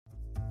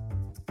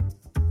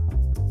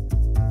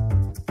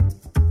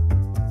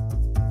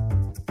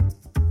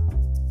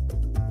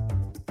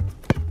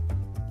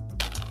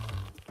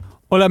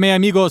Hola, mi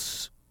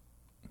amigos.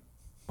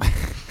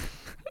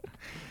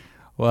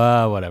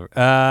 Well, whatever.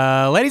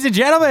 Ladies and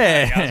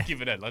gentlemen. Yeah,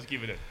 let's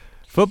keep it in.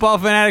 Football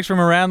fanatics from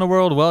around the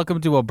world,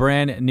 welcome to a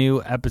brand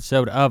new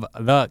episode of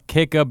The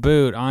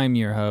Kick-A-Boot. I'm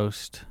your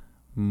host,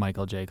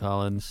 Michael J.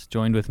 Collins.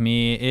 Joined with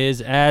me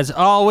is, as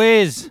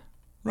always,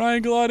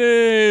 Ryan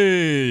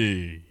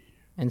Glotty.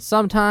 And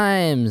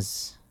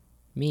sometimes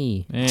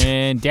me.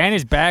 And Dan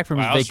is back from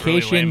his That's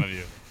really vacation. lame of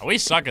you. We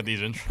suck at these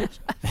intros.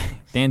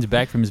 Dan's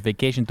back from his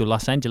vacation to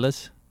Los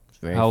Angeles. It's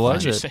very How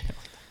was fun. it?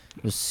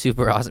 It was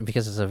super awesome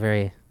because it's a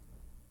very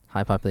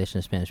high population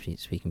of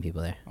Spanish-speaking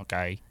people there.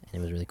 Okay.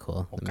 And it was really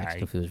cool. The Okay.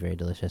 Mexican food was very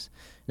delicious.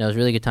 No, it was a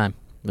really good time.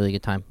 Really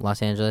good time.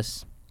 Los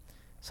Angeles,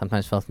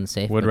 sometimes felt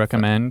unsafe. Would but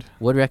recommend.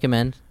 Would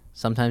recommend.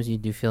 Sometimes you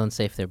do feel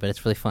unsafe there, but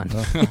it's really fun.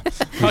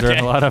 Is there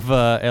a lot of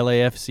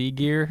LAFC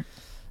gear?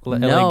 LA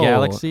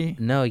Galaxy?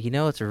 No, you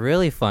know what's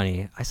really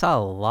funny? I saw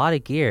a lot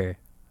of gear,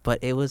 but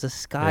it was a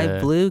sky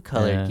blue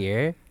colored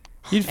gear.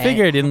 You'd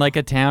figured in like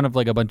a town of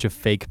like a bunch of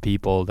fake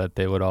people that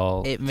they would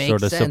all It makes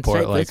sort of sense, support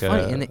right? But like it's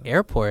funny. In the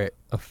airport,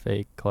 a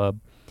fake club.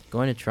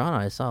 going to Toronto,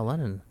 I saw a lot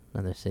of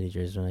other city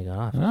jerseys when I got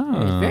off.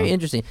 Oh. It's very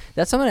interesting.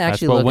 That's something I That's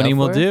actually what look winning out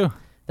will for. do.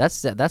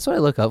 That's what I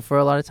look out for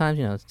a lot of times.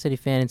 You know, city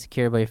fan,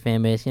 insecure about your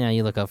fan base. You know,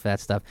 you look out for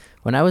that stuff.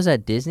 When I was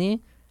at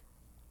Disney,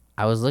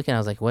 I was looking. I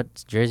was like,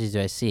 what jerseys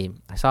do I see?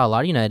 I saw a lot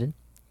of United.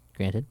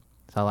 Granted,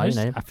 saw a lot of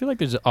United. I feel like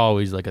there's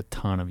always like a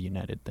ton of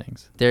United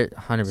things. They're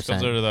Because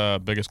 100%. they're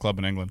the biggest club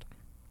in England.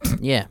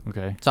 Yeah.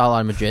 Okay. Saw a lot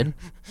of Madrid.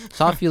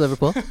 Saw a few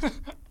Liverpool.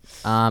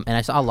 And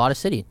I saw a lot of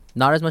City.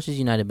 Not as much as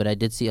United, but I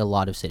did see a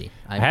lot of City.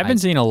 I haven't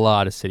seen a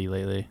lot of City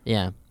lately.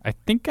 Yeah. I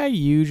think I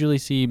usually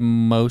see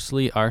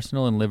mostly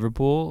Arsenal and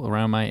Liverpool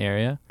around my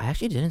area. I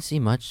actually didn't see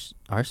much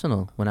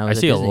Arsenal when I was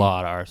I see at a Disney.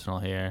 lot of Arsenal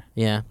here.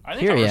 Yeah. I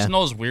think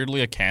Arsenal is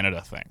weirdly a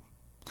Canada thing.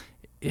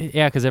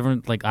 Yeah, because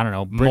everyone, like, I don't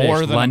know, British,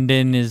 More than-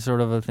 London is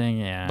sort of a thing,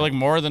 yeah. But like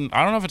more than,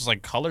 I don't know if it's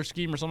like color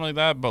scheme or something like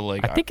that, but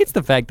like. I think it's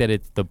the fact that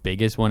it's the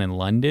biggest one in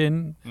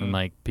London, and Mm.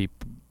 like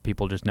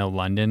people just know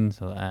London,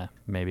 so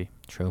maybe.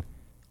 True.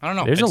 I don't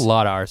know. There's a It's-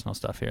 lot of Arsenal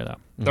stuff here, though.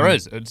 There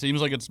is. It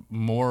seems like it's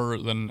more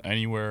than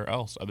anywhere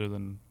else other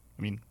than,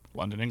 I mean,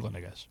 London, England,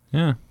 I guess.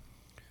 Yeah.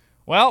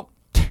 Well,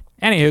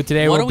 Anywho,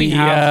 today what we'll do we be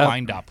have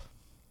lined up?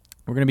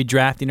 we're going to be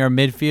drafting our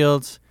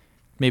midfields,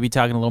 maybe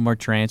talking a little more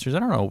transfers. I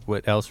don't know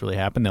what else really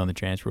happened, though, in the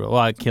transfer.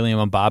 Well,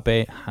 Kylian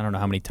Mbappe, I don't know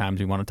how many times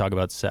we want to talk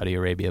about Saudi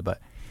Arabia,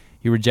 but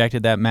he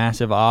rejected that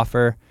massive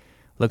offer.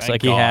 Looks Thank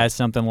like he God. has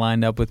something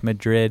lined up with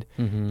Madrid.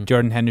 Mm-hmm.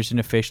 Jordan Henderson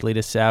officially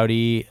to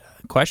Saudi.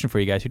 Question for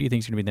you guys. Who do you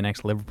think is going to be the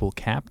next Liverpool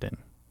captain?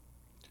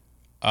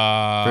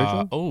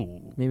 Virgil?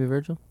 Oh. Maybe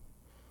Virgil?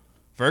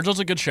 Virgil's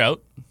a good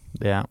shout.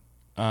 Yeah.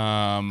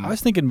 I I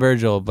was thinking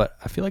Virgil, but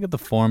I feel like if the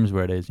form's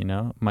where it is,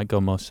 might go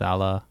Mo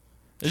Salah,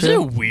 Is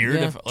True. it weird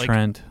Yeah. if, like,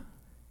 Trent.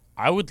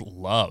 I would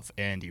love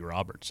Andy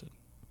Robertson.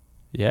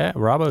 Yeah,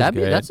 Robbo's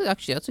good.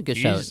 That's a good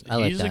shout. I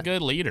like He's that. a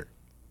good leader.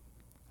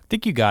 I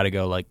think you got to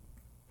go like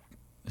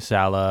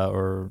Salah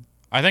or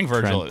I think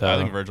Virgil. Trent, I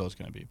think Virgil is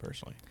going to be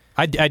personally.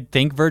 I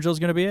think Virgil's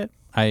going to be it.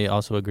 I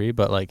also agree,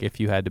 but like if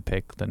you had to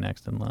pick the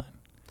next in line.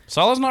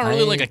 Salah's not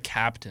really I- like a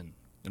captain.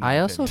 in my I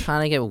also opinion.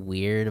 kind of get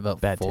weird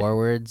about Bad take.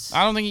 forwards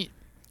I don't think he.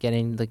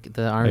 getting the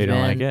Oh, arms you don't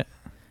man. like it?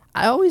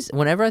 I always,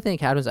 whenever I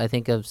think captains, I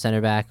think of center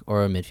back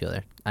or a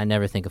midfielder. I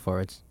never think of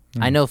forwards.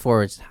 I know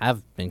forwards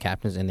have been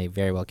captains, and they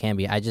very well can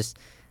be.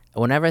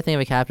 Whenever I think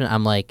of a captain,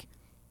 I'm like,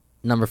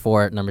 number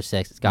 4, number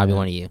 6. It's got to be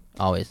one of you.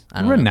 Always.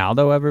 I don't know.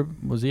 Ronaldo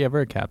was he ever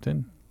a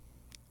captain?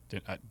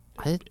 Did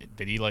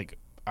he like?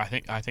 I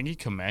think he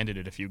commanded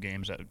it a few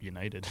games at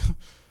United.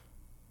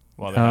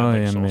 While they Oh,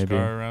 had yeah, like maybe.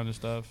 Solskjaer around and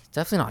stuff.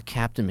 Definitely not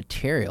captain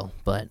material,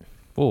 but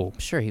Oh, I'm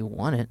sure he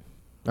won it.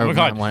 Oh my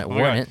God. Won it. Oh my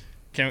Won God. it.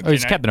 Can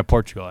he's I, captain of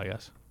Portugal, I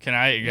guess. Can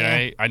I?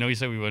 Yeah. I know you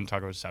said we wouldn't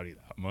talk about Saudi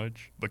that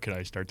much, but can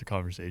I start the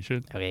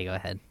conversation? Okay, go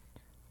ahead.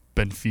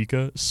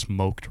 Benfica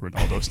smoked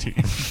Ronaldo's team.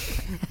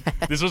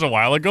 This was a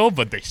while ago,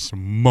 but they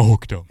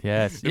smoked him.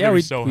 Yes. They Yeah, made me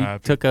we, so we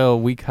happy. took a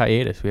week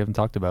hiatus. We haven't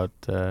talked about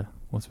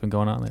what's been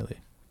going on lately.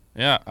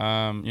 Yeah,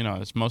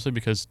 it's mostly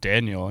because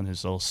Daniel and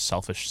his little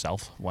selfish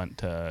self went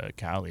to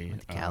Cali.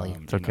 Cali.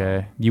 It's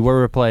okay. You were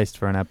replaced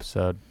for an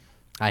episode.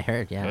 I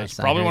heard, yeah. It's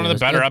I probably heard one it of the was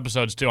better good.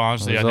 episodes too.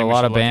 Honestly, There's I a think we lot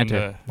should of look banter.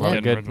 into A lot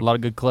of getting good,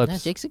 rid of clips. Yeah,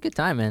 Jake's a good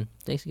time, man.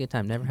 Jake's a good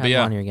time. Never But had him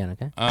yeah. on here again,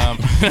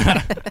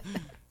 okay?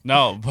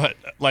 No, but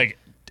like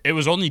it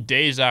was only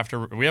days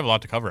after. We have a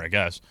lot to cover, I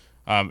guess.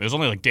 It was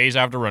only like days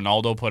after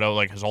Ronaldo put out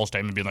like his whole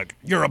statement being like,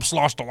 Europe's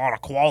lost a lot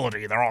of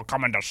quality. They're all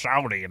coming to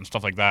Saudi and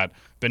stuff like that.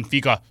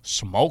 Benfica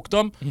smoked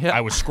them. Yeah.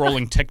 I was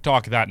scrolling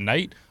TikTok that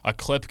night. A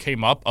clip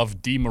came up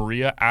of Di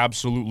Maria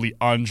absolutely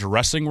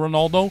undressing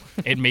Ronaldo.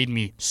 It made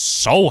me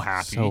so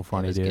happy. So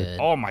funny, was dude. good.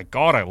 Oh my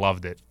God, I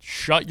loved it.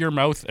 Shut your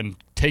mouth and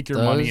take your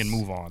money and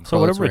move on. So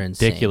what a Quotes were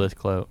ridiculous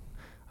quote.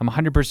 I'm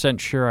 100%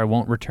 sure I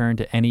won't return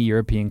to any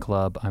European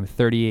club. I'm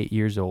 38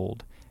 years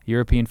old.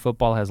 European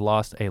football has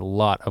lost a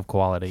lot of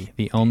quality.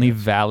 The only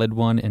valid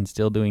one and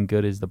still doing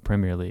good is the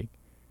Premier League.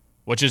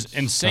 Which is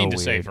insane So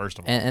to say, weird. first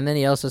of all. And then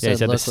he also Yeah, he said,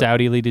 said the look,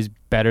 Saudi league is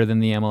better than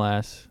the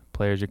MLS.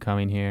 Players are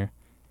coming here.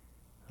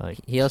 Like,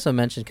 He also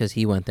mentioned because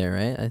he went there,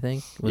 right? I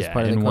think was yeah,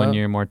 part of the in quote. 1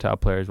 year, more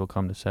top players will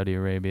come to Saudi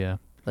Arabia.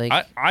 Like,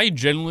 I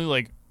genuinely,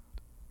 like,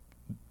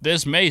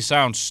 this may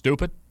sound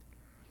stupid.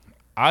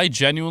 I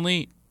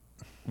genuinely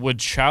would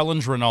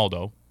challenge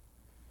Ronaldo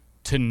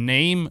to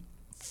name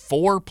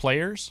 4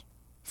 players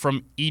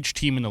from each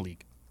team in the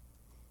league.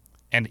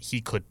 And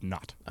he could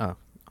not. oh,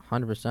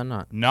 100%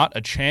 not. Not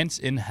a chance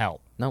in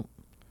hell. Nope.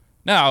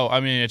 Now, I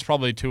mean, it's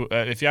probably too.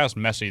 If you ask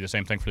Messi the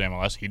same thing for the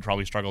MLS, he'd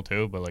probably struggle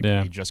too. But like,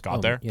 Yeah. he just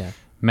got there. Yeah.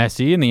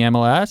 Messi in the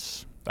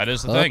MLS. That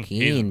is the thing.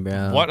 Cooking,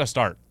 bro. What a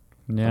start!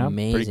 Yeah,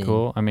 pretty Amazing.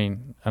 cool. I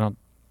mean,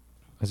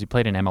 has he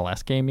played an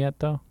MLS game yet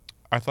though?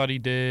 I thought he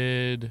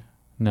did.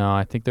 No,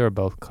 I think they were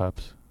both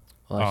cups.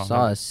 Well, I Oh,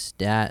 saw maybe. a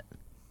stat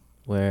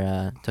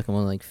where it took him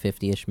only like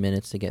 50-ish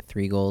minutes to get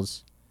 3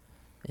 goals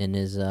in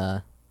his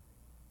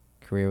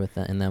career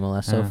in the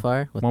MLS so Yeah.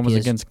 far. With One was PS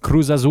against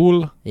Cruz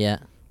Azul. Yeah.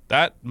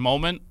 That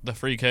moment, the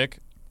free kick.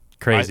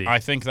 Crazy. I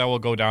think that will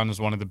go down as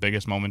one of the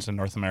biggest moments in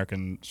North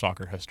American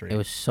soccer history. It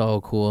was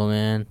so cool,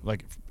 man.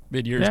 like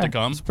mid years yeah, to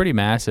come. It's pretty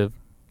massive.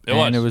 It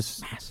and was.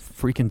 it was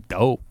freaking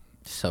dope.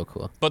 So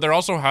cool. But there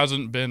also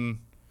hasn't been.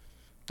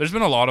 There's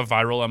been a lot of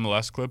viral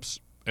MLS clips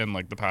in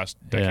like the past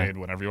decade,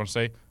 whatever you want to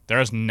say. There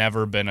has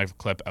never been a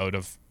clip out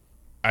of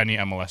any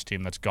MLS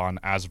team that's gone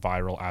as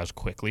viral as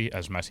quickly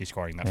as Messi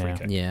scoring that free Yeah.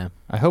 kick. Yeah.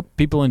 I hope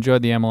people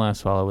enjoyed the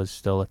MLS while it was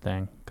still a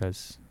thing,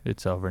 because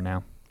it's over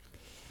now.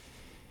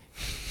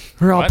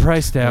 We're all What?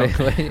 priced out.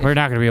 Wait. We're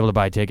not going to be able to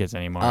buy tickets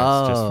anymore.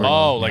 It's just for,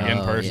 Oh, like in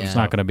no, person. it's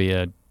yeah. not going to be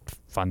a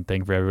fun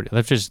thing for everybody.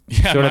 That's just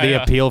Yeah, sort of the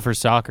yeah. appeal for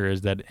soccer,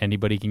 is that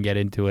anybody can get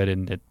into it,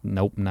 and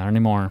nope, not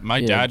anymore. My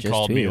Yeah, dad just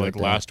called me tweeted like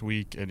that. last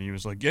week, and he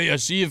was like, "Yeah,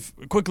 see if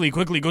quickly,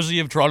 go see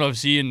if Toronto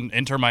FC and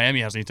Inter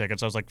Miami has any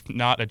tickets." I was like,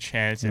 "Not a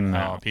chance in No.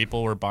 hell."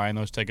 People were buying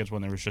those tickets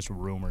when there was just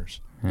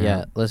rumors.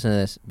 Yeah. Listen to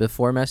this.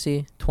 Before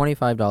Messi,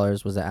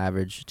 $25 was the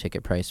average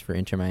ticket price for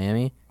Inter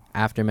Miami.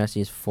 After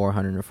Messi's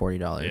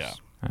 $440. Yeah,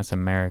 That's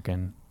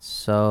American.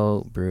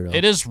 So brutal.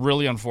 it is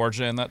really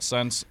unfortunate in that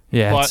sense.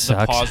 Yeah, it but the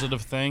sucks.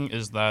 positive thing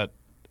is that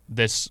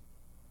this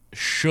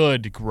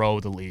should grow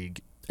the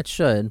league. It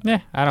should.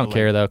 Yeah, I don't Like-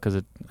 care though,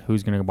 because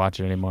who's going to watch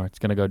it anymore? It's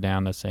going to go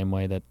down the same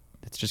way that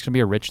it's just going to be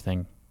a rich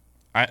thing.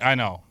 I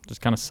know. Just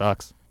kind of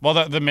sucks.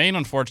 Well, the main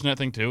unfortunate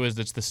thing too is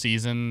it's the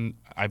season.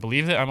 I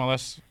believe that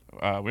MLS.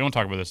 We won't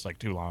talk about this like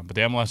too long, but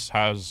the MLS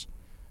has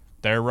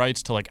their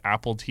rights to like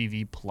Apple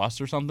TV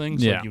Plus or something.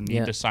 So Yeah. you need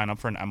Yeah. to sign up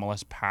for an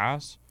MLS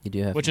pass, You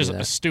do have which to is do a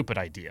that. stupid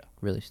idea.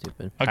 Really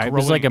stupid. A It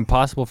was like growing-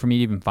 impossible for me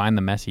to even find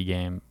the Messi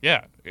game.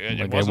 yeah, like,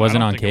 it wasn't, wasn't I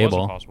don't on think it was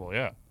cable. impossible,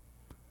 yeah.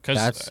 Because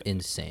That's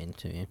insane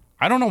to me.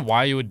 I don't know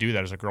why you would do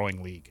that as a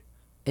growing league.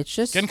 It's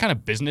just Getting kind of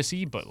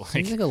businessy, but like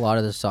seems like a lot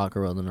of the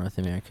soccer world in North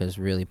America is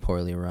really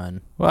poorly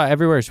run. Well,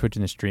 everywhere's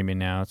switching to streaming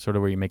now. It's sort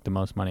of where you make the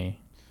most money.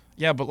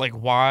 yeah, but like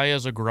why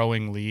as a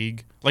growing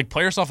league? Like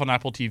play yourself on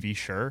Apple TV,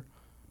 sure,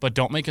 but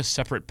don't make a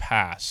separate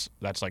pass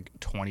that's like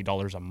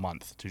 $20 a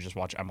month to just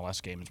watch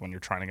MLS games when you're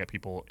trying to get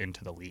people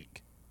into the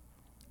league.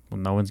 Well,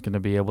 no one's going to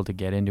be able to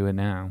get into it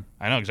now.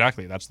 I know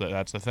exactly. That's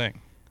the thing.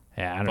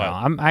 Yeah, I don't But- know.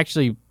 I'm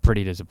actually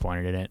pretty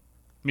disappointed in it.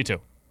 Me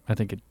too. I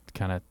think it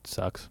kind of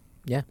sucks.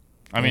 Yeah.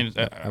 I mean,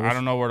 I I wish-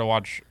 don't know where to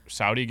watch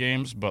Saudi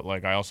games, but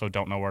like I also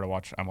don't know where to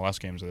watch MLS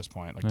games at this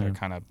point. Like they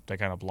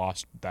kind of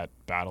lost that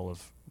battle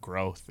of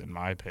growth, in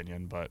my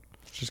opinion. But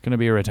It's just going to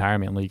be a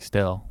retirement league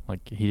still.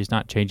 Like, he's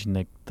not changing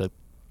the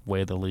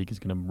way the league is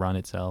going to run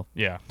itself.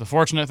 yeah, the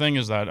fortunate thing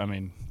is that I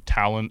mean,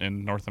 talent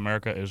in North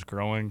America is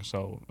growing.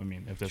 So I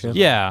mean, if this is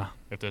Yeah.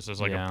 if this is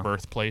like Yeah. a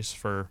birthplace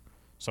for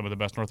some of the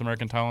best North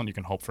American talent, you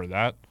can hope for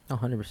that.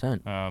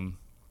 100%.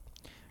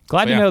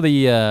 Glad But to yeah. know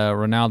the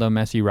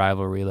Ronaldo-Messi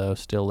rivalry, though,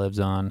 still lives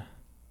on,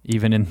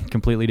 even in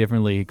completely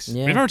different leagues.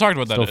 Yeah. We've never talked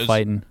about Still that.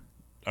 fighting.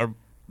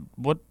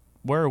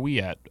 Where are we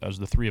at as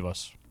the three of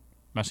us?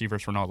 Messi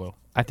versus Ronaldo.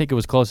 I think it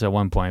was close at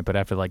one point, but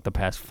after like the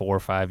past 4 or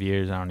 5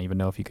 years, I don't even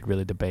know if you could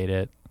really debate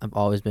it. I've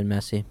always been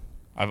Messi.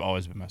 I've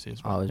always been Messi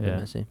as well. Always Yeah. been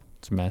Messi.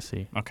 It's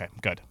messy. Okay,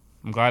 good.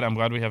 I'm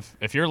glad we have.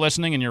 If you're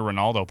listening and you're a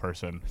Ronaldo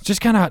person, It's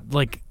just kind of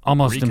like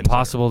almost Reconsider.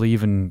 impossible to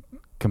even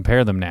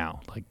compare them now.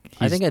 Like,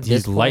 I think at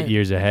he's this light point-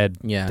 years ahead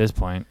Yeah. at this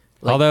point.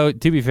 Like- Although,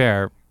 to be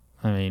fair,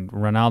 I mean,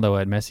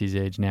 Ronaldo at Messi's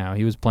age now,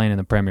 he was playing in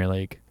the Premier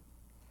League.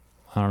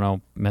 I don't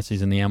know.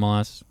 Messi's in the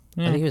MLS.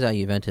 I think he was at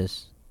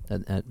Juventus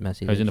at Messi.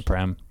 He was in the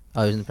Prem.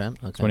 Oh, he was in the Prem? Okay.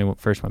 That's when he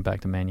first went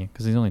back to Man U,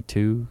 because he's only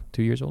two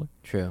years older.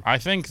 True. I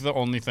think the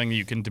only thing that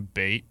you can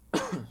debate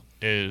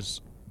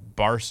is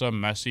Barca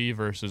Messi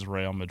versus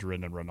Real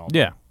Madrid and Ronaldo.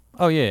 Yeah.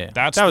 Oh yeah.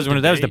 That's that was the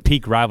when that was the debate.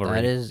 peak rivalry.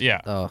 That is.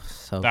 Yeah. Oh,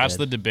 so That's the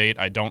good. debate.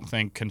 I don't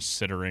think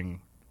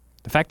considering.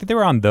 The fact that they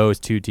were on those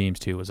two teams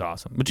too was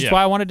awesome. Which is Yeah.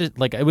 why I wanted to,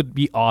 like, it would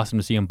be awesome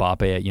to see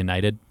Mbappe at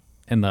United,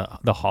 and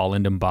the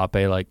Holland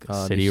Mbappe like Oh,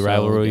 it'd city be so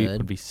rivalry good.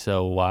 would be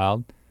so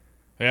wild.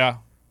 Yeah.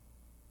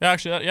 Yeah.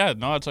 Actually, yeah.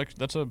 No, it's like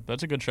that's a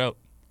good shout.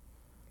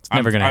 It's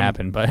never gonna I'm-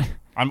 happen, but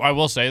I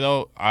will say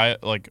though, I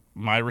like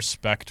my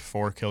respect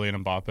for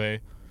Kylian Mbappe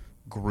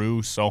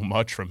grew so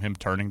much from him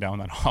turning down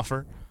that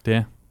offer.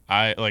 yeah.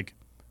 I'm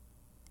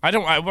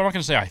not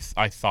gonna say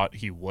I thought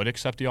he would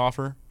accept the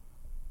offer,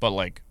 but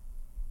like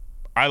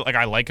I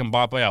like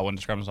Mbappe. I wouldn't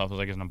describe myself as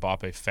like an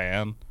Mbappe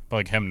fan, but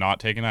like him not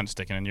taking that and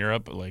sticking in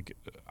Europe, like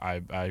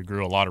I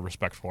grew a lot of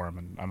respect for him,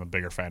 and I'm a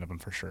bigger fan of him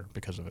for sure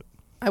because of it.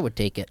 I would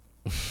take it.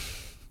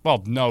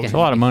 Well, no, It's a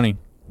lot of money.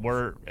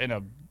 we're in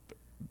a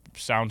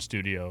sound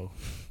studio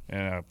in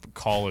a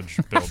college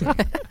building.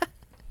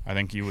 I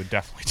think you would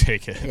definitely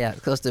take it. Yeah,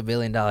 close to $1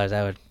 billion.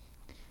 I would.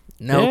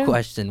 No Yeah.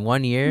 question.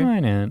 1 year. Why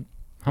not?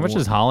 How much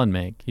does Haaland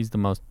make? He's the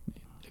most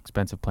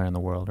expensive player in the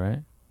world, right?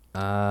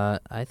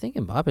 I think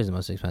Mbappe is the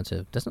most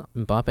expensive. Doesn't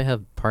Mbappe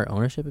have part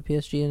ownership of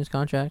PSG in his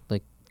contract?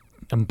 Like,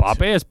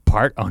 Mbappe has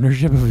part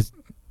ownership of his.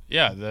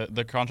 Yeah,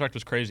 the contract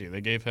was crazy.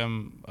 They gave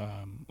him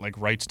like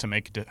rights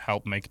to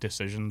help make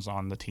decisions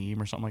on the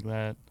team or something like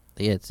that.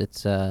 yeah, it's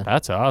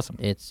That's awesome.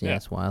 it's Yeah.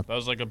 it's wild. That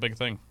was like a big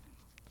thing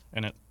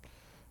in it.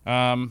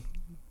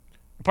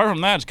 Apart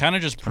from that, it's kind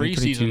of just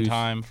 2022's preseason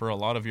time for a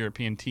lot of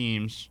European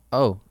teams.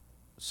 Oh,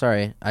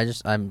 sorry.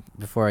 I'm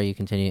before you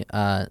continue.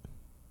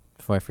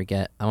 Before I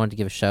forget, I wanted to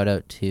give a shout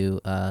out to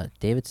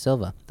David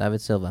Silva.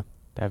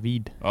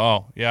 David.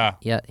 Oh, yeah.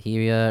 Yeah,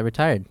 he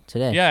retired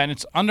today. Yeah, and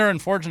it's under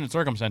unfortunate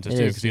circumstances, It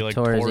too, is. because he like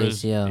Tore his tore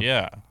his ACL.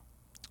 Yeah.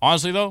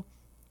 Honestly, though,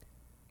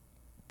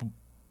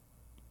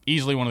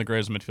 easily one of the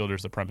greatest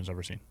midfielders the Prem has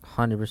ever seen.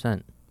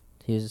 100%.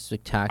 He was a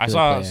spectacular I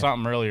saw player.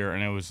 something earlier,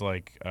 and it was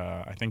like,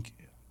 I think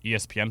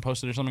ESPN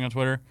posted or something on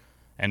Twitter,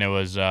 and it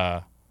was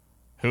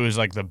who is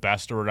like the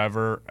best or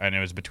whatever, and it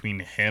was between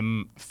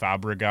him,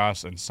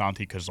 Fabregas, and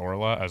Santi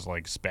Cazorla as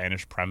like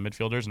Spanish Prem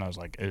midfielders, and I was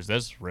like, is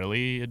this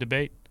really a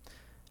debate? I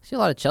see a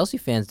lot of Chelsea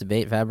fans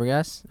debate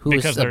Fabregas, who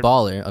Because is a they're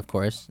baller, of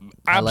course.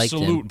 I liked him.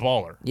 Absolute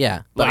baller.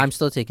 Yeah, but Like- I'm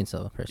still taking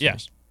Silva personally.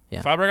 Yes.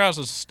 Yeah. Fabregas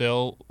is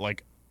still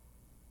like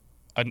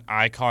an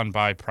icon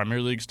by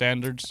Premier League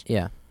standards,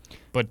 Yeah.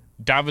 but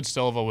David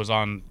Silva was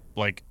on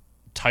like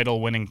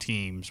title-winning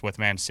teams with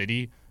Man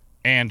City,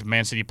 and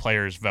Man City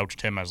players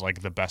vouched him as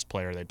like the best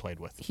player they played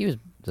with. He was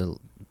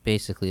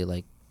basically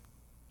like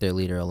their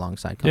leader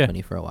alongside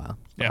company for a while.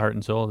 The Yeah. heart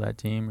and soul of that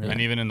team. Really.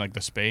 And even in like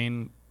the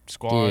Spain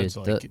squads,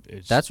 Dude, like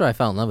it's, that's where I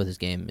fell in love with his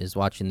game, is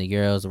watching the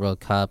Euros, the World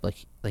Cup.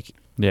 Like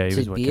Yeah, he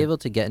was to wicked. be able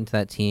to get into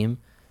that team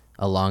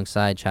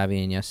alongside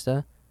Xavi and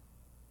Iniesta,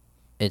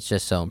 it's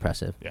just so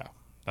impressive. yeah,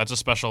 that's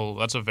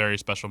a very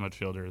special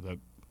midfielder that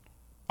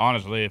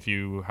honestly, if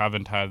you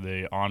haven't had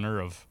the honor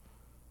of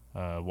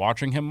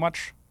watching him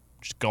much,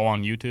 just go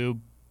on YouTube,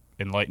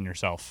 enlighten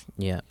yourself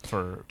Yeah.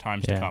 for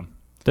times Yeah. to come.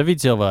 David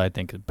Silva, I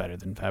think, is better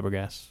than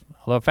Fabregas.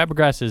 Although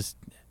Fabregas is,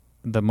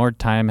 the more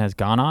time has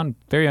gone on,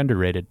 very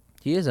underrated.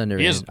 He is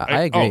underrated. He is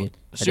I agree.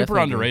 I super definitely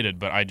agree. underrated,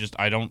 but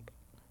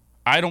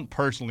I don't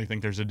personally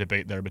think there's a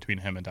debate there between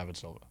him and David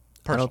Silva. I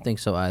Personally. don't think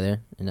so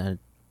either, and I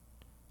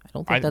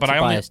don't I- think that's but a I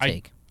only- biased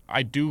take.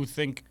 I do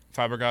think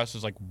Fabregas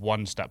is like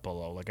one step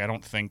below. Like I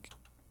don't think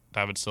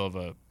David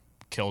Silva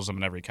kills him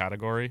in every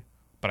category,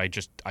 but I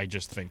just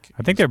think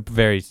I think they're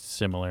very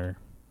similar,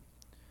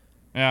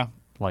 yeah,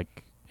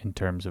 like in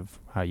terms of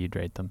how you'd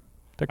rate them.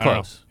 They're I don't know.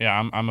 close,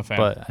 Yeah, I'm a fan.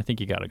 but I think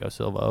you got to go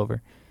Silva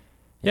over.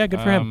 Yeah,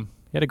 good for him.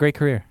 He had a great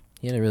career,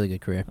 He had a really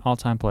good career.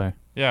 all-time player.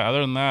 Yeah,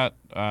 other than that,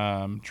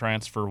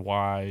 transfer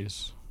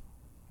wise,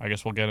 I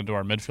guess we'll get into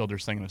our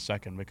midfielders thing in a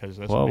second because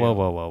this Whoa, will be whoa, a-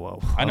 whoa, whoa,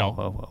 whoa! I know.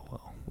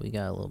 Whoa. We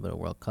got a little bit of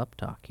World Cup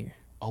talk here.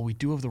 Oh, we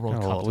do have the World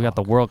Oh, Cup. we got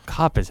the talk. World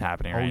Cup is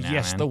happening Oh right now.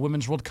 yes, man. the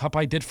Women's World Cup.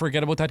 I did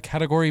forget about that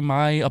category.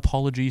 My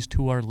apologies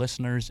to our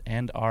listeners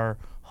and our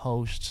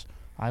hosts.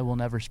 I will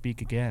never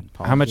speak again.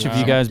 How much have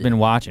you guys been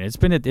watching?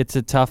 It's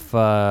a tough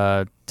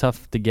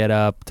to get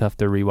up, tough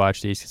to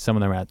rewatch these. Some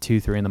of them are at 2,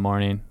 3 in the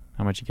morning.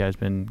 How much you guys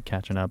been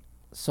catching up?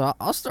 So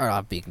I'll start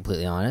off being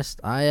completely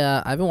honest.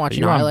 I've been watching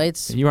You were on-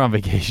 highlights. You were on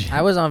vacation.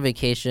 I was on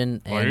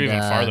vacation, Well, and you're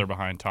even farther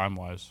behind time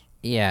wise.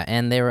 yeah,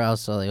 and they were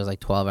also it was like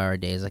 12-hour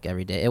days like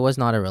every day. It was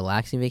not a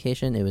relaxing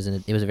vacation. It was a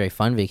very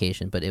fun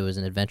vacation, but it was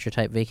an adventure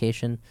type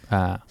vacation.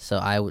 So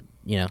I would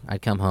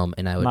I'd come home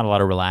and I would Not a lot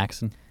of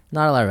relaxing.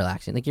 not a lot of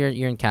relaxing. Like you're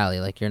in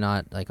Cali, like you're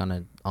not like on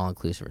an all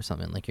inclusive or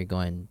something. Like you're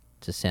going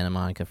to Santa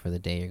Monica for the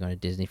day. You're going to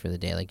Disney for the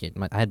day. Like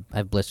I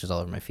have blisters all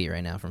over my feet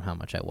right now from how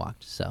much I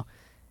walked. So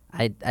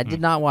I did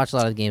not watch a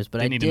lot of the games, but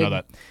Didn't I need did. to know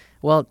that.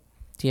 Well,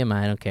 TMI,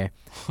 I don't care.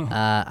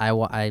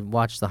 I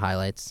watched the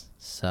highlights,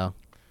 so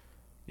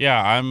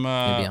Yeah, I'm.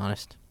 to be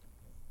honest.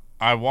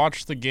 I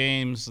watch the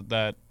games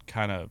that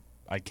kind of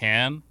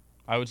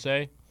I would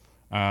say.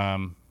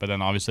 But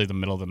then obviously the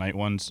middle of the night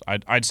ones,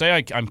 I'd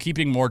say I'm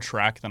keeping more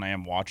track than I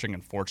am watching.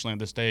 Unfortunately, at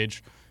this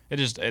stage,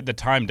 the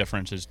time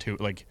difference is too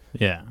like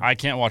Yeah. I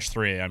can't watch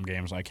 3 a.m.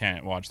 games. I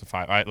can't watch the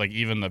 5.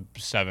 Even the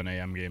 7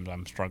 a.m. games.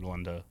 I'm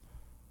struggling to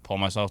pull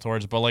myself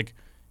towards. But like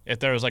if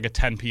there was like a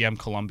 10 p.m.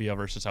 Colombia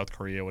versus South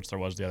Korea, which there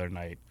was the other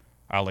night,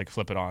 I'll like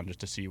flip it on just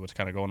to see what's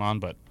kind of going on.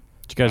 But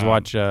Did you guys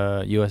watch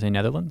USA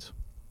Netherlands?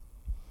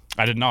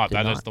 I did not. Did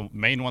That not. is the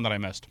main one that I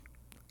missed.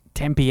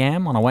 10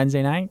 p.m. on a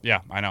Wednesday night? Yeah,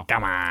 I know.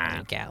 Come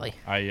on. Cali.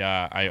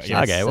 Yeah, Yes,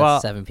 Okay, that's well,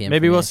 7 p.m. maybe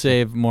for me, we'll actually.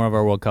 save more of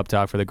our World Cup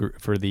talk for the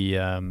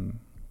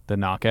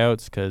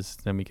knockouts, because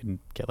then we can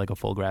get like a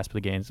full grasp of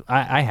the games.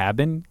 I have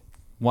been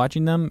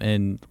watching them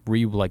and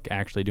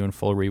actually doing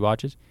full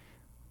rewatches.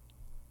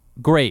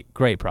 Great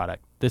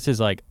product. This is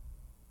like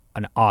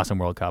an awesome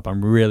World Cup.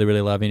 I'm really,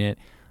 really loving it.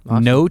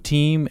 Awesome. No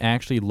team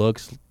actually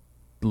looks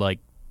like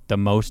the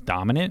most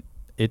dominant.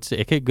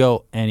 It could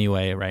go any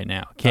way right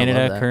now.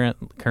 Canada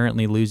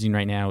currently losing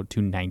right now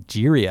to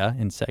Nigeria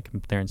in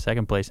second. They're in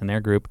second place in their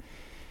group.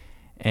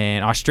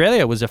 And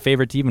Australia was a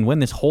favorite to even win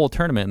this whole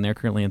tournament, and they're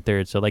currently in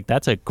third. So, like,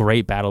 that's a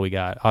great battle we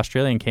got.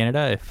 Australia and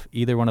Canada, if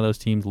either one of those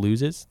teams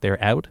loses, they're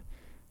out.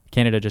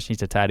 Canada just needs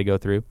to tie to go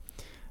through.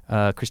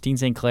 Christine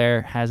St.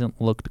 Clair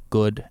hasn't looked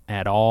good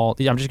at all.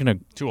 I'm just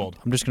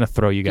gonna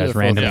throw you guys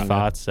random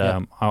thoughts.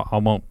 I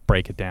won't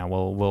break it down.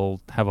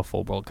 We'll have a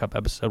full World Cup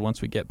episode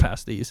once we get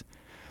past these.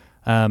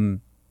 Why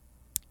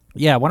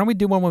don't we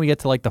do one when we get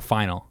to like the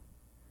final?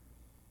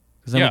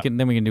 Because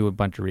then we can do a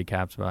bunch of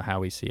recaps about how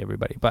we see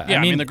everybody. But I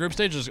mean the group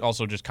stage is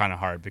also just kind of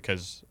hard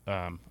because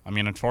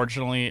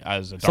unfortunately,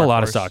 as a it's a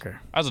lot of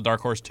soccer. As a dark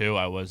horse too,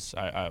 I was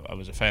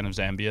a fan of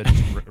Zambia,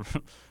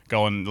 just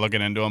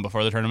looking into them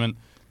before the tournament.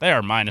 They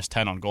are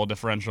 -10 on goal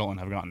differential and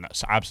have gotten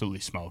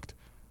absolutely smoked.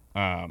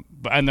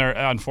 But they're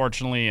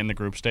unfortunately in the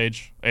group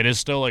stage. It is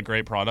still a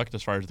great product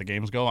as far as the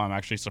games go. I'm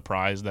actually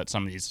surprised that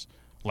some of these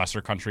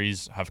lesser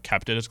countries have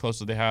kept it as close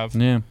as they have.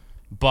 Yeah.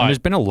 But and there's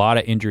been a lot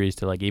of injuries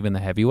to like even the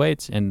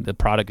heavyweights, and the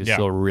product is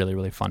still really,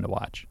 really fun to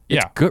watch.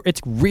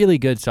 It's really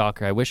good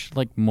soccer. I wish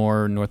like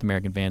more North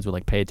American fans would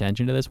like pay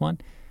attention to this one.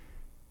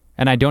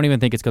 And I don't even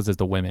think it's because it's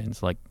the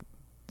women's. Like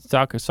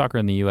soccer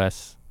in the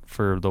U.S.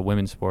 for the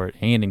women's sport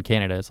and in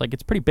Canada,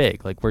 it's pretty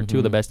big. Like we're two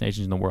of the best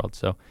nations in the world.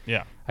 So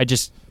I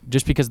just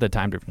because of the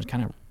time difference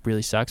kind of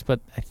really sucks.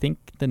 But I think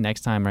the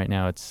next time right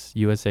now it's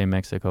USA,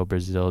 Mexico,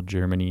 Brazil,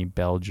 Germany,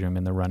 Belgium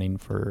in the running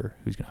for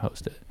who's going to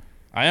host it.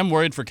 I am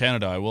worried for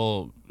Canada. I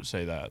will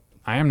say that.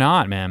 I am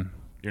not, man.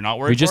 You're not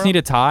worried. We just for need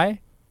a tie,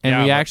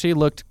 and we but actually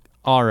looked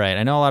all right.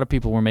 I know a lot of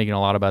people were making a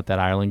lot about that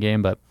Ireland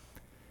game, but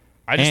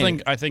I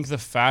think the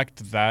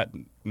fact that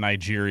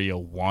Nigeria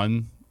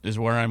won is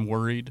where I'm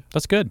worried.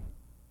 That's good.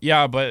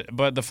 Yeah, but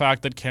the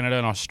fact that Canada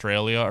and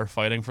Australia are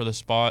fighting for the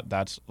spot,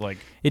 that's like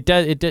it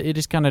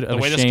is kind of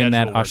a shame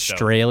that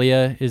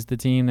Australia is the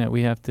team that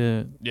we have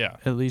to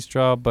at least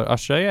draw, but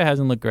Australia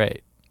hasn't looked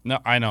great. No,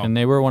 I know. And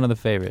they were one of the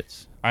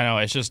favorites. I know.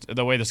 It's just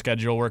the way the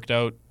schedule worked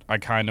out. I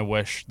kind of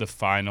wish the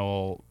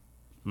final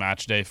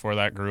match day for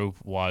that group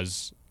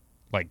was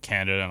like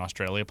Canada and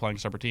Australia playing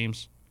separate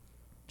teams.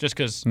 Just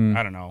because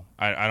I don't know.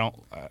 I don't.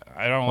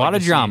 A lot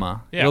of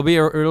drama. Yeah. It'll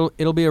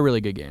be a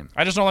really good game.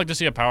 I just don't like to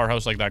see a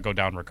powerhouse like that go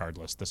down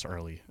regardless this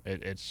early.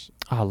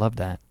 I love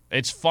that.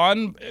 It's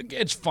fun.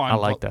 It's fun. I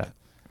like that.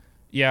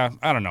 Yeah,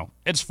 I don't know.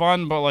 It's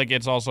fun, but like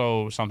it's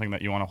also something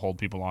that you want to hold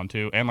people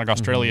onto. And like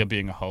Australia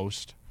being a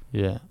host.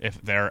 Yeah. If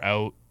they're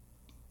out,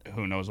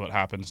 who knows what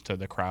happens to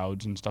the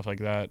crowds and stuff like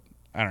that.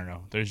 I don't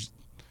know. There's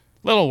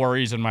little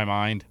worries in my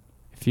mind.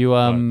 If you're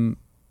listening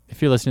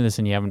to this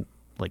and you haven't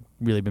like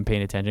really been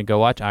paying attention, go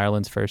watch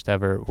Ireland's first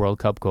ever World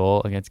Cup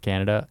goal against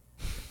Canada.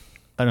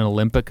 An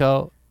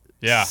Olympico.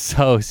 Yeah.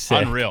 So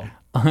sick.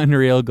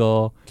 Unreal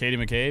goal. Katie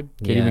McCabe.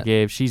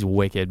 McCabe. She's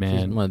wicked, man.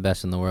 She's one of the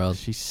best in the world.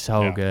 She's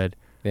so good.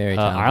 Very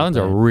talented. Ireland's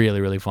a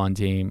really, really fun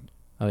team.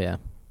 Oh, yeah.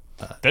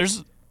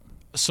 There's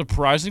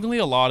surprisingly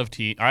a lot of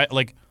teams.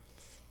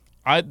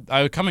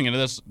 I coming into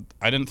this,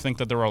 I didn't think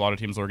that there were a lot of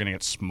teams that were going to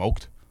get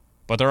smoked,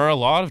 but there are a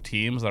lot of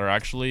teams that are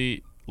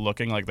actually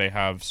looking like they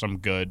have some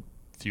good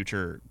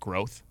future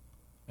growth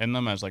in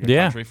them as like a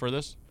country for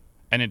this,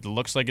 and it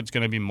looks like it's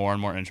going to be more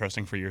and more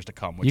interesting for years to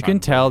come. You can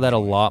tell that a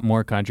lot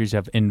more countries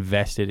have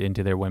invested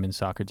into their women's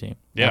soccer team.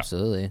 Yeah,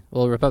 absolutely.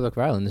 Well, Republic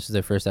of Ireland, this is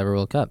their first ever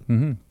World Cup.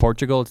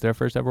 Portugal, it's their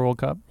first ever World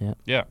Cup.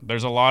 Yeah.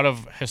 There's a lot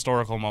of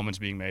historical moments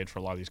being made for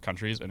a lot of these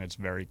countries, and it's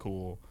very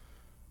cool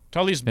to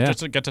at least just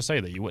to get to say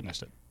that you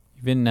witnessed it.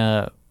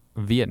 Even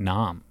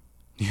Vietnam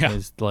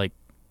is like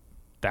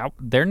that.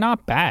 They're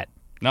not bad.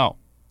 No,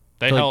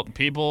 they held.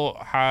 People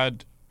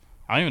had.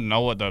 I don't even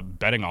know what the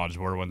betting odds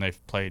were when they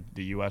played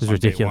the U.S. It was on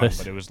ridiculous.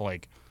 Day 1, but it was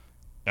like,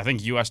 I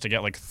think U.S. to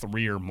get like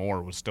 3 or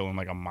more was still in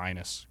like a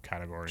minus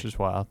category, which is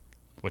wild,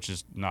 which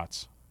is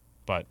nuts.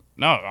 But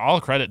no, all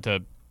credit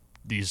to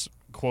these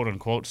quote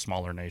unquote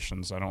smaller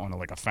nations. I don't want to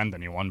like offend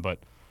anyone, but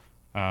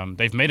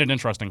they've made it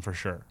interesting for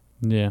sure.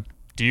 Yeah.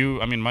 Do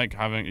you? I mean, Mike,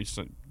 having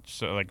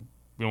like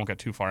we won't get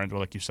too far into it,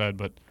 like you said,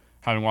 but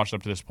having watched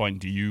up to this point,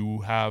 do you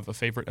have a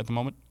favorite at the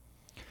moment?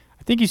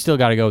 I think you still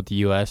got to go with the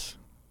U.S.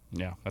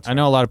 Yeah, that's I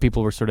know a lot of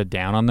people were sort of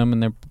down on them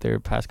in their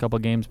past couple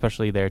of games,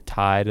 especially their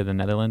tie to the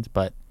Netherlands.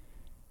 But,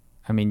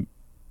 I mean,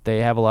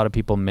 they have a lot of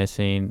people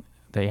missing.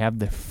 They have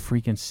the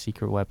freaking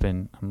secret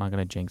weapon. I'm not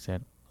going to jinx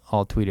it.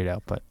 I'll tweet it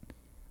out, but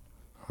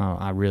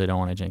I really don't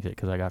want to jinx it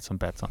because I got some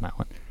bets on that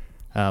one.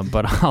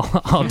 But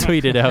I'll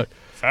tweet it out.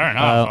 Fair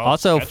enough.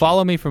 Also,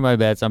 follow me for my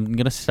bets. I'm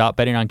going to stop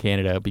betting on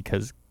Canada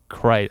because,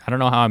 Christ, I don't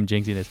know how I'm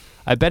jinxing this.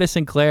 I bet a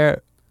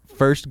Sinclair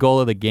first goal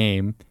of the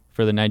game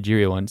for the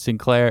Nigeria one.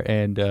 Sinclair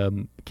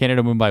and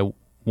Canada win by 1-0,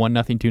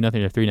 2-0,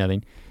 or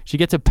 3-0. She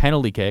gets a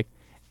penalty kick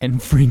and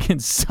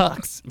freaking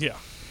sucks. Yeah.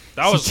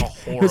 That was a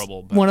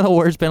horrible bet. One of the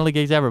worst penalty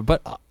kicks ever.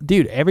 But,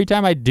 dude, every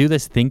time I do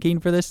this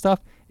thinking for this stuff,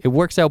 it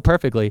works out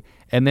perfectly.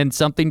 And then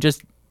something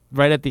just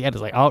right at the end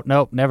is like, oh,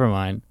 nope, never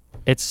mind.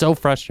 It's so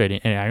frustrating.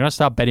 And I'm going to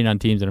stop betting on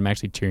teams that I'm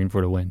actually cheering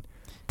for to win.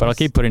 But I'll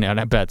keep putting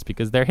out bets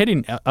because they're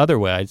hitting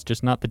otherwise,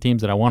 just not the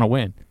teams that I want to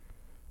win.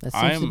 That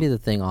seems to be the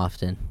thing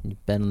often. You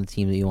bet on the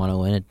team that you want to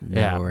win. It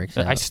never works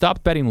out. I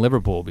stopped betting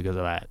Liverpool because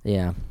of that.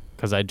 Yeah.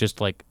 Because I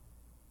just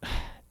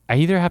I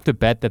either have to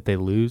bet that they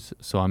lose,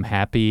 so I'm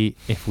happy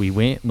if we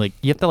win. Like,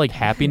 you have to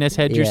happiness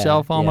hedge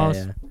yourself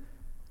almost.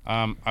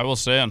 Yeah. I will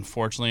say,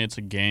 unfortunately, it's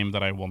a game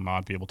that I will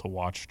not be able to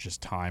watch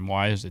just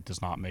time-wise. It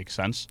does not make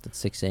sense. At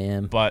 6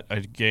 a.m. But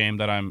a game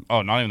that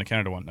not even the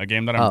Canada one. A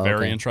game that I'm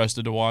very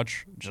interested to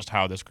watch, just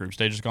how this group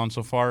stage has gone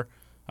so far.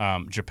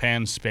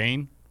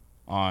 Japan-Spain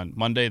on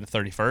Monday the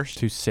 31st.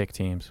 Two sick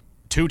teams.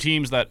 Two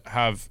teams that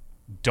have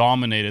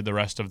dominated the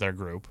rest of their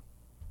group.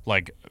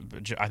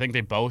 I think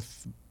they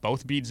both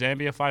beat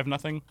Zambia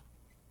 5-0.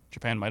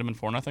 Japan might have been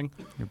 4-0.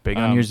 You're big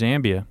on your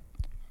Zambia.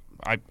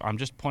 I'm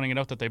just pointing it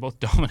out that they both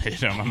dominated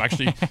them. I'm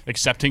actually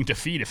accepting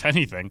defeat, if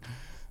anything.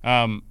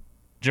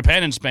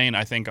 Japan and Spain,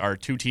 I think, are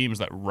two teams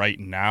that right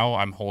now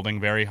I'm holding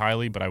very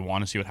highly, but I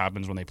want to see what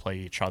happens when they play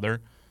each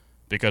other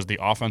because the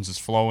offense is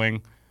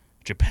flowing.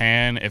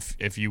 Japan,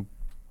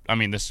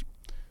 this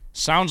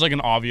sounds like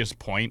an obvious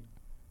point,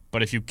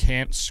 but if you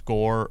can't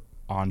score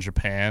on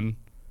Japan,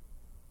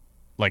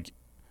 I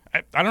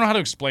don't know how to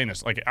explain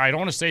this. I don't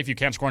want to say if you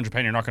can't score on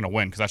Japan, you're not going to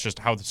win because that's just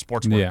how the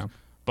sports work. Yeah.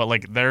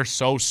 But they're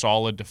so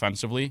solid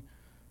defensively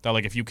that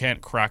if you can't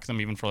crack them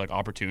even for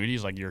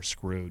opportunities, you're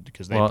screwed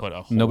because they put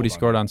a whole nobody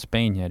scored on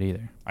Spain yet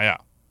either. Yeah,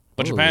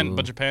 but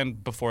Ooh. Japan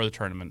before the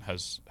tournament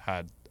has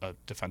had a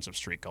defensive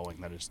streak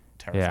going that is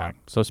terrifying.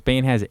 Yeah. So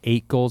Spain has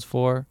 8 goals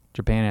for,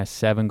 Japan has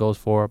 7 goals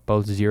for,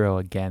 both 0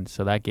 against.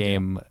 So that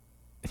game,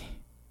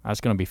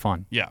 that's going to be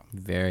fun. Yeah,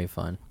 Very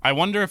fun. I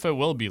wonder if it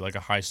will be a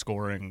high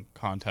scoring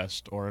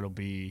contest or it'll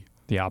be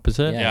The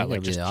opposite? Yeah, yeah, it'll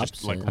be the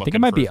opposite. I I think looking it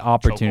might for be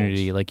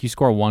opportunity. chokeholds. You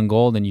score 1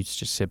 goal, then you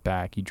just sit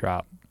back, you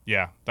drop.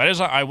 Yeah, that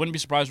is. I wouldn't be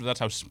surprised if that's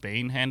how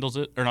Spain handles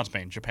it, or not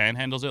Spain, Japan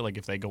handles it.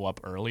 If they go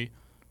up early,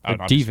 I would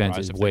Their not be defense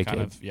surprised is if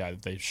wicked.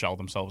 if they shell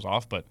themselves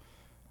off. But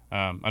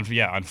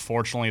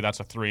unfortunately, that's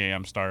a 3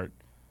 a.m. start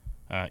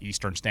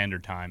Eastern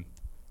Standard Time,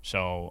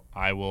 so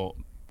I will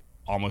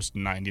almost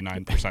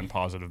 99%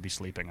 positive be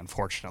sleeping.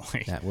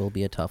 Unfortunately, That will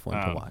be a tough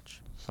one to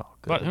watch.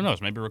 but who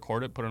knows? Maybe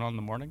record it, put it on in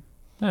the morning.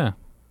 Yeah.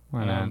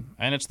 Why not?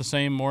 And it's the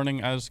same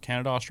morning as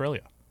Canada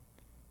Australia,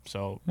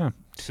 so Yeah.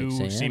 2 6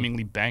 a.m.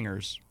 seemingly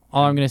bangers.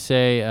 All I'm gonna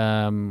say,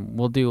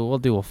 we'll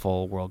do a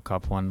full World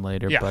Cup one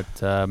later. Yeah.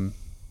 But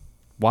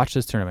watch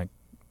this tournament.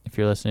 If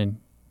you're listening,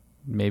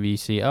 maybe you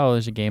see,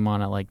 there's a game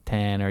on at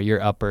 10, or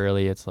you're up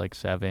early. It's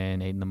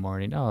 7, 8 in the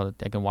morning. Oh,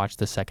 I can watch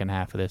the second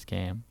half of this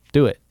game.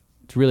 Do it.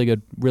 It's really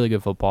good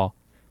football.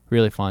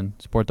 Really fun.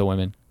 Support the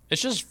women.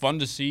 It's just fun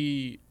to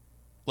see,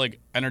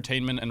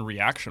 entertainment and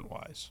reaction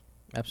wise.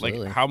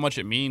 Absolutely. How much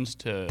it means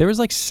to. There was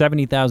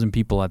 70,000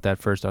 people at that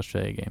first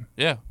Australia game.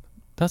 Yeah.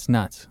 That's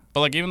nuts.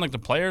 But even the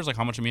players,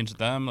 how much it means to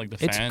them, the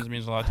It's- fans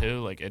means a lot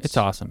too. It's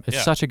awesome. It's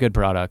yeah. such a good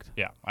product.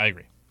 Yeah, I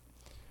agree.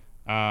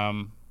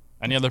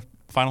 Any other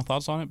final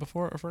thoughts on it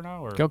before or for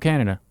now? Or Go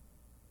Canada.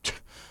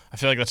 I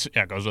feel like that's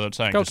goes without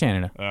saying. Go Just,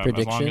 Canada. as long as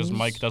Predictions?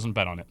 Mike doesn't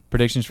bet on it.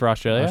 Predictions for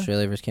Australia?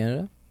 Australia versus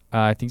Canada?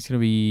 I think it's going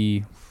to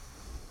be...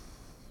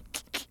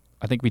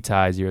 I think we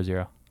tie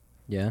 0-0.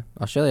 Yeah.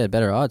 Australia had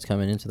better odds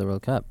coming into the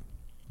World Cup.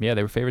 Yeah,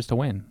 they were favorites to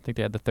win. I think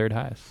they had the third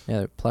highest. Yeah,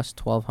 they're plus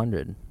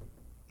 1,200.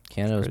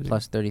 Canada was crazy.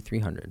 plus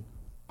 3,300.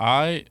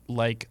 I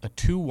like a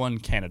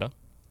 2-1 Canada.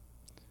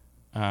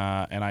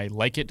 And I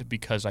like it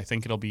because I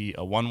think it'll be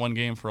a 1-1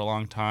 game for a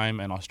long time,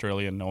 and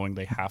Australia, knowing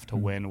they have to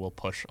win, will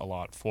push a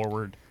lot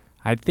forward.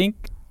 I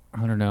think,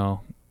 I don't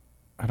know,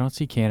 I don't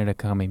see Canada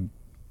coming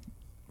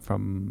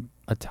from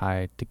a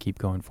tie to keep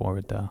going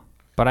forward, though.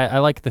 But I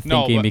like the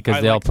No, thinking but because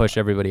I they'll like- push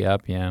everybody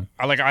up, yeah.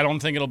 I don't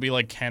think it'll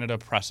be Canada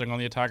pressing on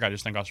the attack. I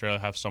just think Australia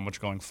have so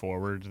much going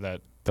forward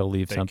that They'll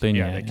leave they, something,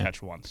 yeah, yeah. they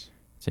catch once.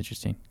 It's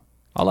interesting.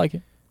 I like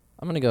it.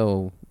 I'm going to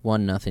go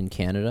 1-0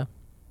 Canada.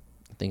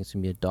 I think it's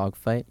going to be a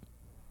dogfight.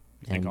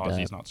 You think And,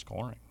 Aussie's not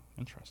scoring?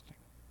 Interesting.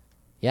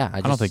 Yeah,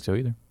 I don't think so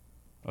either.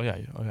 Oh yeah,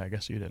 I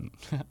guess you didn't.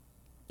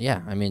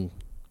 Yeah, I mean,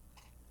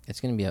 it's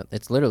going to be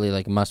it's literally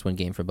a must-win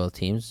game for both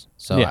teams.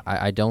 So Yeah.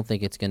 I don't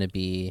think it's going to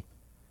be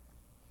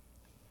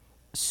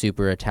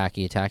super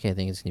attacky. I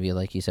think it's going to be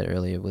like you said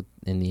earlier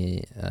in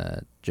the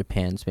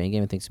Japan-Spain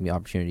game. I think it's going to be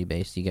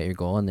opportunity-based. You get your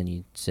goal, and then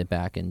you sit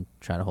back and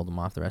try to hold them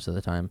off the rest of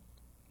the time.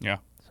 Yeah.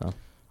 So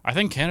I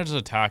think Canada's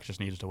attack just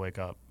needs to wake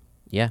up.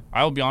 yeah,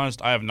 I will be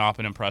honest, I have not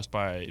been impressed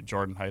by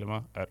Jordan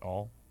Heidema at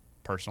all,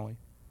 personally.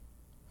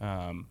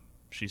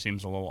 She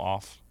seems a little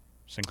off.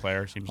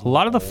 Sinclair seems A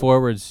lot of the old.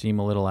 forwards seem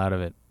a little out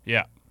of it.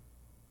 Yeah.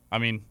 I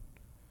mean,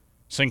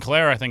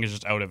 Sinclair, I think, is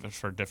just out of it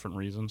for different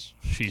reasons.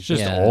 She's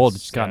Just Yeah, old.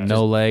 it's- She's got yeah,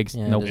 no legs,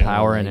 yeah, no doesn't have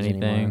power in legs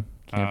anything. anymore.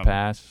 Can't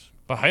pass.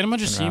 But Heidema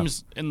just Turn it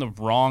seems in the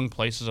wrong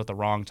places at the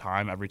wrong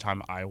time every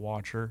time I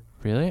watch her.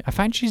 Really? I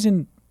find she's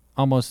in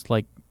almost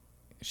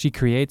she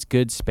creates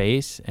good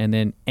space, and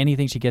then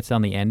anything she gets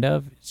on the end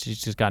of, she's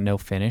just got no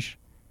finish.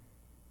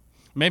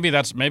 Maybe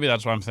that's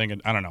what I'm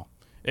thinking. I don't know.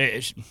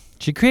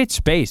 She creates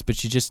space,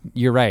 but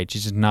you're right.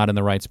 She's just not in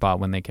the right spot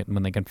when they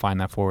can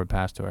find that forward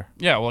pass to her.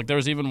 Yeah, well, like there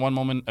was even one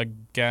moment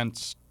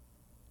against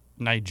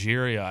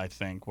Nigeria, I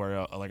think, where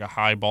a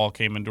high ball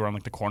came into her on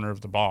like the corner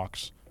of the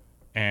box,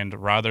 and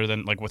rather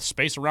than like with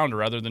space around her,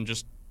 rather than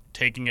just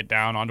taking it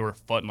down onto her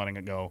foot and letting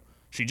it go,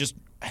 she just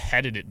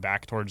headed it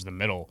back towards the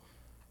middle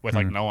with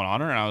like no one on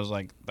her, and I was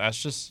like,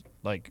 that's just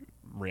like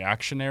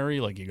reactionary.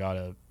 Like you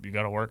gotta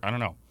work. I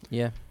don't know.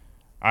 Yeah.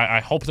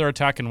 I hope their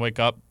attack can wake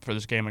up for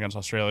this game against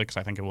Australia because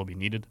I think it will be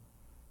needed.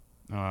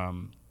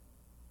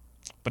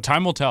 But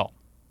time will tell.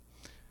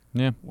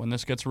 Yeah. When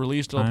this gets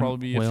released, it'll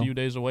probably be a few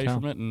days away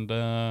from it, and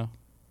I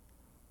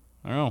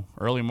don't know,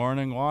 early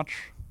morning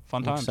watch,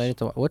 fun times. Excited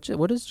to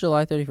what is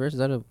July 31st? Is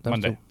that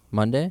Monday?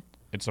 Monday?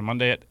 It's a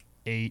Monday at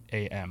 8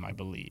 a.m., I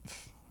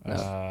believe.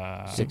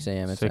 6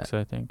 a.m. 6,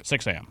 I think.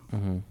 6 a.m.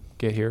 Mm-hmm.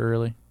 Get here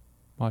early,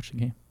 watch the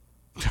game.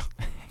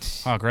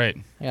 Oh, great.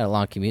 I got a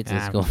long commute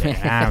to school.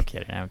 I'm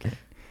kidding.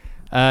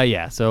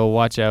 Yeah, so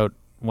watch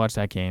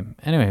that game.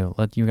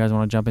 Anyway, you guys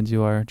want to jump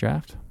into our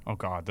draft? Oh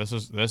God, this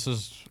is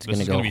It's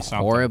gonna go be something.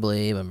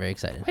 horribly, but I'm very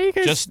excited. Why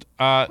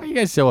are you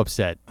guys so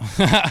upset?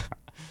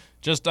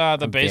 Just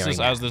the basis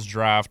as this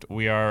draft,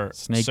 we are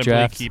Snake simply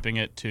draft? keeping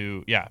it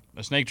to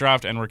a snake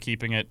draft, and we're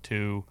keeping it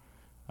to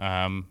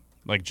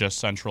like just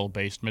central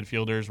based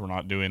midfielders. We're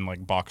not doing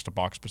like box to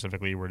box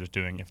specifically. We're just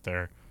doing if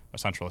they're a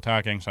central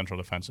attacking, central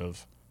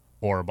defensive,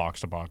 or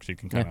box to box. You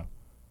can kind of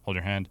hold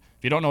your hand.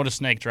 If you don't know what a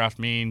snake draft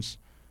means,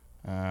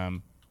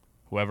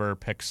 whoever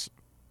picks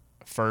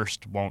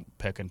first won't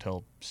pick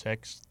until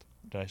 6th.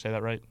 Did I say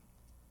that right?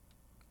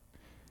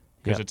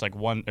 Because it's like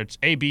it's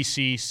A, B,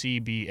 C, C,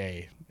 B,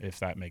 A, if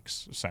that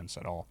makes sense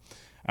at all.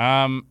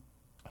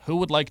 Who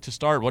would like to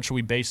start? What should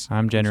we base?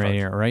 I'm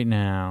generating it right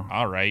now.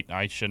 All right.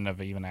 I shouldn't have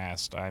even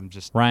asked. I'm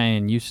just...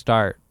 Ryan, you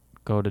start.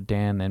 Go to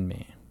Dan, then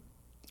me.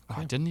 Oh,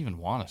 I didn't even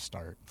want to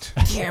start.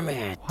 Damn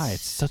it! Why?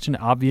 It's such an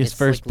obvious It's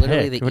first like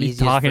literally pick. the What are you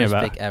easiest talking first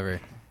about? pick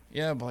ever.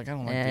 Yeah, but like I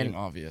don't like being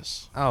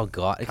obvious. Oh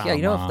God! Come Yeah,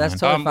 you know on. that's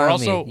totally fine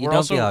with me. You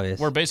don't be obvious.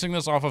 We're basing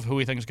this off of who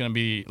we think is going to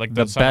be like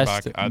The the center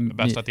back best,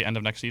 best at the end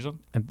of next season.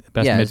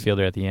 Best Yeah,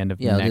 midfielder at the end of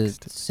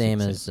next.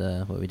 Same as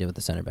what we did with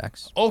the center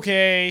backs.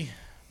 Okay,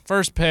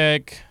 first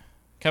pick,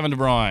 Kevin De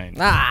Bruyne.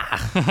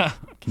 Ah!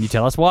 Can you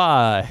tell us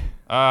why?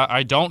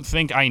 I don't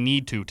think I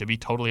need to be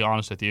totally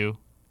honest with you.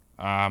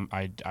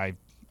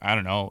 I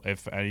don't know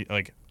if I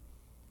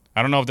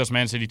don't know if this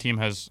Man City team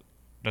has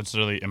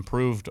necessarily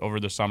improved over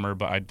the summer,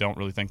 but I don't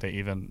really think they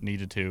even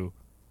needed to.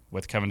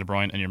 With Kevin De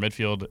Bruyne in your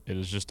midfield, it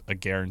is just a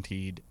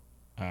guaranteed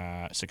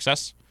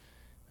success.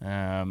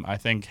 I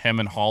think him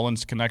and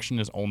Haaland's connection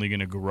is only going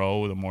to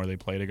grow the more they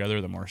play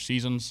together, the more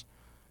seasons.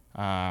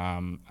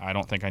 I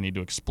don't think I need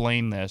to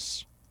explain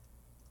this.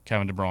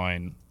 Kevin De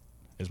Bruyne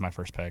is my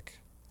first pick.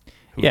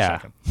 Who's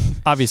second?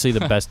 Obviously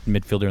the best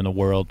midfielder in the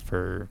world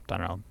for, I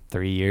don't know,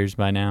 3 years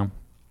by now,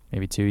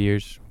 maybe 2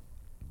 years.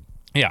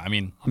 Yeah, I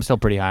mean, I'm still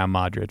pretty high on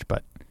Modric,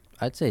 but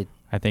I'd say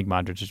I think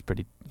Modric is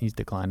he's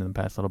declined in the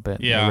past little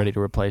bit. Yeah. They're ready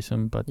to replace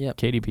him, but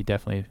KDB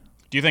definitely.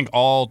 Do you think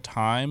all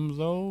time,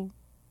 though,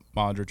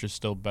 Modric is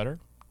still better?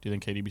 Do you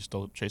think KDB's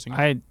still chasing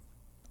him?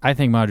 I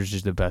think Modric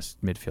is the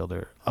best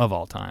midfielder of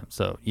all time,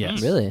 so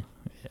yes. really.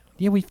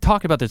 Yeah, we've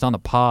talked about this on the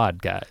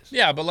pod, guys.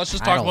 Yeah, but let's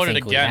just I talk don't about it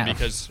think we again have.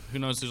 because who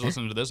knows who's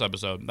listening to this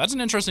episode. That's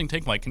an interesting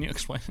take, Mike. Can you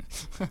explain?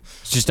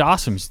 It's just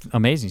awesome. He's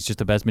amazing. He's just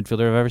the best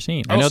midfielder I've ever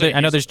seen. I know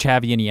there's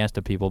Xavi and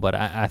Iniesta people, but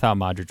I thought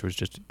Modric was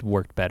just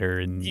worked better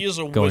and He is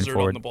a going wizard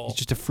forward. on the ball. He's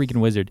just a freaking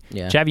wizard.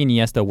 Yeah. Xavi and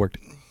Iniesta worked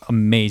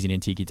amazing in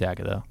Tiki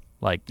Taka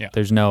though.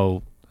 There's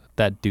no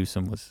that duo.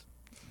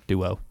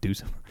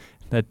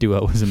 That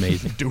duo was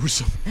amazing. Do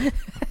something.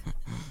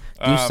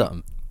 Do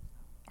something.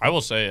 I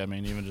will say, I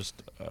mean, even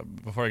just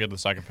before I get to the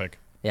second pick,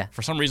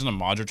 for some reason, a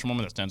Modric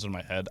moment that stands in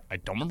my head, I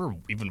don't remember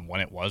even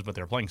when it was, but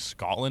they were playing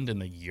Scotland in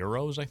the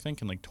Euros, I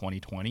think, in like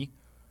 2020.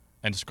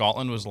 And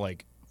Scotland was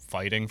like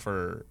fighting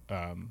for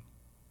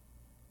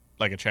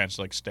like a chance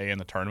to like stay in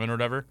the tournament or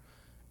whatever.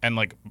 And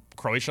like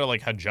Croatia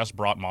like had just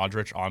brought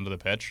Modric onto the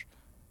pitch,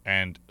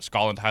 and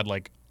Scotland had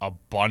like a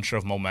bunch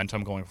of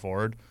momentum going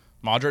forward.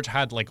 Modric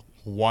had like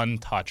one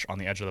touch on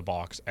the edge of the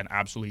box and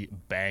absolutely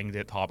banged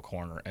it top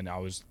corner, and I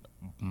was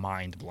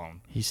mind blown.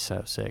 He's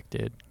so sick,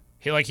 dude.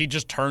 He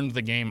just turned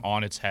the game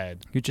on its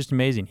head. He's just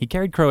amazing. He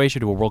carried Croatia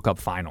to a World Cup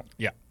final.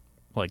 Yeah.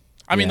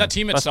 I mean, that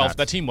team that's itself, nuts.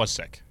 that team was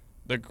sick.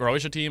 The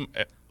Croatia team,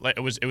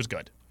 it was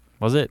good.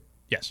 Was it?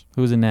 Yes.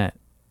 Who was in net?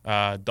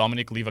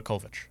 Dominik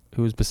Livakovic.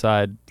 Who was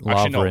beside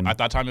Actually, Lovren? no. At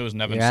that time, it was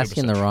Neven You're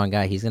asking Subasic. the wrong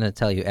guy. He's gonna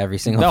tell you every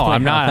single. No, player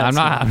I'm not. on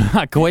that team. I'm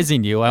not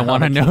quizzing you. I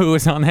want to know who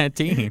was on that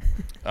team.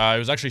 It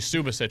was actually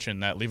Subasic in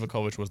that.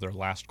 Livakovic was their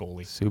last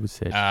goalie.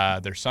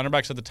 Subasic. Their center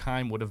backs at the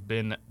time would have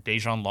been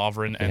Dejan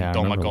Lovren and Yeah,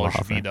 I remember Domagoj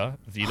Lovren. Vida.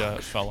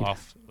 Vida fell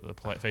off the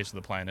face of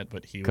the planet,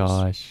 but he was.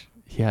 Gosh.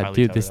 Yeah, highly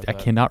dude. touted I after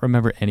that. cannot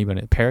remember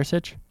anybody.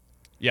 Perisic,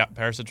 Yeah,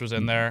 Perisic was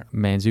in there.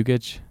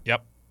 Mandzukic.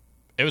 Yep.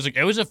 It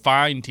was a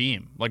fine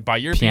team. Like by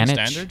European Pjanic.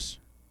 standards.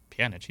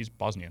 Pjanic, he's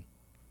Bosnian.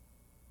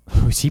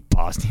 Who's he,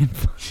 Bosnian?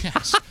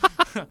 Yes.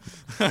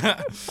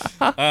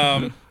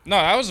 No,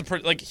 that was a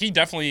pretty, like, he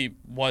definitely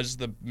was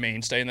the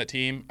mainstay in that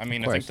team. I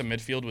mean, I think the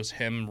midfield was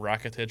him,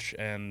 Rakitic,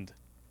 and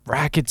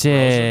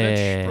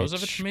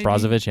Brozovic, maybe?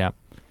 Brozovic, yeah.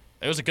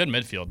 It was a good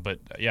midfield, but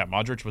yeah,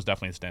 Modric was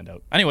definitely the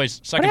standout.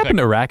 Anyways, second What happened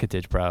pick. to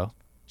Rakitic, bro?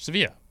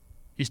 Sevilla.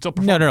 He still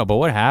performed. No. But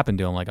what happened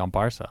to him, like, on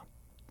Barca?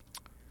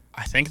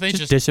 I think they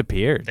just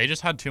disappeared. They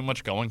just had too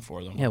much going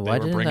for them. Yeah, why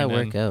didn't that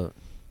work out?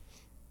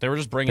 They were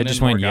just bringing They in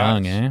just more went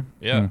young, guys. eh?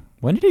 Yeah.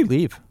 When did he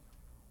leave?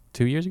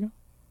 2 years ago?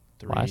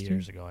 3 Last year?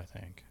 years ago, I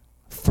think.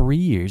 3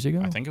 years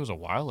ago? I think it was a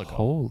while ago.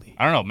 Holy.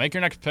 I don't know. Make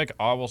your next pick.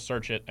 I will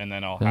search it, and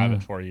then I'll have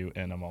it for you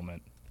in a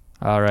moment.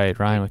 All right,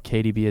 Ryan with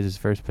KDB as his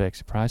first pick.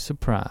 Surprise,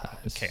 surprise.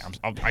 Okay,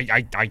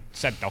 I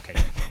said okay.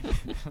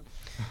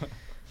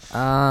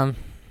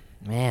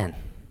 Man.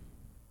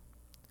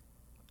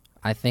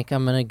 I think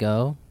I'm gonna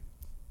go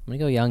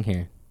young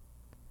here.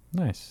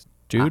 Nice.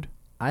 Jude?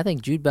 I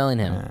think Jude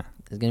Bellingham Yeah.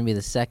 is gonna be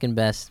the second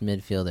best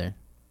midfielder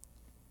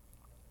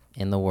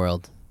in the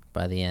world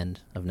by the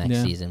end of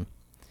next season.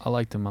 I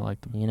liked him.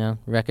 You know,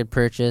 record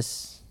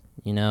purchase,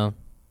 you know,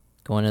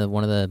 going to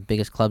one of the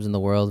biggest clubs in the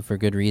world for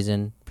good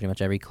reason. Pretty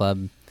much every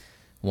club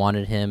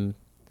wanted him.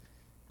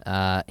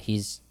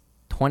 He's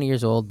 20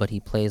 years old, but he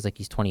plays like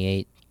he's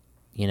 28.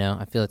 You know,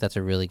 I feel like that's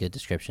a really good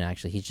description,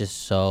 actually. He's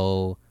just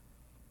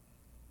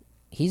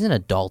he's an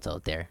adult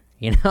out there,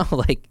 you know?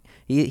 Like,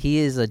 he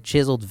is a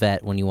chiseled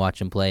vet when you watch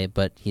him play,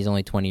 but he's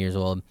only 20 years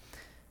old.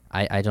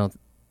 I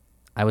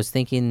was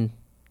thinking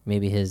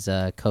maybe his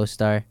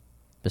co-star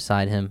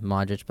beside him,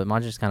 Modric, but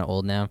Modric's kind of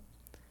old now,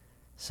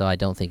 so I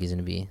don't think he's going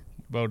to be.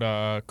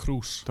 About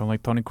Cruz. Don't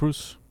like Toni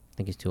Kroos? I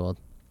think he's too old.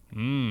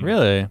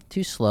 Really?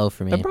 Too slow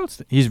for me.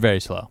 He's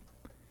very slow.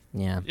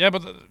 Yeah. Yeah,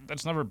 but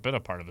that's never been a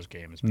part of his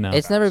game. No.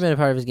 It's never been a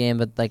part of his game,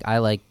 but like I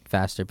like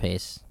faster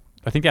pace.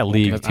 I think that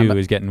league, too,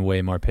 is getting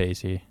way more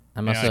pacey,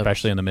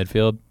 especially in the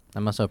midfield.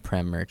 I'm also a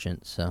Prem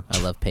merchant, so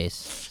I love pace.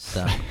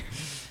 So,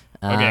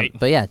 Okay.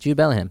 But yeah, Jude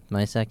Bellingham,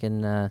 my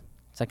second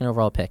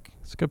overall pick.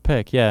 It's a good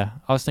pick, yeah.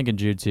 I was thinking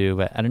Jude, too,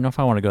 but I don't know if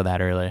I want to go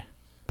that early.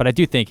 But I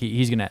do think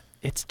he's going to...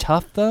 It's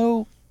tough,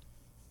 though,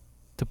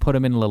 to put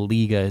him in La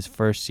Liga his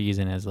first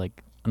season as,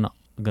 like,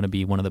 going to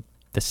be one of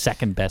the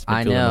second best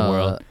midfielder in the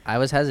world. I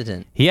was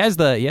hesitant. He has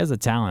the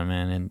talent,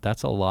 man, and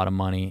that's a lot of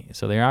money.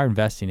 So they are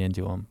investing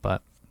into him,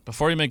 but...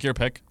 Before you make your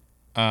pick,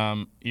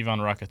 Ivan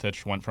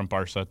Rakitic went from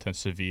Barca to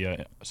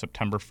Sevilla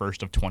September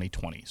 1st of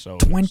 2020. So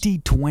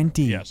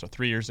 2020. Yeah, so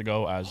 3 years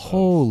ago as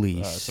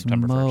Holy of,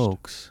 September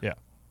smokes. 1st. Yeah.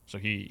 So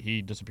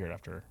he disappeared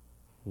after.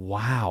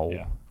 Wow.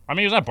 Yeah. I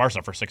mean, he was at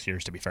Barca for 6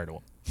 years, to be fair to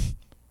him.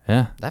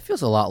 Yeah. That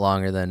feels a lot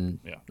longer than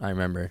I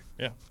remember.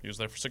 Yeah, he was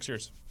there for 6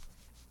 years.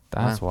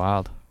 That's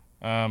wild.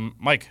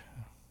 Mike,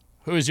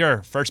 who is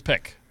your first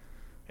pick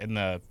in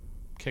the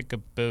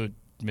kick-a-boot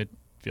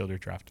midfielder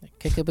draft?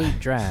 Kick-a-boot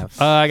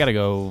draft. I got to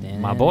go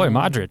my boy,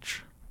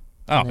 Modric.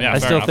 Oh, yeah, I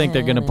still enough. think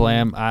they're going to play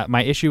him.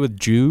 My issue with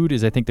Jude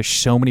is I think there's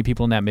so many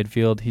people in that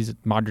midfield.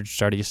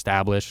 Modric's already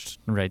established,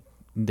 right?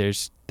 They're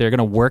going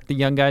to work the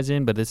young guys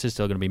in, but this is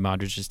still going to be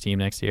Modric's team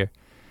next year,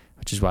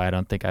 which is why I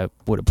don't think I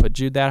would have put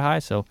Jude that high.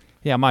 So,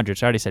 yeah,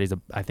 Modric. I already said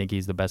I think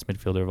he's the best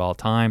midfielder of all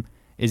time.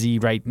 Is he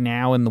right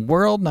now in the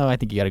world? No, I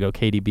think you got to go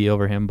KDB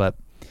over him, but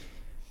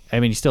I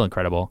mean, he's still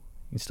incredible.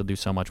 He can still do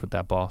so much with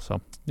that ball. So,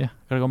 yeah,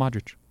 got to go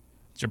Modric.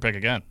 It's your pick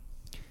again.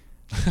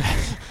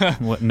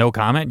 What, no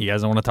comment? You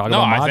guys don't want to talk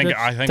about Modric?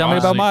 I think Tell me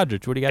about honestly,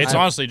 Modric. What do you guys It's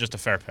think? honestly just a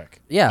fair pick.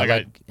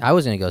 Yeah, I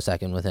was going to go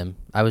second with him.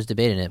 I was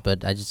debating it,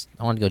 but I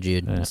want to go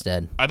Jude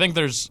instead. I think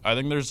there's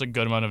a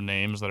good amount of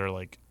names that are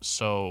like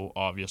so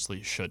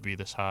obviously should be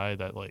this high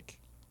that like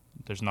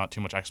there's not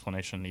too much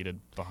explanation needed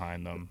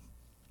behind them.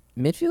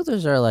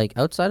 Midfielders are like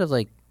outside of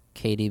like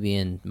KDB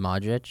and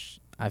Modric.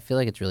 I feel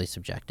like it's really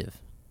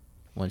subjective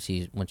once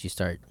you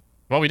start.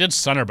 Well, we did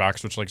center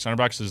backs, which like center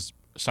backs is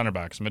center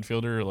backs.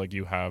 Midfielder, like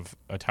you have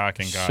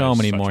attacking guys. So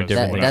many such more as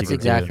different whatever That's things you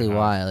could exactly you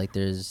why. have. Like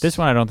there's This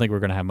one I don't think we're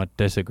going to have much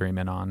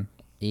disagreement on.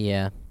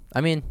 Yeah,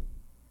 I mean,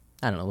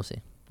 I don't know. We'll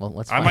see. Well,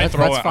 let's. I might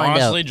throw let's it find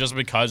honestly out. just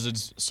because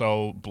it's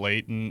so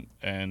blatant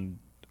and.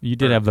 You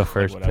did have the like,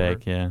 first whatever.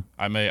 pick, yeah.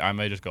 I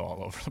may just go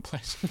all over the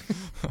place.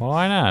 Well,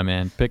 why not,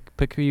 man?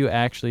 Pick who you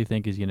actually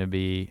think is going to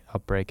be a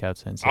breakout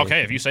sensation.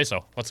 Okay, if you say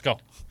so. Let's go.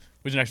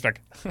 Who's your next pick?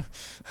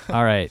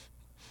 All right.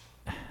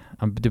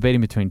 I'm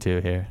debating between two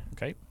here.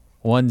 Okay.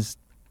 One's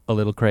a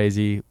little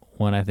crazy.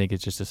 One I think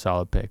is just a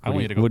solid pick. I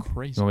want you to go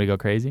crazy. You want me to go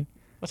crazy?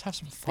 Let's have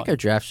some I fun. think our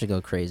draft should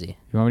go crazy.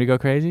 You want me to go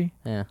crazy?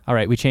 Yeah, All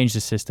right, we changed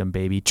the system,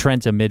 baby.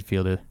 Trent's a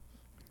midfielder.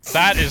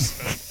 That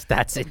is.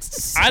 that's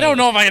it. I don't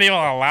know if I can even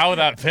allow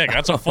that pick.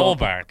 That's a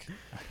fullback.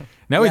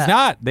 No, he's Yeah,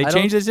 not. They I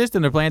changed the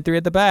system. They're playing three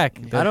at the back.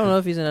 I don't know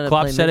if he's gonna end up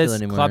Klopp playing said midfield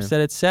anymore. Klopp said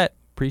it's set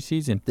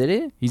preseason. Did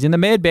he? He's in the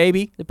mid,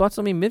 baby. They bought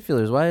so many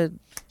midfielders. Why?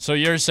 So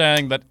you're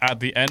saying that at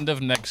the end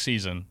of next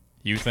season,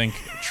 you think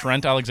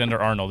Trent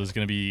Alexander-Arnold is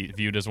going to be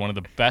viewed as one of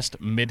the best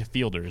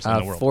midfielders in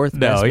the world? Fourth No,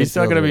 best he's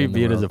still going to midfielder be in the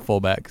viewed as a world.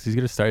 fullback because he's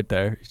going to start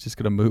there. He's just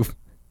going to move.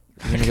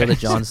 You're gonna go the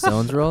John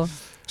Stones role.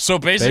 So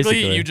basically,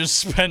 Basically. you just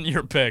spent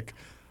your pick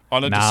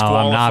on a No,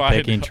 disqualified. I'm not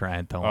picking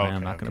Trent. Don't worry, Okay,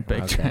 I'm not going to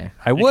okay. pick Okay. Trent.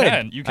 I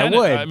would. You I can.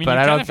 would, I mean, but you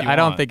I can don't. if you I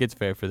don't want. think it's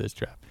fair for this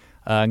draft.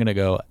 I'm going to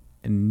go.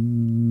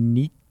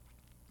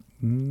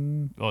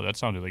 Oh, that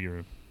sounded like you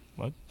were.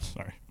 What?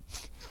 Sorry.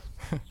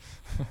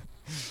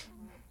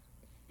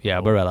 Yeah,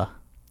 Barella.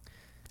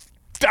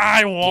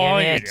 I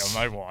wanted it. him.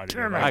 I wanted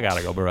him. I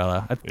gotta go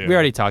Barella. Yeah. We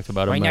already talked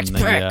about My him next in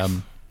pick.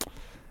 the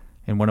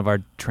in one of our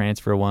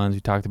transfer ones.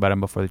 We talked about him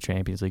before the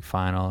Champions League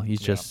final. He's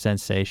just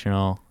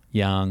sensational,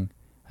 young.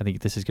 I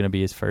think this is going to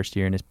be his first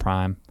year in his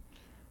prime.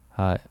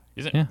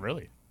 Is it Yeah.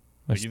 really?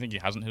 Like, you think he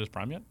hasn't hit his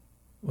prime yet?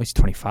 Well, he's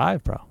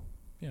 25, bro.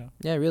 Yeah.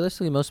 Yeah,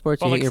 realistically, most sports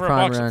But you like hit your for a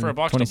prime box, around. for a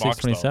box to 26, box,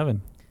 though.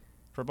 27.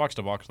 For a box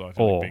to box, though, I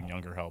feel Oh. like being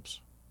younger helps.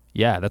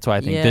 Yeah, that's why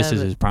I think Yeah, this is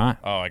but- his prime.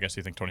 Oh, I guess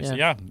you think 26.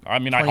 Yeah. Yeah. I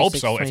mean, I hope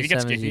 26, so. If he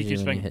gets 27 is getting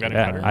usually when you hit better,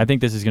 your Yeah, better. prime. I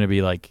think this is going to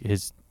be like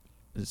his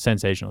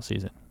sensational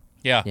season.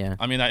 Yeah. Yeah.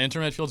 I mean, that inter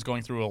midfield's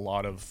going through a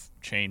lot of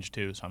change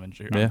too, so I'm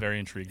Yeah. very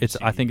intrigued. It's.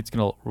 to I see. think it's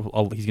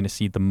he's gonna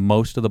see the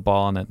most of the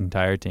ball on that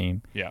entire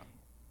team. Yeah.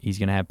 He's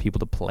gonna have people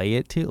to play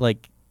it to,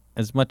 like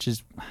as much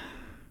as.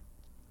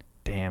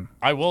 Damn.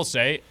 I will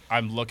say,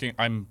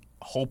 I'm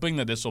hoping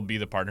that this will be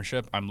the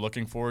partnership. I'm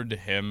looking forward to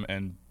him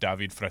and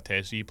David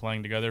Fratesi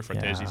playing together.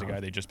 Fratesi's a Yeah. guy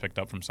they just picked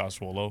up from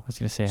Sassuolo. I was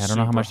gonna say I don't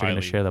know how Super much they're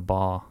gonna highly- share the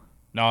ball.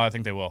 No, I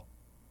think they will.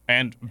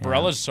 And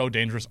Barella's so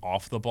dangerous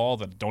off the ball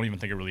that I don't even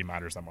think it really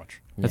matters that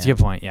much. That's Yeah. a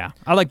good point. Yeah,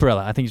 I like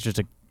Barella. I think he's just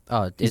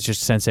Oh, he's it's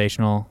just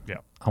sensational. Yeah.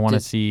 I want to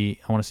Did-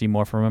 see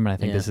more from him, and I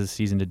think Yeah. this is the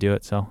season to do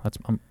it. So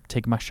I'm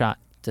taking my shot.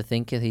 to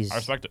think that he's I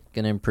respect it.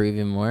 gonna improve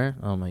even more.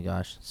 Oh my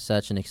gosh,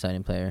 such an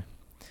exciting player.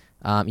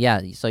 Yeah.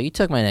 So you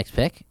took my next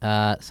pick.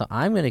 So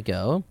I'm gonna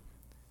go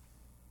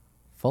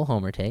full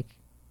homer take,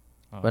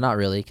 Oh. but not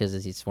really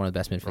because he's one of the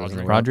best midfielders in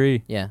the Rodri. world.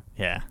 Rodri. Yeah.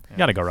 Yeah, you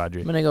gotta go Rodri.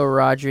 I'm gonna go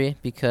Rodri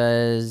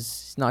because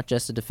he's not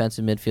just a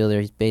defensive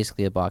midfielder. He's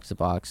basically a box to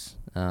box.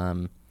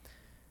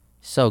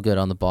 So good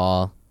on the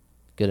ball,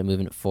 good at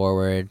moving it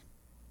forward.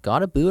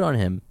 Got a boot on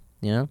him,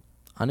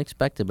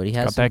 unexpected, but he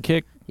has Got that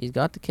kick. He's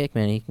got the kick,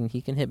 man.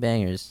 He can hit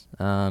bangers.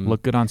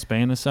 Look good on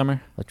Spain this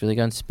summer. Looked really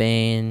good in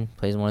Spain.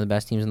 Plays in one of the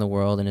best teams in the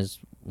world, and is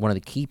one of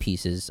the key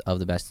pieces of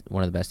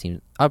one of the best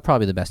teams.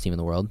 Probably the best team in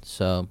the world.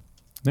 So,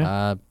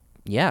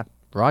 yeah,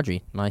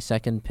 Rodri, my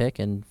second pick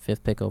and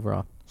fifth pick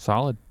overall.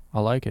 Solid. I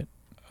like it.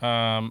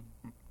 I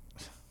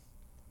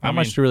Not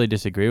much to really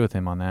disagree with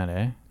him on that,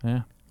 eh?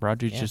 Yeah.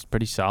 Rodri's Yeah. just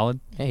pretty solid.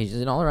 Yeah, he's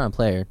an all-around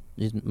player.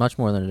 He's much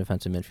more than a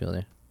defensive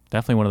midfielder.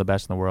 Definitely one of the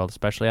best in the world,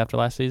 especially after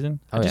last season.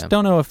 Oh, I just yeah.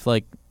 don't know if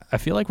I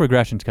feel like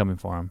regression's coming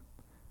for him,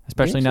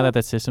 especially Think now so?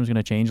 that system's going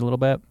to change a little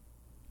bit.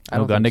 I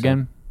No don't think so.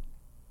 Gundogan.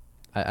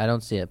 I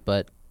don't see it,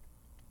 but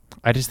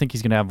I just think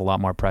he's going to have a lot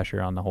more pressure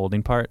on the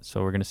holding part,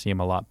 so we're going to see him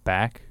a lot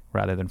back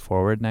rather than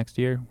forward next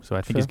year. So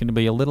I think he's Sure. going to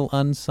be a little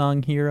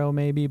unsung hero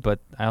maybe, but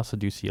I also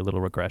do see a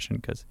little regression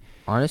because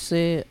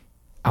honestly,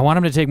 I want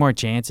him to take more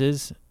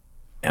chances,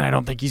 and I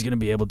don't think he's going to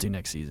be able to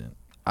next season.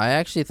 I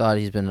actually thought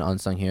he's been an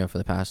unsung hero for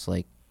the past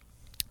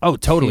Oh,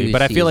 totally. 2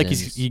 But I feel like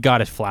seasons. he got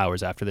his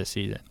flowers after this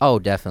season.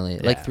 definitely.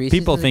 Like Yeah. 3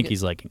 People seasons think ago-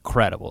 he's like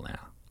incredible now.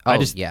 Oh, I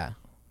just yeah.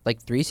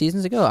 Like 3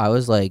 seasons ago, I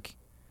was like,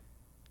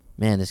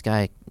 man, this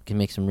guy can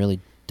make some really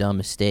dumb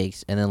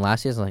mistakes. And then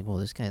last season, I was like, well,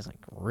 this guy's like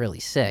really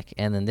sick.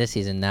 And then this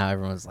season, now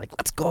everyone's like,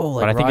 let's go.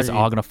 Like, but I think it's Rodri.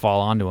 all going to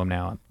fall onto him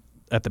now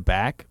at the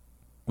back,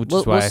 which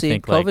We'll- is why we'll I see.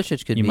 think like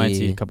Kovacic could you might be-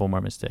 see a couple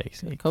more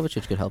mistakes.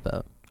 Kovacic could help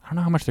out. I don't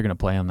know how much they're going to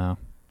play him though.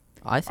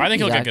 I think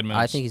he'll get good I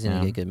minutes. think he's going to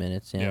Yeah. get good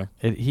minutes. Yeah.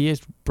 He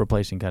is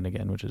replacing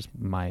Gundogan, which is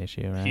my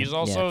issue. Right? He's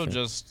also sure.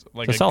 just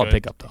like It's a solid good,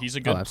 pickup, though. He's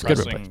a good absolutely.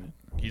 Good pressing. replacement.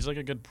 He's like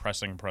a good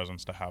pressing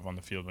presence to have on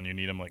the field when you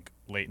need him like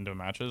late into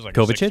matches. Like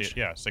Kovacic?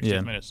 60th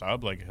Yeah. minute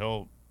sub. Like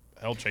he'll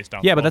chase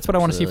down. Yeah, the but ball. that's what I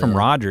want to see from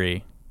Absolutely,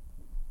 Rodri,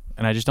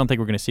 and I just don't think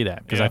we're going to see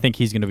that because Yeah. I think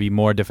he's going to be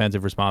more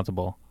defensive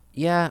responsible.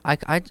 Yeah, I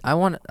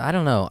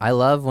don't know. I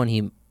love when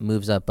he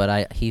moves up,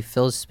 but he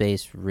fills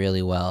space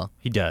really well,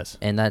 He does.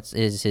 and that's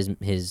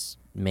his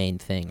main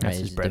thing, right? That's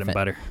his bread and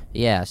butter.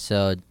 Yeah,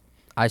 so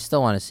I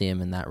still want to see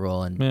him in that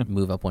role and Yeah.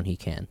 move up when he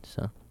can.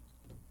 So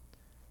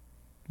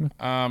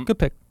Good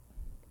pick.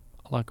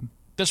 I like him.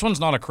 This one's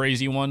not a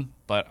crazy one,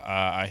 but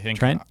I think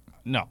Trent?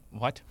 No,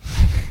 what?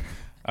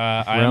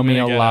 I'm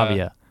Romeo gonna get,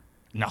 Lavia.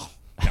 No.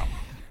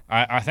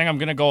 I think I'm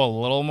gonna go a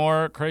little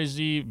more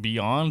crazy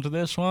beyond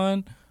this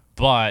one,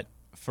 but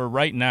for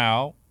right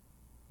now,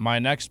 my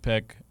next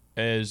pick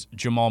is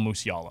Jamal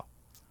Musiala.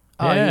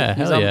 Yeah,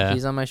 he's hell on, yeah.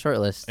 he's on my short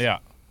list. Yeah.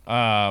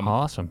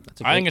 Awesome.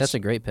 I think That's a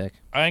great pick.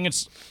 I think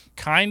it's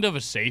kind of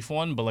a safe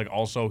one, but like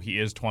also he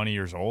is 20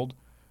 years old.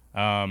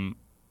 I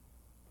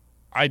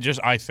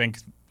think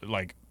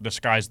like the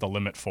sky's the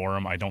limit for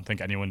him. I don't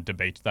think anyone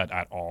debates that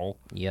at all.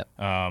 Yep,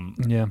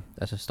 Yeah.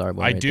 that's a star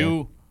boy. I right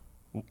do.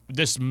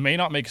 This may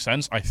not make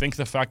sense. I think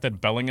the fact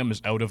that Bellingham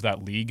is out of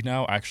that league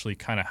now actually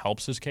kind of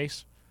helps his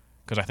case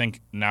because I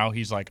think now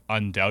he's like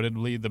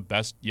undoubtedly the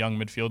best young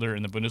midfielder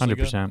in the Bundesliga.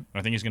 100%. And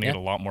I think he's going to Yeah. get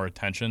a lot more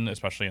attention,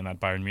 especially in that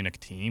Bayern Munich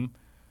team.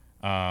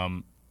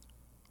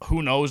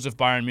 Who knows if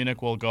Bayern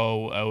Munich will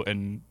go out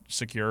and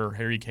secure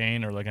Harry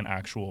Kane or like an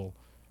actual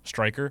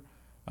striker.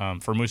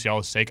 For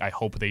Musiala's sake, I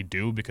hope they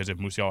do, because if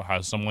Musiala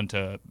has someone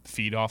to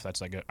feed off that's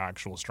like an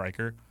actual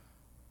striker,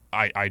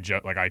 I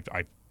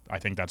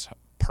think that's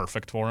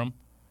perfect for him.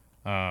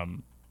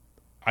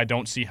 I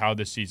don't see how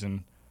this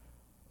season,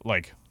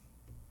 like,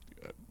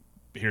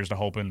 here's to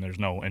hoping there's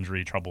no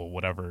injury, trouble,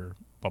 whatever,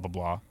 blah,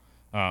 blah,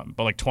 blah.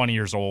 But like 20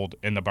 years old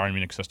in the Bayern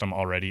Munich system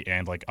already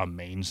and like a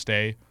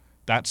mainstay,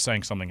 that's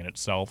saying something in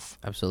itself.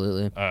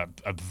 Absolutely.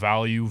 A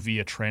value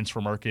via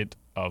transfer market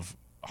of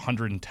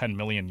 110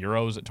 million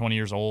euros at 20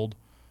 years old.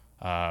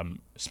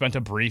 Spent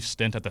a brief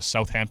stint at the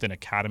Southampton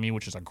Academy,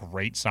 which is a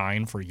great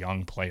sign for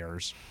young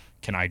players.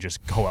 Can I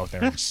just go out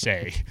there and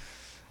say?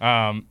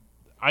 I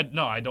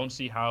don't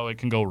see how it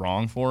can go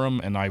wrong for him,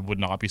 and I would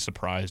not be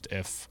surprised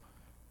if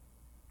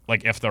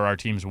there are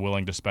teams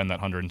willing to spend that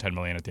 110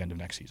 million at the end of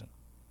next season.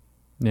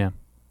 Yeah.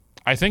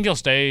 I think he'll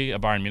stay a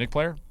Bayern Munich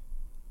player,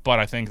 but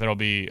I think there'll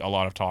be a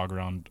lot of talk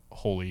around,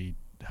 holy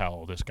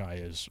hell, this guy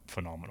is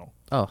phenomenal.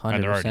 Oh, 100%.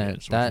 And there already is,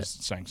 which That is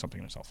saying something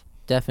in itself.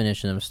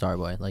 definition of a star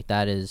boy. Like,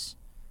 that is...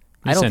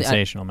 He's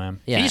sensational, man.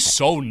 Yeah. He's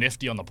so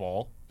nifty on the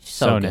ball.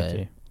 so good.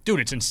 nifty. Dude,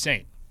 it's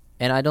insane.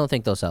 And I don't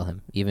think they'll sell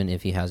him, even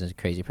if he has a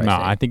crazy price No,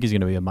 tag. I think he's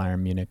going to be a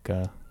Bayern Munich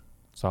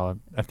solid.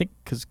 I think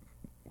because,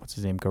 what's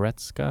his name,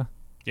 Goretzka?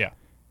 Yeah.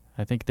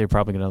 I think they're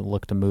probably going to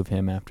look to move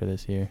him after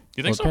this year.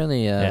 You think Well, so?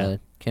 apparently, Yeah.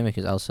 Kimmich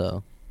is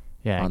also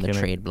Yeah, on the Kimmich-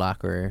 trade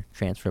block or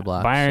transfer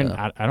block. Bayern,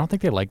 so, I don't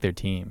think they like their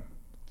team.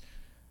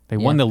 They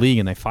Yeah. won the league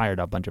and they fired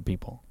a bunch of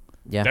people.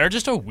 yeah. They're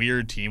just a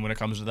weird team when it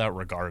comes to that,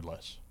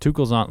 regardless.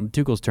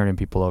 Tuchel's turning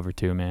people over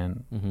too,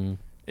 man. Mm-hmm.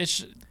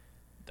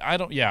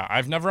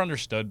 I've never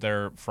understood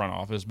their front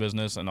office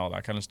business and all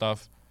that kind of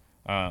stuff.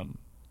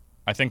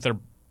 I think their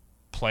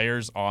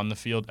players on the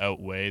field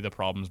outweigh the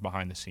problems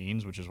behind the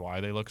scenes, which is why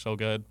they look so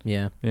good.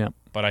 Yeah. Yeah.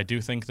 But I do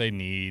think they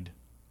need,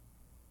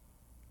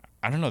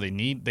 I don't know, they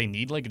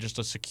need like just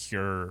a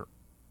secure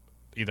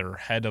either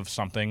head of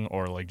something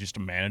or like just a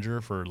manager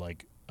for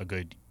like a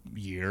good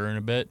year and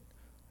a bit,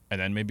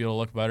 and then maybe it'll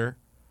look better.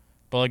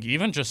 But like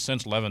even just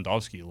since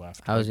Lewandowski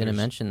left, I was going to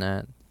mention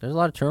that. There's a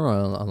lot of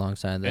turmoil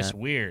alongside that. it's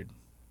weird.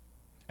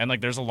 And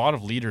like there's a lot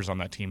of leaders on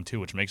that team too,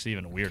 which makes it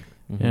even weirder.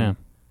 Mhm. Yeah.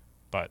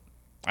 But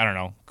I don't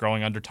know,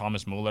 growing under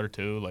Thomas Muller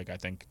too, like I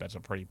think that's a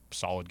pretty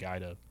solid guy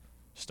to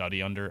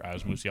study under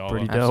as Musiala.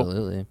 Pretty dope.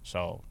 Absolutely.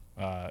 So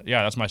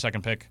yeah, that's my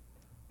second pick.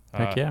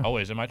 Heck yeah. Oh,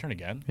 is it my turn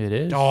again? It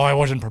is. Oh, I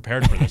wasn't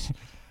prepared for this.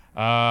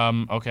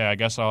 Okay, I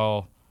guess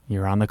I'll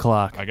You're on the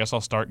clock.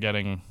 start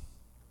getting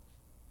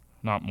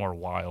not more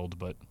wild,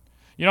 but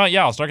you know what?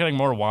 Yeah, I'll start getting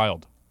more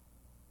wild.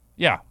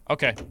 Yeah,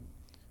 okay.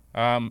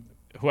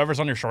 Whoever's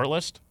on your short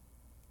list,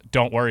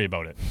 don't worry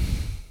about it.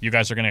 You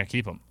guys are going to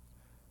keep him.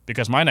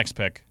 Because my next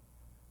pick,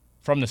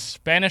 from the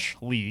Spanish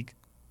League,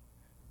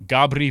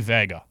 Gabri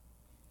Vega.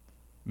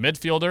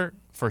 Midfielder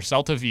for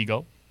Celta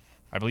Vigo.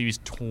 I believe he's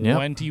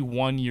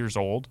 21 years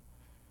old.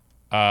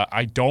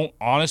 I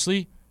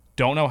honestly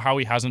don't know how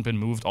he hasn't been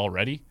moved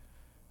already.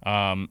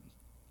 I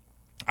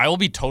will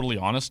be totally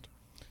honest.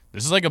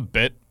 This is like a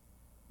bit,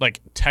 like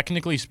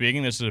technically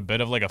speaking, this is a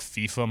bit of like a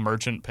FIFA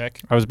merchant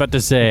pick. I was about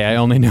to say, I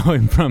only know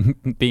him from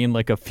being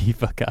like a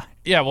FIFA guy.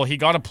 Yeah, well, he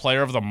got a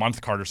Player of the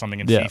Month card or something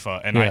in Yeah.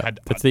 FIFA, and Yeah. I had.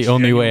 That's the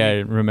only way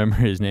I remember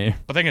his name.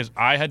 The thing is,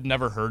 I had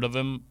never heard of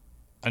him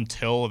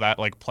until that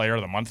like Player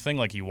of the Month thing.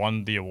 Like he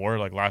won the award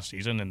like last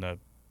season in the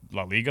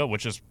La Liga,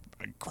 which is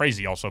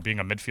crazy. Also being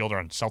a midfielder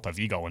on Celta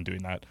Vigo and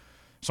doing that.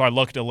 So I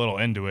looked a little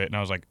into it, and I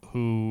was like,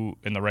 who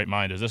in the right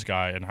mind is this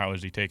guy, and how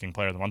is he taking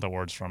Player of the Month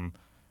awards from,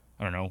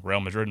 I don't know,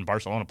 Real Madrid and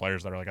Barcelona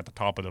players that are like at the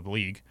top of the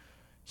league?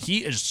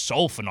 He is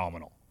so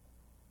phenomenal.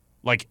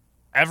 Like,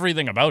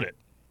 everything about it.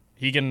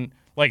 He can,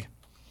 like,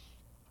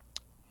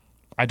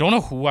 I don't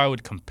know who I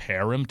would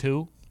compare him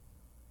to.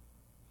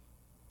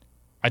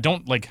 I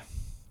don't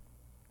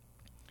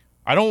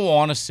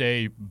want to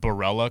say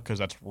Barella because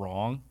that's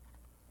wrong,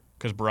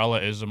 because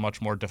Barella is a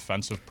much more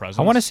defensive presence.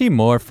 I want to see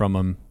more from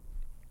him.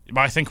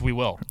 But I think we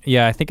will.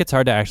 Yeah, I think it's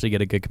hard to actually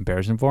get a good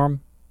comparison for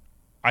him.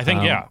 I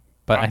think, yeah.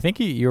 But I think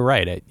you're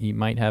right. He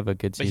might have a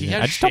good But he season.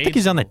 has I just don't think shades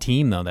he's on the though.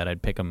 team, though, that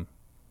I'd pick him.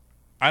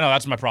 I know,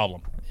 that's my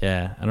problem.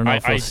 Yeah, I don't know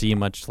if I we'll see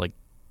much, like,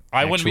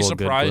 I wouldn't be actual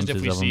good surprised if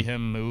we glimpses of see him.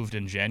 him moved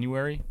in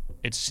January.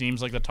 It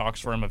seems like the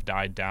talks for him have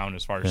died down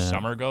as far as Yeah.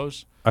 summer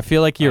goes. I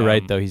feel like you're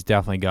right, though. He's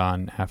definitely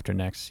gone after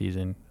next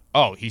season.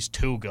 Oh, he's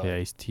too good.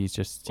 Yeah, he's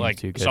just like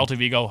too good. Celta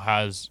Vigo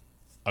has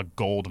a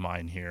gold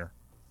mine here.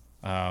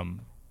 I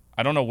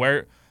don't know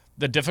where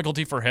the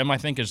difficulty for him, I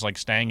think, is like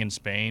staying in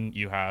Spain.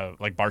 You have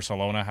like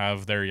Barcelona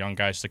have their young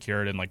guys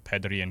secured in like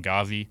Pedri and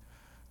Gavi.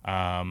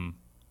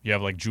 You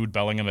have like Jude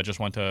Bellingham that just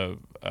went to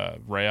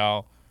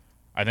Real.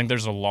 I think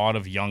there's a lot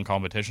of young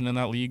competition in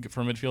that league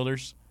for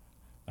midfielders.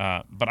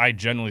 But I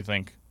genuinely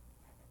think,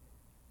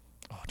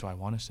 do I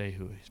want to say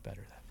who he's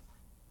better than?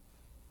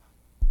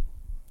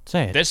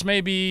 Say it. This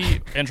may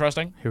be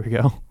interesting. Here we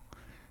go.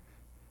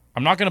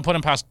 I'm not going to put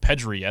him past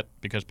Pedri yet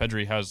because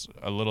Pedri has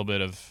a little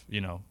bit of,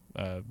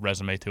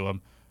 resume to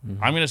him.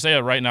 Mm-hmm. I'm going to say it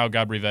right now,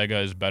 Gabri Vega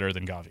is better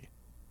than Gavi.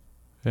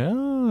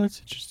 Oh, that's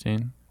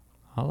interesting.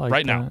 I like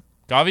Right that. now.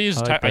 Gavi is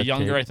I like that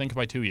younger, take. I think,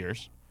 by 2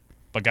 years.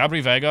 But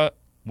Gabri Vega,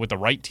 with the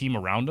right team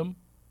around him,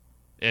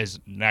 is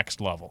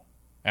next level.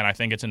 And I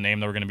think it's a name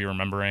that we're going to be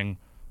remembering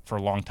for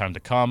a long time to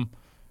come.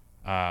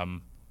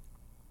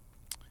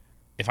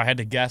 If I had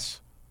to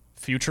guess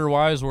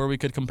future-wise where we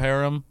could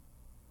compare him,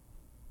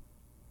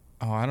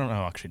 I don't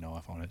know. Actually,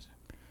 no,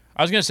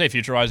 I was going to say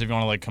future-wise if you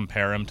want to like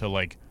compare him to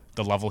like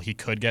the level he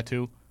could get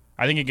to.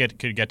 I think he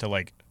could get to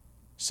like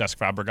Cesc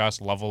Fabregas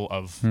level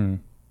of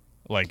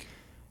like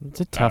it's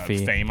a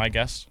toughie. Fame, I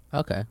guess.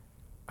 Okay.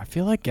 I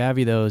feel like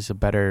Gavi though is a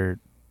better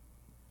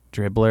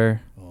dribbler,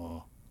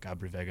 Oh,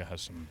 Gabri Vega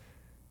has some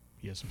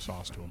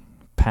sauce to him.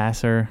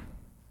 passer.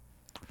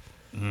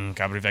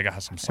 Gabri Vega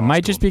has some sauce. It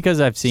might to just him.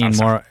 because I've seen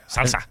Salsa. more.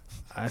 Salsa.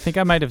 I think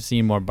I might have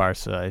seen more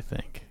Barca. I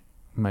think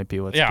might be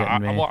what's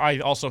getting me. Well, I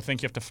also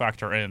think you have to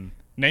factor in.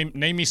 Name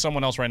me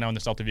someone else right now in the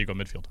Celta Vigo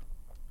midfield.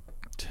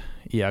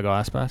 Iago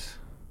Aspas.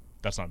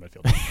 That's not a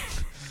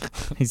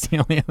midfield. He's the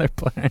only other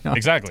player I know.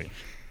 Exactly.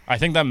 I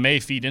think that may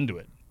feed into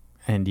it.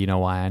 And do you know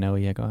why I know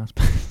Iago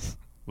Aspas?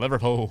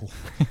 Liverpool.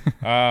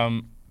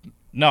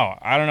 No,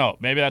 I don't know.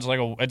 Maybe that's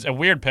it's a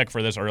weird pick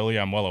for this early.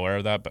 I'm well aware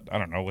of that, but I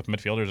don't know. With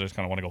midfielders, I just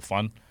kind of want to go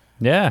fun.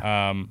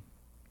 Yeah.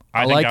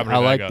 I like think Gabri I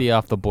like Vega- the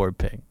off the board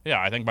pick. Yeah,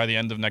 I think by the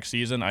end of next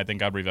season, I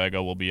think Gabri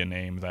Vega will be a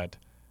name that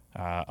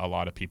a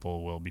lot of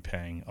people will be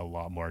paying a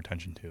lot more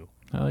attention to.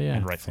 Oh yeah.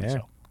 And rightfully Fair.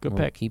 so. Good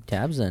We'll pick. keep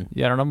tabs then.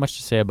 Yeah, I don't know much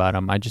to say about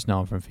him. I just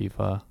know him from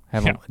FIFA.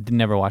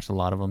 Never watched a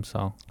lot of them,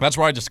 so That's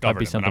where I discovered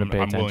be him, something and to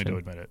pay I'm willing to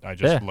attention. admit it. I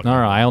just yeah. looked No,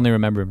 at him. I only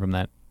remember him from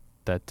that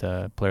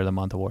Player of the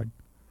Month award.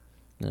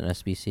 An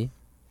SBC.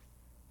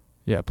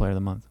 Yeah, Player of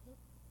the Month.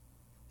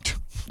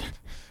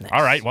 Nice.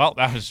 All right, well,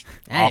 that was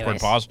awkward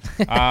Anyways. pause.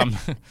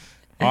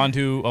 On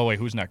to,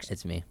 who's next?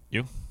 It's me.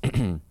 You?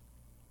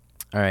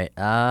 All right.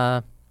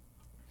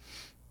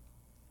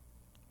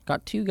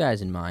 Got two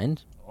guys in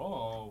mind.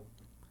 Oh,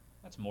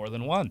 that's more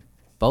than one.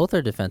 Both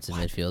are defensive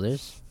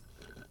midfielders.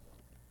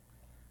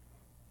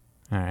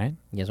 All right.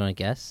 You guys want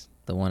to guess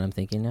the one I'm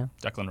thinking now?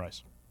 Declan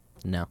Rice.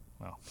 No.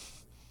 Well.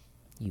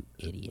 You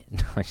idiot. No,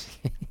 I'm just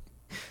kidding.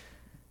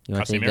 You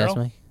want to take a Casemiro? guess,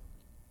 Mike?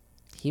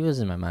 He was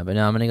in my mind, but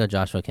no, I'm going to go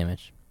Joshua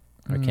Kimmich.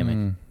 Or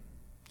Kimmich.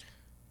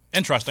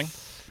 Interesting.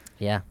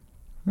 Yeah.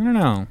 I don't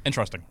know.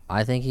 Interesting.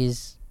 I think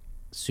he's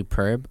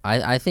superb.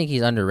 I think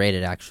he's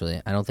underrated,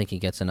 actually. I don't think he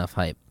gets enough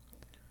hype.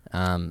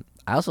 I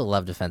also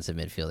love defensive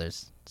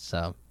midfielders.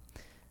 So,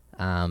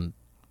 yeah,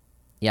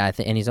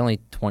 and he's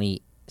only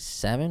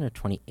 27 or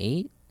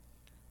 28.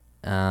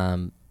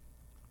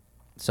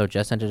 So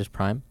just entered his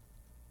prime.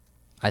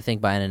 I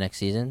think by end of next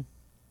season,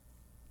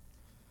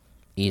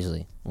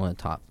 easily one of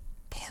the top.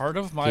 Part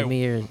of my Give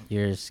me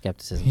your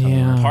skepticism.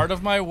 Yeah. part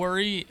of my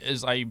worry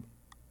is I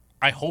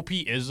hope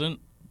he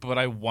isn't, but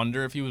I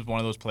wonder if he was one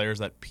of those players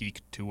that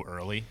peaked too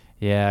early.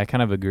 Yeah, I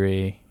kind of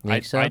agree.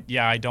 Think so?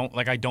 I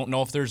don't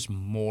know if there's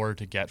more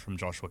to get from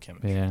Joshua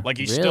Kimmich. Yeah. Like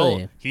he's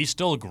Really?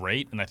 still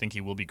great, and I think he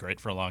will be great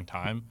for a long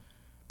time.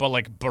 But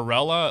like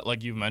Barella,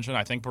 like you mentioned,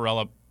 I think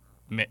Barella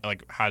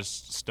has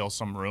still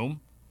some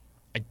room.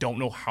 I don't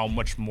know how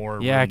much more.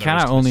 Yeah, I room there kind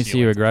is of to the only see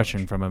ceiling for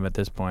regression Kimmich. from him at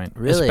this point.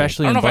 Really?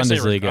 Especially I in don't know if I say I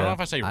don't know Bundesliga. if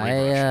I say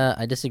regress.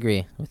 I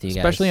disagree with you guys.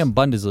 Especially in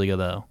Bundesliga,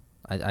 though.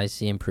 I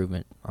see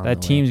improvement. On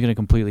That the team's way. going to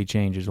completely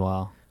change as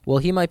well. Well,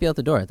 he might be out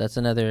the door. That's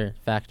another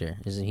factor.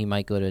 Is that he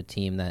might go to a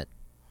team that,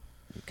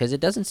 because it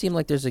doesn't seem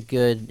like there's a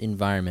good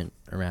environment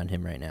around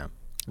him right now.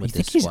 You With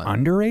think this he's squad.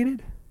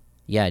 underrated?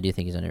 Yeah, I do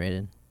think he's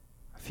underrated.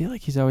 I feel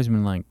like he's always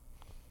been like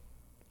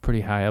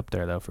pretty high up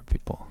there though for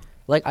people.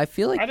 Like I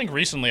feel like I think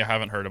recently I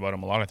haven't heard about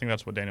him a lot. I think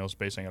that's what Daniel's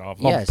basing it off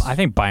of. Yeah. Yes. I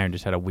think Bayern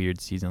just had a weird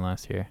season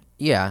last year.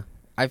 yeah,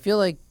 I feel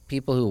like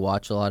people who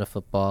watch a lot of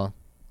football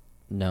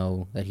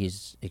know that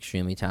he's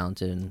extremely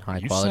talented and high Are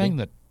you quality. saying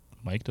that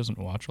Mike doesn't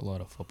watch a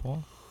lot of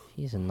football?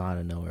 He's not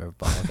a knower of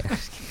ball.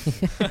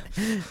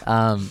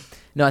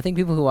 No, I think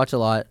people who watch a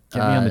lot Get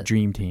me on the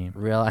dream team.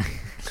 realize.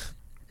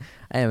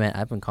 Hey man,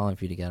 I've been calling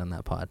for you to get on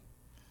that pod.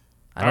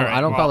 I All don't. right,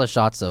 I don't call well- the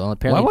shots though. Why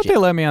Apparently, won't they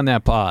let me on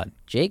that pod?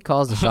 Jake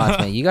calls the shots,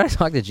 man. You gotta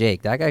talk to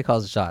Jake. That guy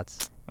calls the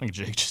shots. I think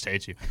Jake just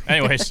hates you.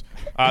 Anyways,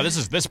 this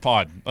is this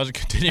pod. Let's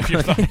continue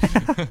your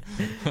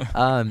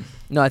thought.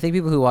 No, I think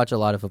people who watch a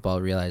lot of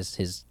football realize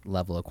his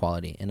level of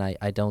quality, and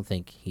I don't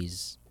think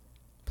he's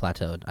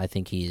plateaued. I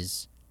think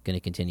he's going to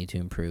continue to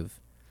improve.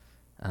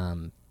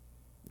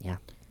 Yeah,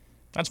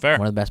 That's fair.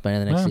 one of the best by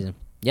the next Yeah. season.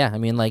 Yeah, I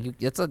mean, like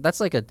it's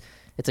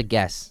a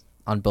guess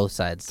on both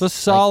sides. It's a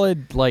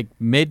solid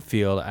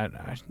midfield.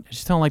 I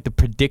just don't like the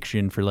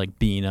prediction for like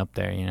being up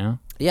there. You know.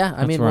 Yeah, I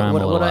That's mean, where I'm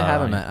what a do little I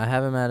have out him on at? I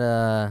have him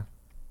at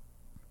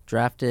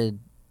drafted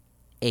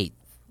 8th.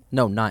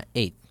 No, not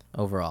 8th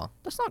overall.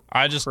 That's not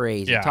I just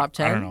crazy. Yeah, Top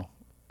 10? I don't know.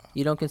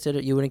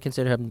 You wouldn't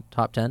consider him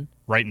top 10?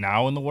 Right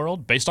now in the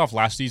world, based off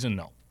last season,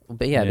 no.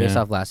 But yeah, based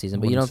Yeah, off last season.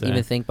 But you wouldn't don't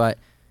even say. think. But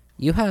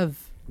you have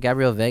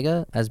Gabriel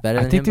Vega as better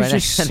I than think him by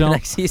there's next, just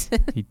next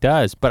season. He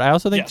does, but I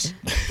also think,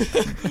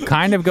 Yes.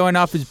 kind of going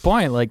off his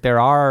point, like there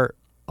are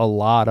a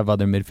lot of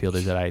other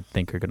midfielders that I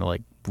think are going to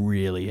like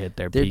really hit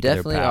their There peak of their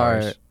definitely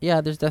powers. are. Yeah,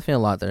 there's definitely a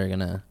lot that are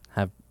gonna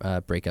have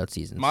breakout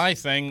seasons. My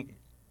thing,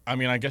 I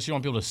mean, I guess you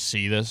won't be able to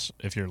see this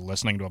if you're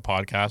listening to a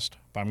podcast,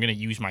 but I'm going to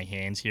use my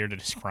hands here to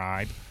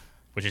describe.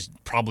 which is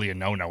probably a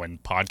no-no in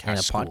podcast In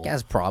a school.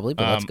 podcast, probably,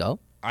 but let's go.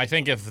 I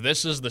think if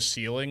this is the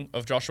ceiling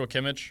of Joshua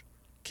Kimmich,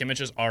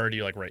 Kimmich is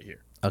already like right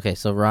here. Okay,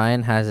 so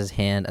Ryan has his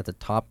hand at the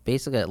top,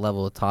 basically at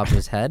level of the top of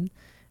his head,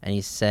 and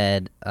he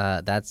said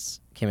that's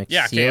Kimmich's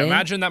Yeah, ceiling.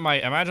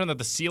 okay. Imagine that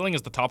the ceiling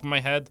is the top of my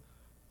head.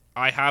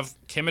 I have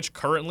Kimmich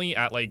currently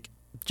at like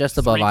just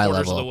above eye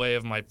three-quarters level. of the way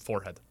of my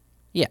forehead.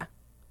 Yeah.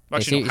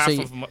 Actually, so half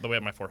of the way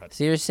of my forehead.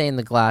 So you're saying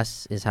the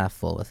glass is half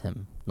full with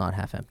him, not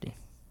half empty.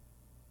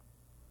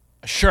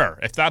 Sure,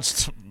 if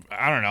that's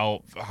I don't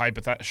know,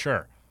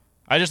 sure.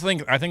 I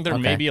think there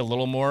may Okay. be a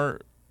little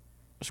more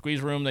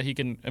squeeze room that he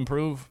can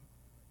improve,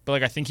 but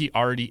like I think he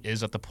already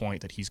is at the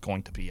point that he's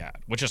going to be at,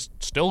 which is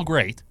still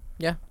great.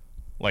 Yeah.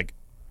 Like,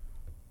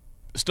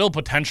 still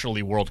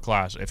potentially world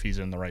class if he's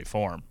in the right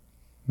form.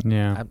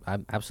 Yeah.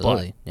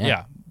 Absolutely. But,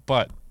 yeah,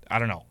 but I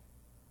don't know.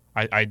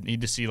 I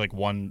need to see like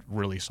one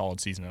really solid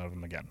season out of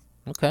him again.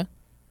 Okay.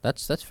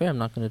 That's fair. I'm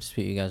not going to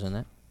dispute you guys on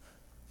that.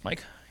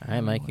 Mike? All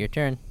right, Mike, your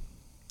turn.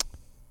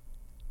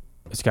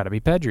 It's got to be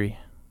Pedri.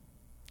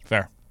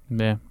 Fair.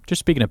 Yeah. Just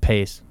speaking of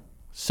pace,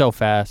 so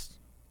fast,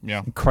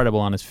 Yeah. incredible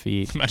on his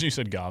feet. Imagine you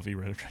said Gavi,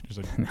 right? Just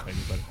like,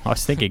 anybody. I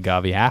was thinking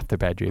Gavi after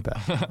Pedri, but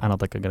I don't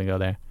think I'm going to go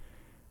there.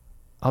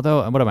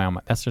 Although, what am I on?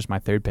 That's just my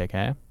third pick,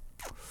 eh?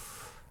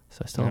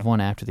 So I still have one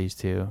after these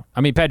two.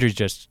 I mean, Pedri's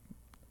just,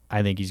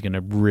 I think he's going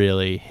to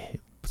really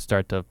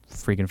start to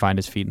freaking find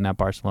his feet in that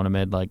Barcelona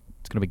mid. Like,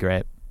 it's going to be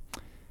great.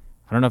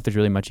 I don't know if there's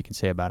really much you can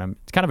say about him.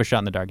 It's kind of a shot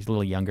in the dark. He's a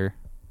little younger,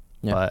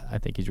 but I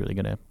think he's really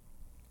going to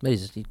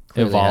He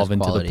clearly evolve has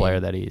into the quality. player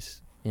that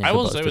he's I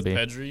will supposed say to with be.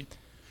 Pedri,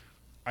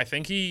 I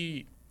think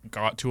he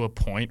got to a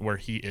point where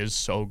he is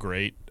so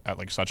great at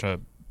like such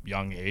a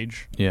young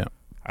age. Yeah.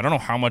 I don't know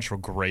how much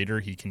greater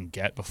he can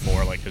get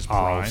before like his Oh,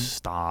 prime.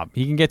 stop.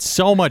 He can get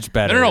so much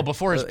better. No,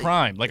 before his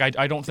prime. Like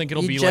I don't think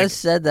it'll You be just like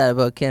said that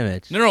about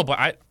Kimmich. No,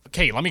 but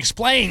okay, let me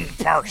explain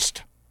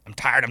first. I'm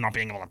tired of not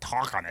being able to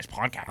talk on this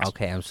podcast.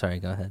 Okay, I'm sorry.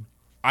 Go ahead.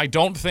 I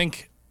don't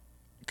think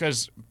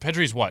because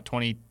Pedri's what,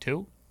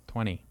 22?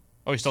 20.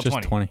 Oh, he's still Just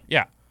 20. 20.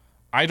 Yeah.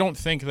 I don't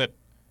think that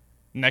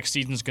next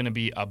season's going to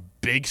be a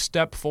big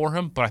step for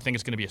him, but I think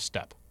it's going to be a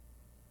step.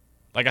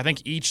 Like, I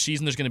think each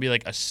season there's going to be,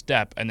 like, a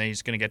step, and then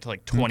he's going to get to,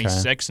 like,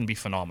 26 and be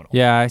phenomenal.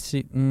 Yeah, I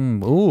see.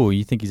 Ooh,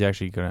 you think he's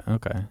actually going to...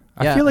 Okay.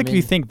 I feel like if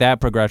you think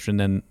that progression,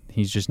 then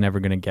he's just never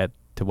going to get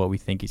to what we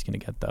think he's going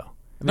to get, though.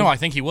 No, I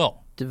think he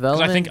will. Because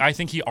Development. I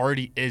think he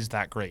already is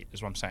that great,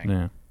 is what I'm saying.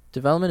 Yeah.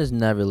 Development is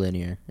never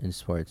linear in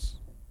sports.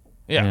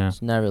 Yeah.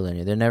 It's never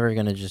linear. They're never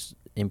gonna just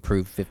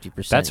improve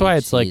 50%. That's why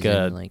each it's like,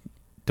 season.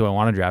 do I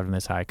want to draft him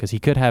this high? Because he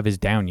could have his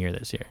down year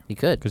this year. He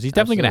could. Because he's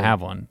definitely going to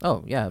Absolutely. have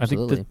one. Oh yeah, I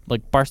absolutely.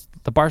 think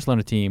the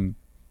Barcelona team,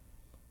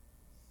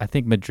 I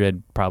think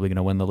Madrid probably going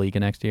to win the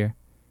Liga next year,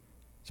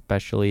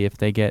 especially if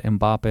they get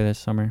Mbappe this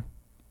summer.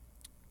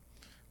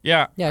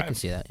 Yeah. Yeah, I can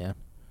see that. Yeah.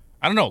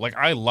 I don't know. Like,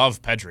 I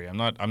love Pedri.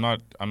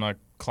 I'm not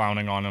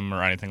clowning on him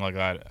or anything like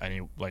that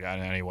in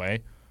any way.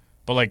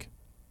 But, like,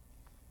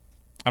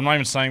 I'm not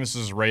even saying this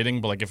is his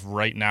rating, but, like, if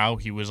right now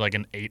he was, like,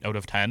 an 8 out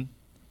of 10,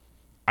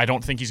 I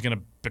don't think he's going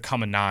to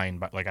become a 9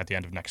 but like at the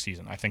end of next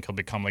season. I think he'll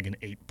become, like, an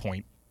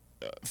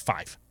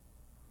 8.5.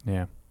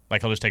 Yeah.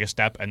 Like, he'll just take a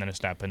step and then a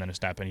step and then a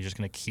step, and he's just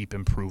going to keep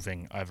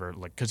improving ever.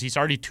 Like, because he's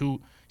already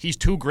he's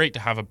too great to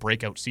have a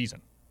breakout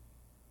season.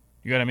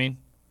 You get what I mean?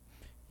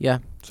 Yeah.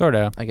 Sort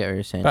of. I get what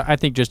you're saying. But I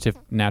think just if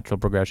natural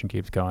progression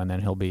keeps going,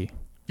 then he'll be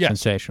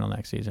sensational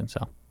next season.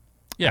 So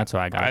that's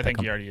why I got. I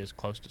think he already is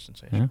close to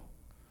sensational. Yeah.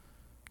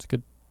 It's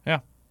good. Yeah.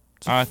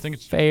 I think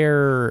it's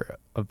fair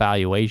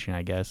evaluation,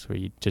 I guess, where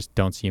you just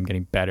don't see him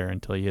getting better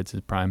until he hits his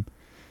prime.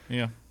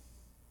 Yeah.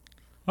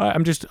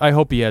 I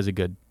hope he has a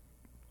good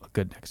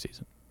next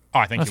season. Oh,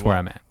 I think that's where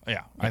I'm at.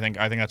 Yeah. I think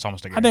that's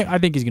almost a guarantee. I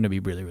think he's going to be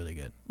really, really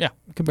good. Yeah.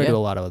 Compared to a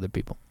lot of other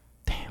people.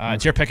 Damn.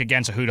 It's your pick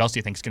again, so who else do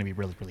you think is going to be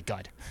really, really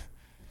good?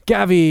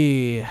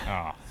 Gavi.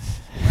 Oh.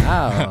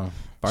 Wow.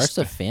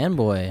 Barca fanboy.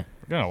 We're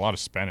getting a lot of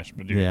Spanish,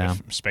 but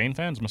dude, Spain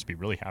fans must be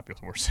really happy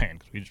with what we're saying.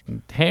 'Cause we just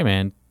hey,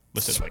 man.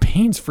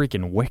 Spain's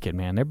freaking wicked,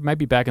 man. They might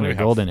be back in their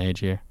golden age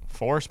here.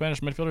 4 Spanish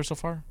midfielders so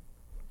far?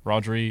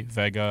 Rodri,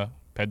 Vega,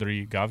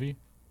 Pedri, Gavi?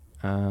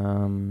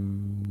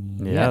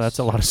 Yeah, that's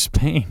a lot of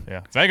Spain.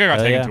 Yeah. Vega got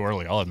taken too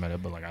early, I'll admit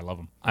it, but like I love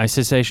him. A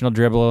sensational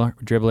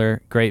dribbler,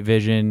 great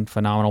vision,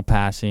 phenomenal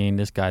passing.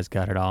 This guy's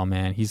got it all,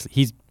 man.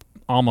 He's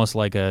almost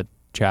like a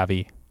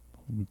Xavi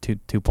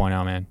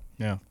 2.0, man.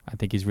 Yeah. I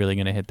think he's really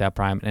going to hit that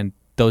prime. And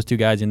those two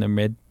guys in the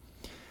mid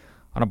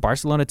on a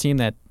Barcelona team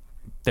that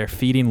they're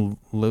feeding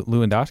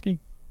Lewandowski,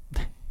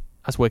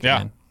 that's wicked,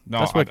 man. No,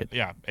 that's wicked.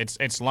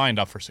 It's lined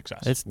up for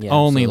success. It's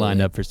only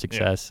lined up for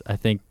success. I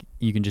think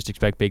you can just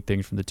expect big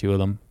things from the two of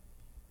them.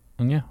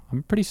 And yeah,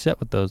 I'm pretty set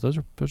with those. Those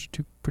are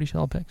two pretty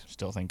solid picks.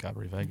 Still think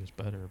Gabriel Vega's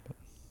better, but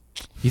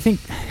you think?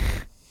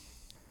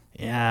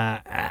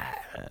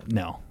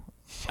 No,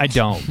 I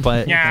don't.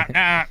 But no.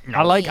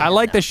 I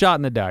like the shot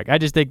in the dark. I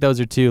just think those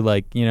are two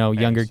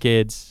younger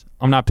kids.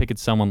 I'm not picking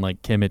someone like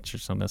Kimmich or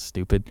something that's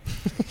stupid.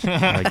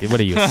 Like,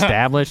 what are you,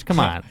 established? Come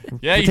on.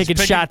 Yeah, we're taking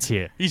shots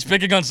here. He's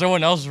picking on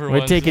someone else for We're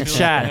once. taking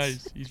shots.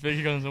 Nice. He's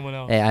picking on someone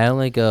else. Hey, I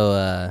only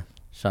go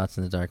Shots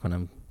in the dark when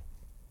I'm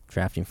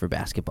drafting for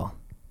basketball.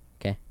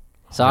 Okay.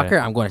 Soccer,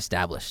 I'm going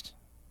established.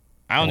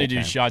 I only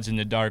do shots in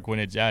the dark when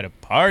it's at a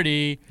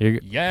party.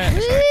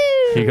 Yes.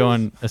 You're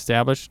going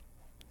established?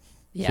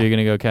 Yeah. So you're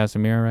going to go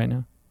Casemiro right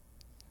now?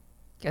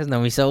 You guys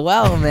know me so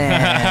well,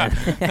 man.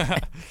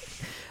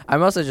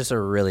 I'm also just a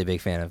really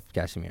big fan of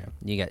Casemiro.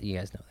 You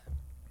guys know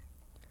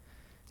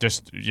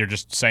that. You're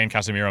just saying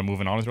Casemiro and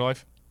moving on with your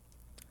life?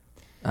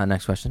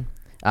 Next question.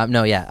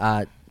 No,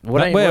 yeah.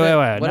 Wait.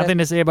 Nothing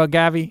to say about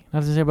Gavi?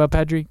 Nothing to say about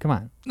Pedri? Come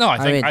on. No,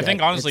 I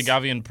think honestly,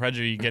 Gavi and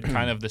Pedri get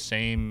kind of the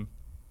same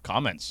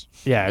comments.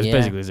 Yeah, it's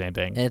basically the same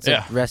thing. And it's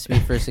a recipe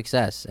for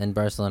success, and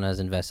Barcelona has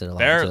invested a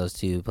lot into those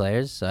two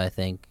players, so I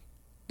think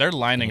they're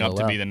lining up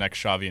to be the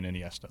next Xavi and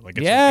Iniesta. Like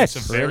it's a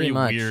very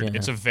weird. Yeah.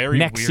 It's a very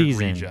next weird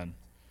season. region.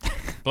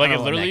 But like it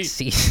literally, next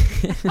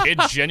season. it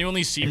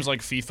genuinely seems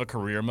like FIFA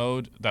career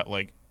mode that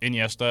like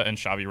Iniesta and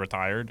Xavi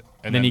retired,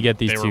 and then you get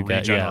these they two were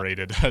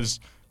regenerated as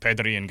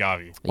Pedri and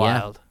Gavi.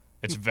 Wild.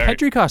 It's very.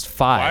 Pedri cost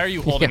 5. Why are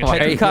you holding a why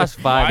chair? Pedri cost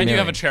 5 Why do you million.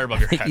 have a chair above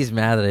your I think head? he's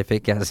mad that I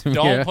picked Casemiro.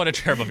 Don't put a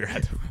chair above your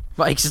head.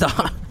 Mike,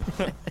 stop.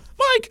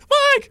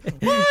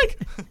 Mike.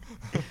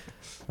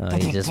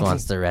 He just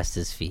wants to rest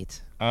his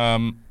feet.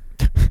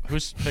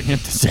 Who's You picking?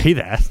 have to say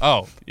that.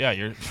 Oh, yeah,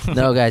 you're.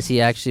 No, guys,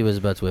 he actually was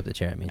about to whip the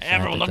chair at me. so I had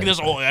Everyone, to look at cut this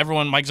it old.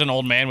 Everyone, Mike's an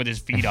old man with his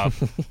feet up.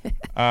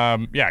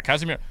 Yeah,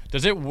 Casemiro.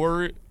 Does it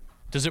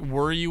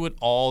worry you at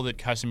all that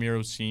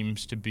Casemiro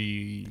seems to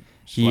be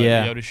slightly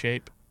out of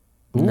shape?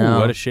 Ooh, No.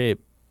 what a shape.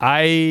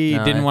 I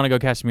didn't want to go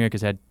Casemiro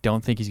because I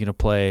don't think he's going to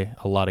play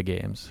a lot of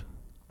games.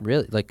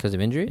 Really? Like because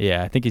of injury?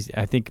 Yeah,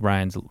 I think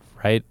Ryan's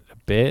right a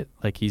bit.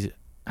 Like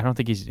I don't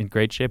think he's in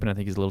great shape, and I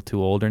think he's a little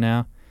too older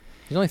now.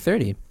 He's only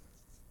 30.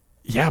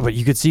 Yeah, but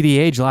you could see the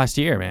age last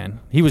year, man.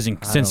 He was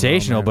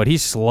sensational, man. but he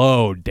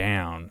slowed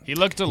down. He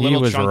looked a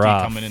little was chunky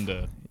rough. coming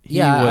into. He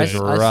was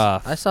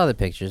rough. I saw the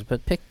pictures,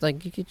 but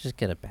you could just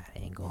get a bad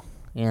angle.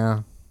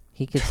 Yeah,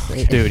 he could.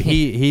 Dude,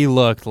 he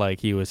looked like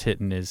he was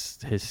hitting his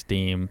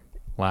steam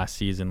last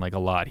season like a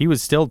lot. He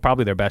was still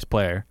probably their best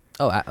player.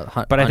 Oh,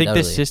 but I think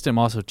this system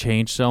also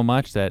changed so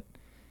much that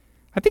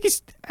I think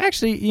he's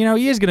actually,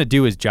 he is going to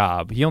do his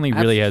job. He only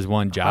really has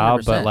one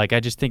job, 100%. but like I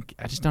just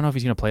don't know if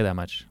he's going to play that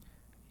much.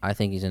 I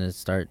think he's going to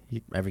start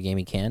every game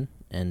he can,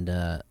 and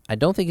I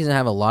don't think he's going to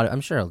have a lot of. I'm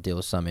sure he'll deal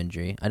with some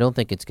injury. I don't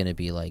think it's going to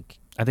be like.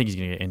 I think he's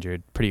going to get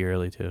injured pretty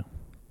early too.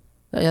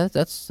 Yeah,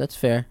 that's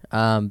fair.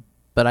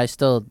 But I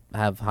still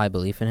have high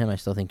belief in him. I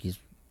still think he's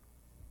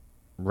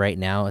right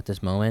now at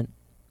this moment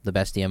the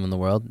best DM in the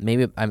world.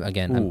 Maybe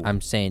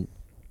I'm saying.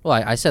 Well,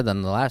 I said that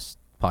in the last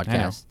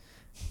podcast.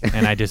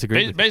 And I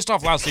disagree. Based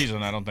off last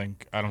season, I don't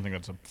think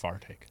that's a far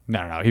take.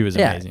 No, he was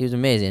amazing. He was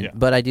amazing. Yeah.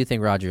 But I do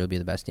think Roger will be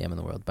the best DM in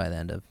the world by the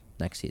end of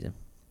next season.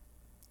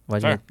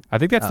 Fair. I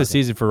think that's the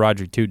season for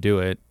Rodri to do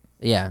it.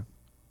 Yeah.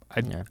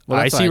 I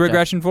Well, see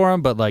regression for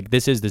him, but like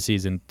this is the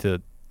season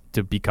to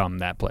become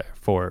that player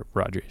for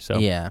Rodri. So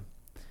yeah.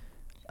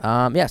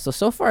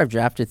 So far I've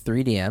drafted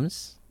 3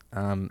 DMs.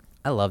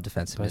 I love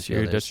defensive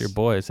midfielders. That's your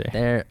boys. Eh?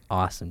 They're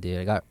awesome, dude.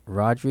 I got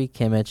Rodri,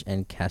 Kimmich,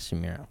 and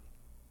Casemiro.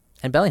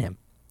 And Bellingham,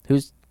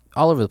 who's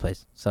all over the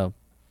place. So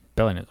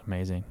Bellingham's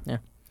amazing. Yeah.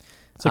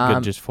 It's a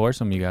good just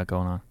foursome you got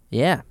going on.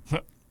 yeah.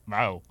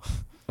 Wow.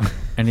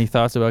 Any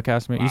thoughts about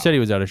Casemiro? Wow. You said he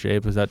was out of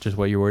shape. Was that just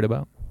what you're worried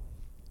about?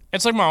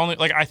 It's like my only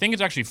I think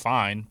it's actually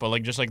fine, but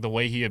like just like the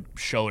way he had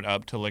showed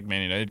up to like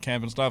Man United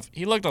camp and stuff,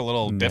 he looked a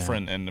little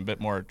different and a bit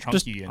more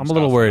chunky. I'm a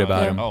little worried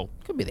about him. Oh,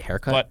 Could be the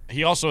haircut. but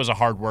he also is a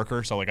hard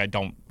worker, so like I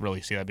don't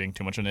really see that being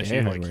too much of an issue.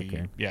 Very Like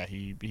hard worker.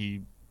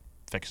 he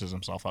fixes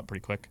himself up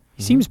pretty quick.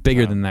 He seems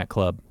bigger than that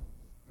club.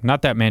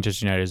 Not that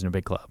Manchester United isn't a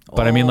big club,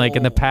 but I mean, like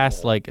in the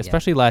past, like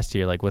especially last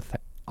year, like with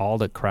all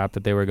the crap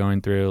that they were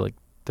going through, like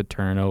the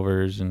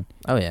turnovers, and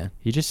oh yeah.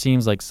 he just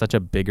seems like such a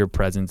bigger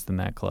presence than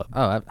that club.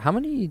 Oh, how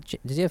many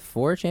does he have?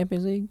 4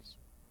 Champions Leagues?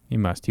 He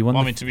must. He won.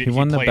 Well, He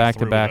won the played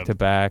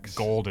back-to-back-to-backs.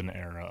 through the golden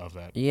era of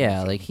that.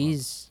 Yeah, like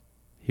he's.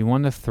 He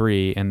won the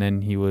 3, and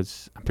then he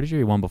was. I'm pretty sure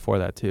he won before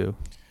that too.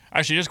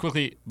 Actually, just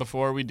quickly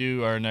before we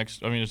do our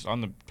next, just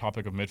on the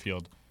topic of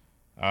midfield,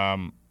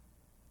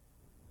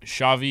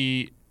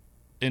 Xavi,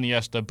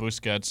 Iniesta,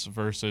 Busquets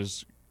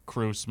versus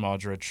Kroos,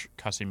 Modric,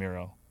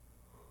 Casemiro.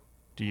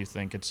 Do you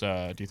think it's?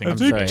 Do you think? I'm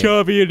it's sorry. right?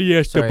 Xavi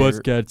Iniesta Sorry.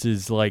 Busquets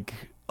is like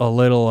a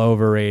little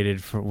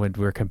overrated for when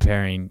we're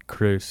comparing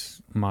Kroos,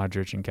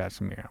 Modric, and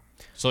Casemiro.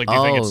 So like, do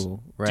you think it's?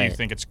 Right. Do you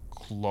think it's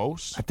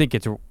close? I think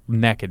it's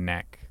neck and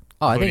neck.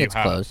 Oh, I Who do think you it's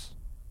have? close.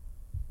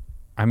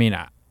 I mean,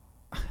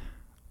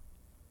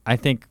 I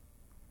think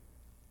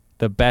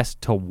the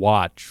best to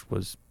watch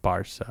was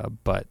Barca,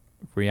 but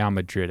Real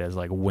Madrid as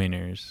like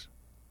winners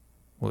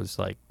was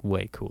like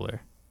way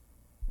cooler.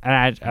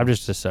 And I'm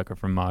just a sucker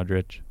for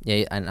Modric.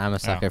 Yeah, and I'm a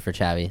sucker for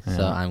Xavi, so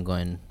Yeah. I'm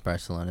going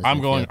Barcelona.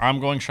 I'm going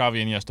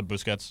Xavi, Iniesta,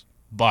 Busquets,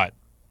 but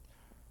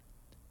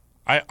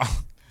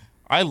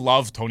I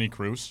love Toni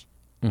Kroos.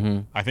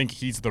 Mm-hmm. I think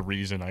he's the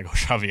reason I go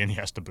Xavi,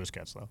 Iniesta,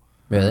 Busquets though.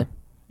 Really?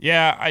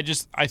 Yeah,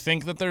 I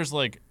think that there's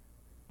like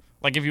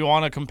if you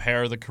want to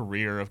compare the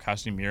career of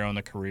Casemiro and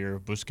the career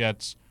of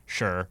Busquets,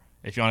 sure.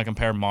 If you want to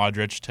compare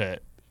Modric to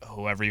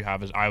whoever you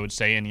have is, I would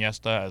say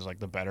Iniesta as like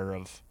the better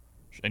of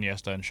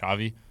Iniesta and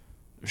Xavi.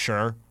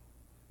 Sure.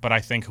 But I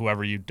think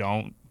whoever you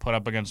don't put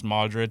up against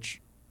Modric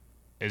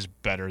is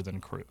better than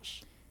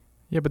Cruz.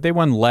 Yeah, but they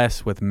won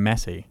less with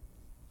Messi.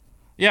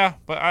 Yeah,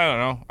 but I don't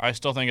know. I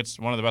still think it's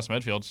one of the best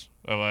midfields.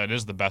 Well, it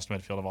is the best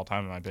midfield of all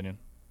time, in my opinion.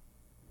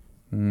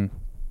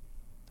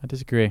 I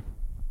disagree.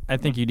 I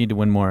think you need to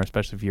win more,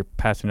 especially if you're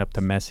passing it up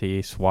to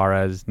Messi,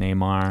 Suarez,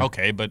 Neymar.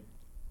 Okay, but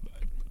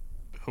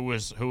who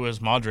is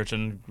Modric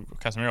and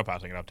Casemiro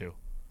passing it up to?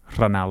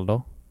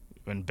 Ronaldo.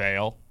 And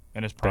Bale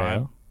in his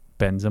prime.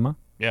 Bale. Benzema.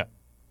 Yeah.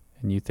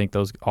 And you think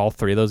all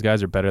three of those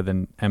guys are better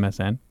than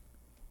MSN?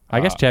 I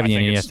guess Xavi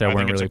and Iniesta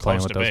weren't really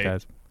playing with those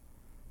guys.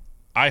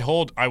 I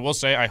will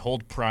say I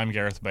hold prime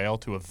Gareth Bale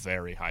to a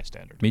very high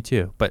standard. Me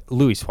too. But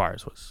Luis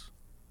Suarez was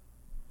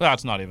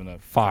That's not even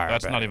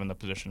better. not even the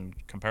position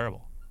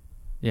comparable.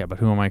 Yeah, but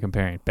who am I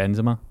comparing?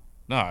 Benzema?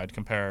 No, I'd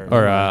compare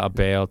Or a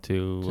Bale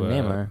to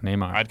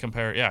Neymar. I'd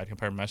compare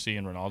Messi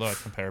and Ronaldo. I'd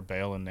compare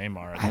Bale and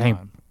Neymar at I the think.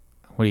 time.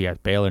 What do you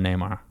got? Bale or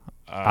Neymar?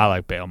 I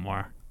like Bale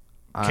more.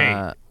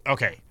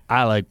 Okay.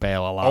 I like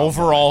Bale a lot.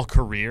 Overall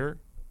career,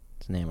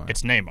 It's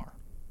Neymar.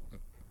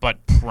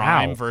 But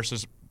prime How?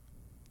 versus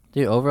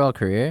Dude, overall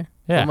career?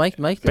 Yeah. Well,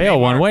 Mike Bale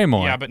won way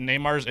more. Yeah, but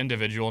Neymar's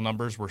individual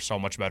numbers were so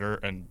much better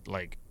and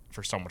like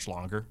for so much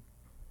longer.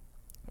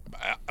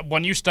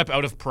 When you step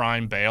out of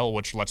prime Bale,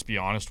 which let's be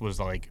honest was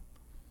like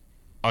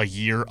a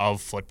year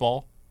of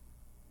football,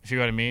 if you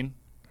know what I mean.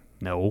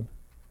 No.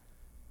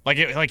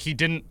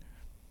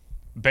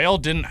 Bale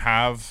didn't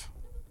have.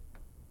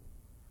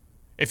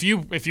 If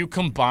you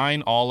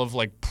combine all of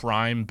like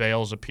prime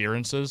Bale's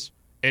appearances,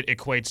 it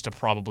equates to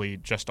probably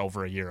just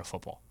over a year of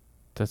football.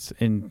 That's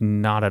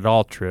not at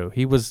all true.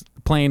 He was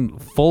playing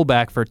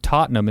fullback for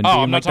Tottenham and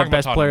being like the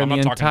best player in the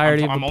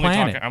entirety of the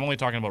planet. I'm only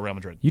talking about Real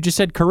Madrid. You just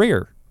said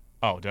career.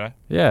 Oh, did I?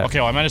 Yeah. Okay,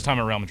 well, I meant his time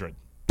at Real Madrid.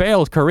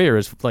 Bale's career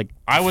is like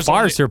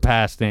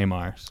surpassed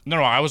Neymar's.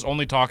 No, I was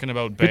only talking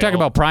about Bale. You're talking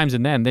about primes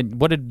and then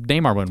what did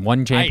Neymar win?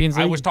 One Champions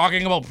League? I was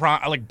talking about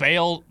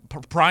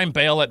prime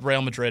Bale at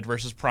Real Madrid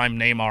versus prime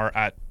Neymar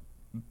at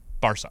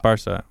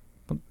Barca.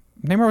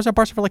 Neymar was at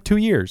Barca for like 2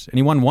 years, and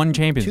he won one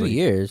Champions League. 2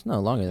 years? No,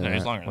 longer than that.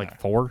 He's longer than like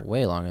that. 4?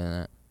 Way longer than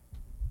that.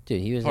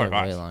 Dude, he was there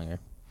way longer.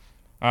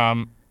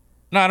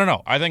 No, I don't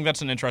know. I think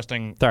that's an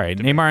interesting. Sorry,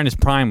 debate. Neymar in his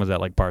prime was at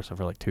like Barca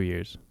for like 2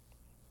 years.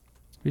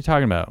 What are you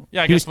talking about?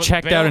 Yeah, he was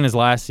checked out in his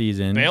last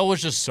season. Bale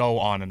was just so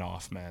on and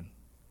off, man.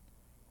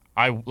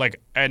 And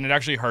it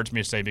actually hurts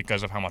me to say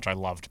because of how much I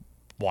loved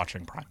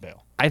watching prime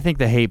Bale. I think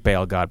the hate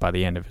Bale got by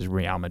the end of his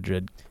Real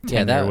Madrid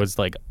tenure that was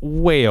like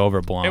way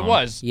overblown. It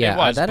was. Yeah, it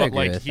was. that I but agree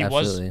like with, he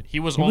absolutely.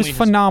 was He only was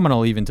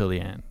phenomenal even till the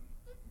end.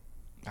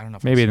 I don't know.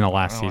 If Maybe it's- in the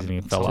last I don't know. season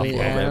he fell off a Yeah,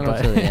 little I bit. don't know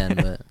But till the end,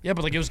 but Yeah,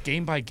 but like it was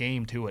game by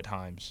game too at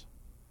times.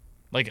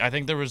 Like I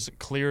think there was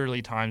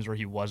clearly times where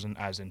he wasn't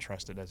as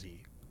interested as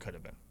he could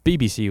have been.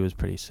 BBC was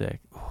pretty sick.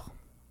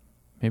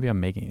 Maybe I'm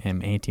making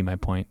him anti my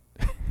point.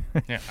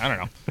 Yeah, I don't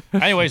know.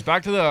 Anyways,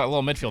 back to the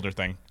little midfielder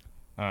thing.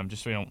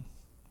 Just so we don't,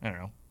 I don't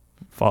know.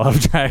 Fall off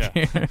track.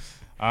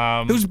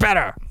 Yeah. Who's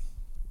better?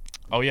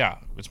 Oh yeah,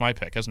 it's my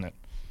pick, isn't it?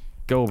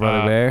 Go,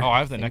 brother bear. Oh, I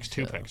have the next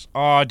two picks.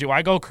 Oh, do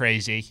I go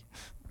crazy?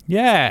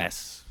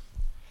 Yes.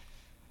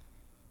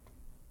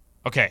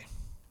 Okay.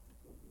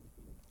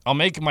 I'll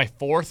make my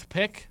fourth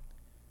pick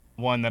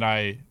one that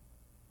I.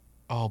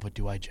 Oh, but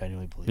do I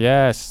genuinely believe?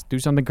 Yes. Do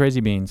something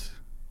crazy, Beans.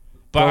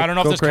 But Go- I don't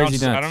know if go this crazy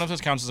counts. nuts. I don't know if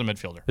this counts as a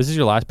midfielder. This is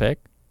your last pick?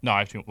 No, I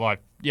have two. Well,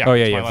 yeah. Oh,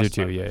 yeah, it's my you have last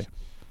two, five yeah. picks.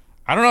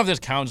 I don't know if this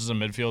counts as a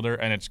midfielder,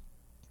 and it's.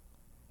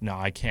 No,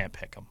 I can't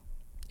pick him.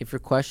 if you're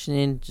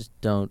questioning, just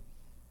don't.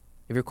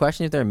 If you're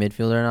questioning if they're a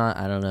midfielder or not,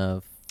 I don't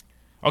know.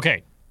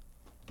 Okay.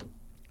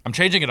 I'm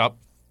changing it up.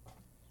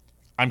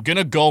 I'm going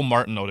to go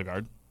Martin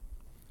Odegaard.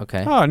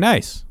 Okay. Oh,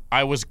 nice.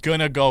 I was going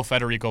to go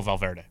Federico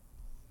Valverde.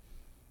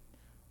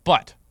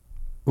 But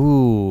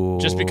Ooh.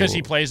 just because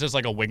he plays as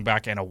like a wing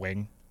back and a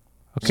wing.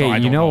 Okay, so I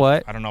you don't know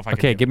what? I don't know if I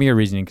Okay, can. give me your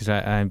reasoning because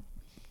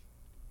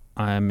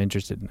I'm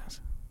interested in this.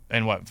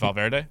 And what,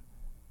 Valverde?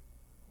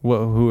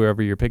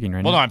 Whoever you're picking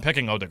right Well, now. no, I'm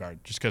picking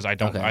Odegaard just because I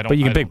don't. Okay. I don't. But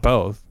you can I pick don't-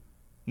 both.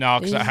 No,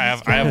 because I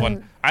have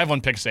one. I have one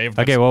pick saved.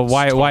 Okay, that's well,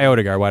 why totally-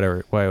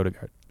 Odegaard? Why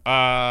Odegaard?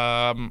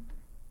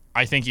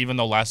 I think even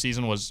though last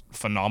season was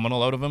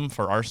phenomenal out of him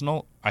for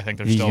Arsenal, I think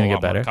there's He's still a gonna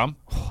lot get more to better. come.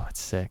 Oh,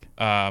 that's sick.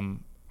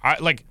 I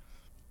like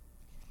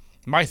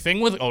my thing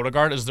with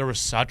Odegaard is there was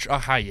such a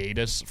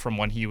hiatus from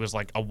when he was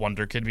like a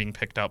wonder kid being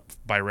picked up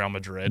by Real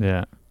Madrid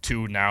Yeah.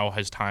 to now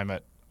his time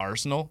at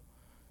Arsenal.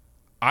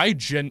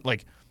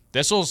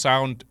 This will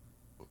sound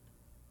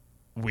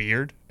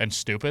weird and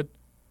stupid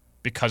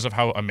because of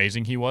how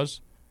amazing he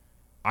was.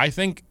 I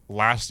think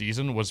last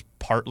season was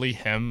partly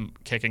him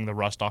kicking the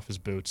rust off his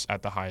boots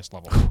at the highest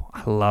level.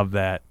 I love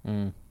that.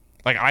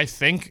 Like I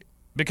think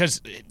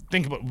because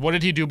think about what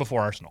did he do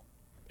before Arsenal?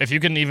 If you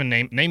can even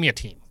name me a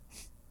team.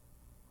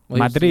 Well,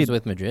 he was Madrid.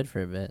 with Madrid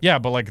for a bit. Yeah,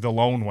 but like the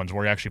lone ones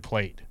where he actually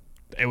played.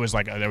 It was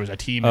like there was a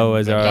team. Oh,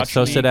 in is the Dutch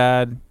league.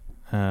 Sociedad?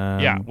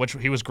 Yeah, which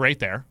he was great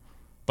there.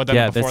 But then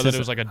yeah, before this that, is- it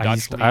was like a I Dutch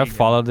used to- league. I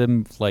followed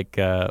him like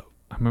I'm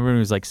remember when he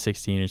was like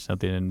 16 or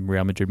something, and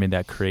Real Madrid made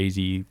that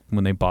crazy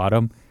when they bought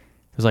him.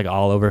 It was like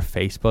all over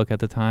Facebook at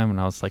the time, and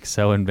I was like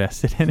so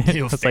invested in it.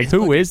 I was like,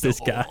 who is this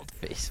guy?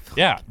 Facebook.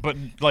 Yeah, but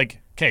like,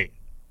 okay,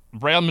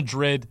 Real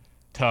Madrid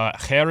to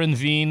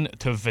Herenveen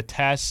to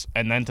Vitesse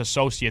and then to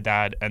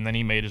Sociedad, and then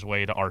he made his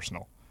way to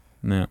Arsenal.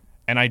 No.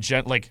 And I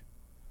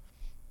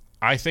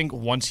think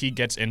once he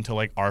gets into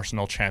like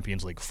Arsenal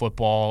Champions League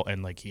football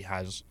and like he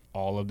has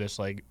all of this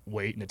like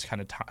weight and it's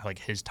kind of like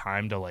his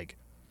time to like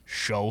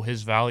show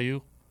his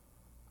value,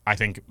 I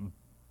think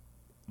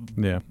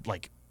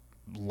like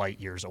light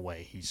years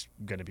away he's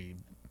gonna be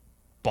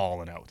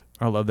balling out.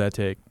 I love that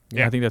take.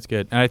 Yeah. I think that's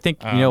good. And I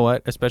think, you know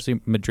what, especially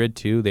Madrid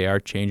too, they are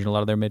changing a lot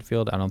of their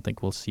midfield. I don't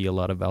think we'll see a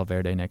lot of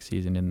Valverde next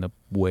season in the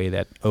way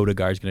that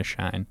Odegaard's going to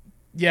shine.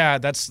 Yeah,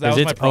 that was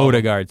it's my problem.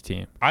 Odegaard's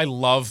team. I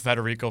love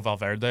Federico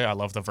Valverde. I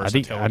love the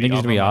versatility. I think he's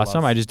going to be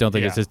awesome. I just don't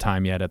think Yeah. it's his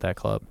time yet at that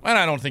club. And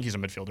I don't think he's a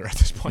midfielder at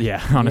this point.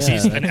 Yeah, honestly.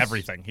 He's in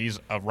everything. He's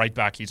a right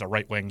back. He's a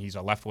right wing. He's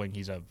a left wing.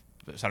 He's a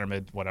center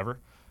mid, whatever.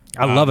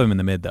 I love him in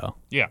the mid, though.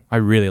 Yeah. I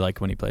really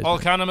like when he plays. I'll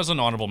mid. count him as an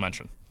honorable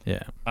mention.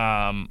 Yeah.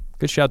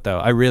 Good shout, though.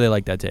 I really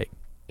like that take.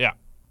 Yeah.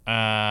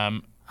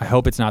 I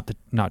hope it's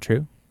not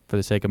true for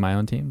the sake of my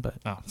own team, but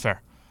Oh,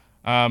 fair.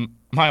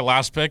 My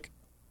last pick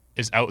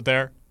is out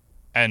there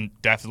and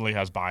definitely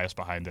has bias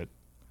behind it.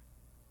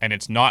 And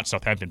it's not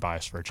Southampton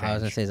bias for a change. I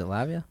was going to say, is it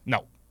Lavia?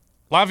 No.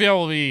 Lavia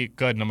will be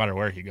good no matter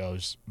where he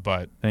goes,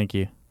 but thank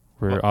you.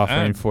 We're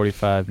offering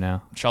 45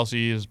 now.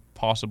 Chelsea is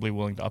possibly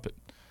willing to up it.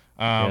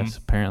 Yes,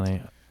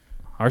 apparently.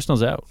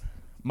 Arsenal's out.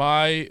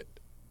 My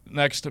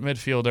next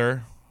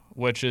midfielder,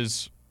 which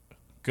is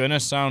going to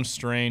sound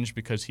strange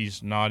because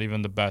he's not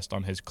even the best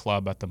on his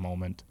club at the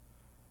moment,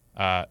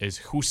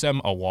 is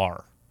Houssem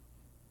Aouar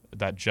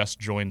that just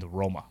joined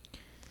Roma.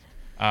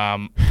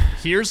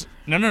 Here's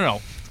no.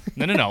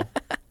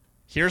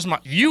 Here's my.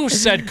 You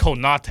said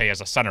Konate as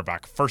a center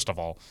back, first of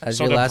all. As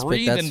so your to last pick,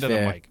 breathe that's into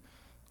fair. the mic.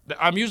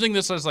 I'm using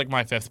this as like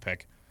my fifth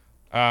pick.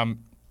 Houssem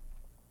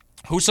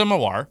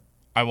Aouar,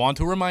 I want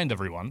to remind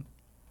everyone,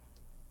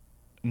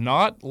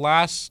 not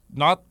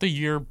the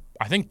year,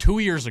 I think 2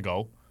 years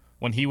ago,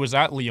 when he was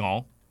at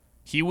Lyon,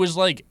 he was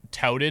like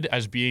touted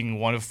as being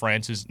one of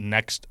France's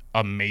next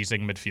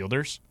amazing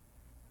midfielders.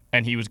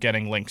 And he was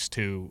getting links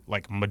to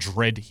like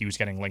Madrid. He was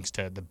getting links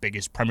to the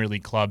biggest Premier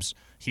League clubs.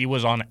 He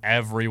was on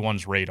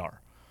everyone's radar.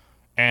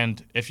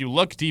 And if you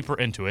look deeper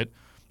into it,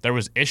 there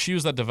was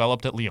issues that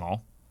developed at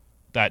Lyon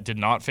that did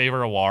not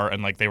favor Aouar,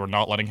 and like they were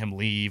not letting him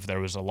leave. There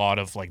was a lot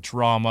of like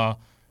drama.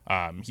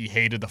 He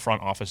hated the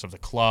front office of the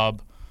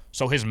club.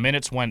 So his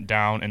minutes went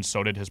down, and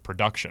so did his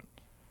production.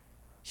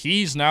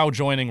 He's now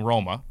joining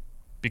Roma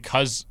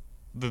because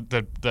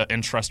the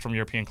interest from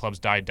European clubs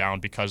died down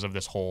because of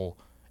this whole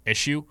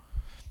issue.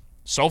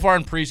 So far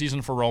in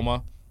preseason for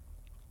Roma,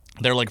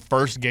 their like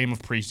first game of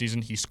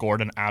preseason, he scored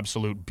an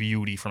absolute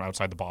beauty from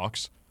outside the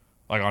box,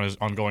 like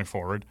on going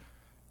forward.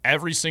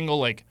 Every single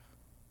like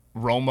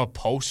Roma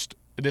post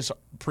this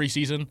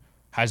preseason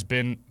has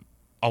been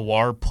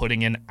Aouar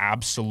putting in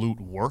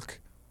absolute work.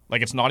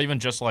 Like it's not even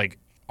just like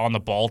on the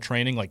ball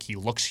training. Like he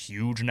looks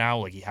huge now.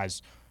 Like he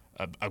has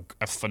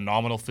a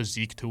phenomenal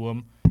physique to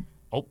him.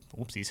 Oh,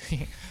 whoopsies.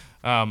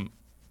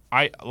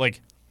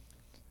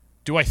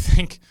 Do I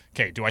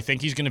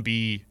think he's going to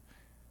be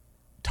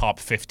top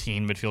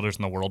 15 midfielders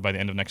in the world by the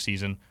end of next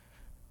season?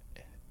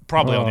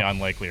 Probably on the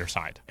unlikelier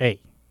side. Hey,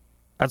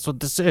 that's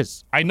what this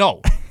is. I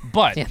know,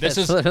 but Yeah, this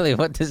that's is literally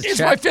what this it's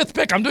my fifth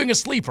pick. I'm doing a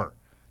sleeper.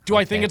 Do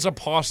I think it's a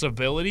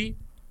possibility?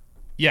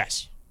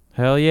 Yes.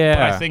 Hell yeah.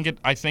 But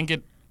I think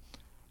it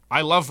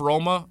I love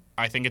Roma.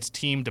 I think it's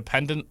team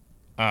dependent.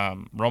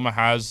 Roma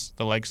has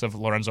the likes of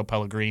Lorenzo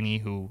Pellegrini,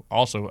 who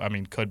also, I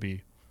mean, could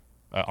be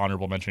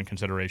honorable mention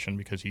consideration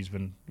because he's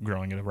been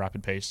growing at a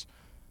rapid pace.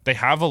 They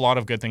have a lot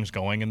of good things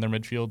going in their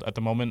midfield at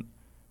the moment.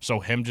 So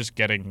him just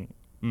getting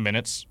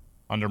minutes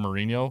under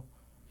Mourinho,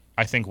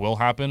 I think will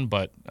happen,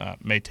 but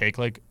may take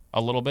like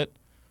a little bit.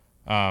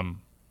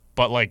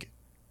 But like,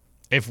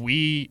 if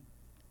we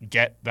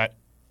get that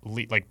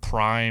like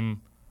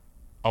prime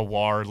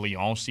Aouar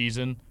Lyon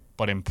season,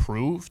 but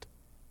improved,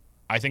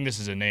 I think this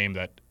is a name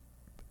that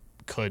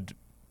could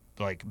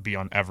like be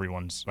on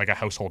everyone's, like a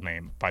household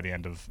name by the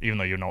end of, even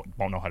though you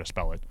won't know how to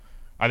spell it.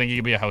 I think he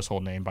could be a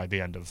household name by the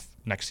end of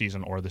next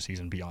season or the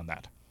season beyond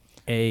that.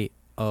 Aouar.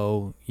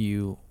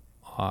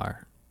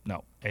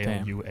 No,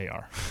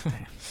 Aouar.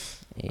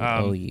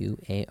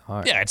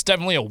 Aouar. Yeah, it's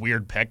definitely a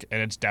weird pick,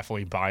 and it's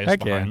definitely biased Heck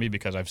behind yeah. me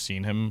because I've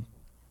seen him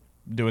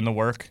doing the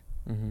work.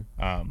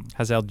 Mm-hmm.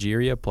 Has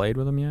Algeria played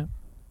with him yet?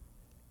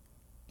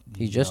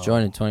 He just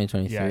joined in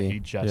 2023. Yeah, he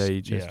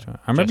just joined.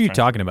 I remember you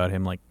talking about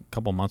him like a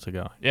couple months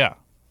ago. Yeah.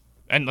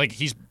 And like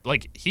he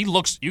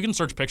looks, you can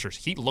search pictures.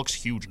 He looks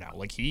huge now.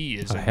 Like he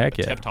is in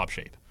tip-top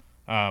shape.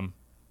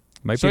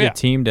 Might be the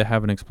team to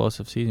have an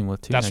explosive season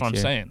with too. That's what I'm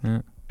year. saying.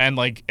 Yeah. And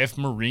like if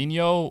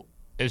Mourinho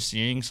is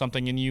seeing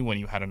something in you when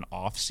you had an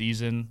off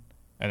season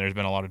and there's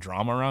been a lot of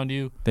drama around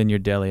you, Then you're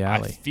Dele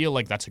Alli. I feel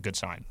like that's a good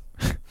sign.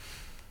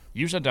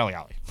 You said Dele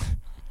Alli.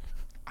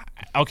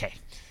 Okay.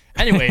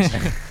 Anyways,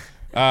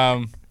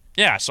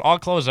 Yeah, so I'll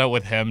close out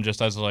with him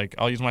just as like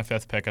I'll use my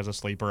 5th pick as a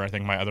sleeper. I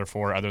think my other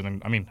 4,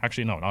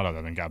 actually no, not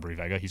other than Gabriel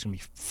Vega. He's gonna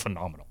be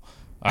phenomenal.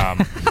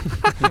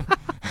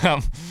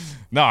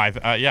 No, I'm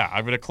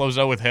gonna close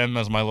out with him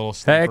as my little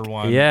sleeper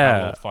one. yeah. Have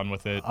a little fun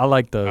with it. I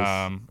like those.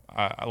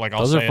 I'll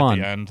Those are say fun.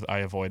 at the end, I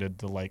avoided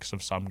the likes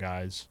of some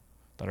guys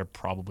that are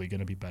probably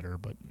gonna be better,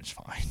 but it's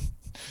fine.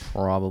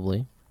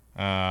 Probably.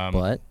 But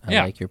I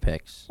yeah. like your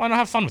picks. Why not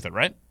have fun with it,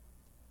 right?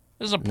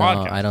 This is a No,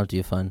 podcast. I don't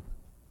do fun.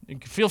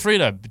 Feel free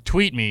to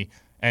tweet me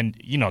and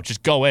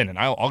just go in and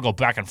I'll go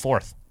back and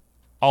forth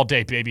all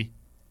day, baby.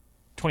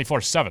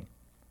 24/7.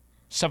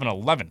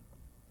 7-Eleven.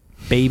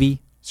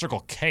 Baby.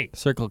 Circle K.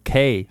 Circle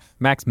K.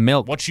 Max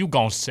Milk. What you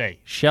gonna say?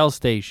 Shell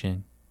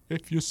Station.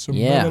 If you smell.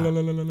 Yeah.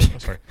 Oh,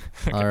 sorry.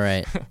 All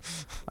right.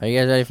 Are you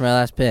guys ready for my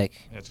last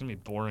pick? Yeah, it's gonna be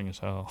boring as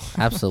hell.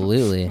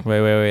 Absolutely.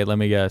 Wait. Let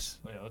me guess.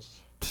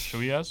 Should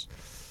we guess?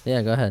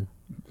 Yeah, go ahead.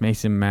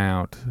 Mason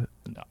Mount.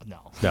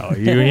 No. No,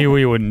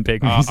 you wouldn't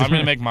pick Mason. I'm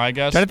gonna make my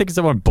guess. Trying to think of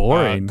someone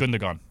boring.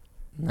 Gundogan.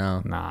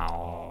 No.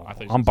 No. I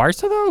thought you On said-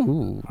 Barca though,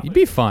 ooh, he'd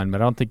be fun, but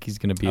I don't think he's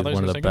gonna be I thought you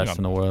one of were the saying best Gundogan.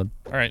 in the world.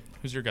 All right.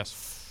 Who's your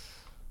guess?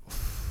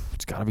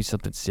 It's got to be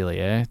something silly,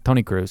 eh?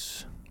 Tony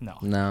Cruz. No.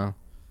 No.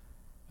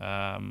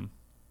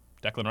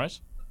 Declan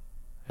Rice.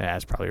 Yeah,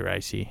 that's probably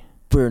Ricey.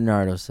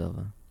 Bernardo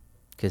Silva.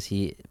 Because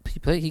he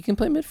can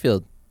play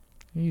midfield.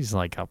 He's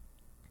like a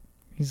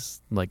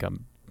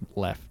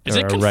left Is or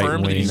it a right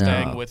confirmed that wing. he's No.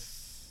 staying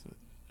with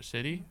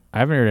City? I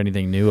haven't heard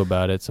anything new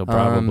about it, so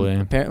probably.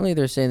 Apparently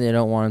they're saying they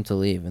don't want him to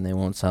leave and they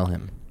won't sell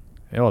him.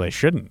 Oh, they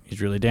shouldn't.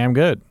 He's really damn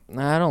good.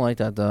 Nah, I don't like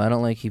that though. I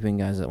don't like keeping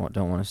guys that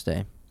don't want to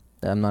stay.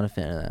 I'm not a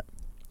fan of that.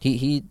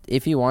 He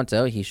if he wants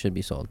out, he should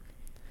be sold.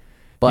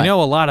 But a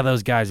lot of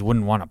those guys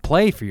wouldn't want to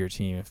play for your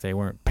team if they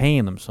weren't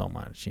paying them so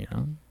much.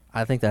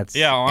 I think that's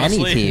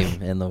honestly, any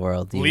team in the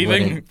world. You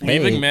leaving wouldn't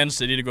pay. Man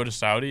City to go to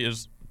Saudi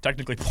is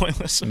technically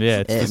pointless. Yeah,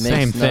 it's It the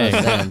same makes no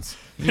thing. sense.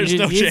 There's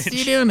no change.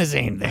 You're doing the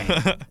same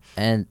thing.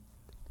 And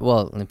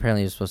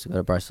apparently you're supposed to go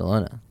to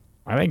Barcelona.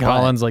 I think But-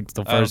 Holland's like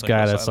the I don't first think guy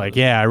that's that's like,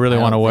 happening. yeah, I really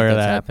I want to don't think wear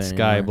that's that happening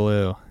sky anymore.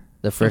 blue.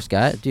 The first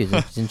guy, dude,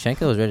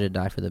 Zinchenko was ready to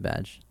die for the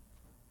badge.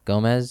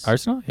 Gomez,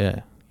 Arsenal?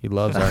 Yeah. He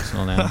loves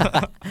Arsenal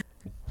now.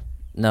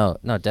 no,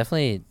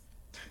 definitely.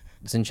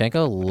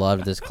 Zinchenko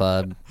loved this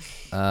club.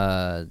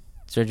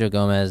 Sergio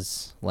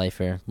Gomez,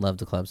 lifer, loved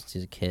the club since he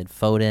was a kid.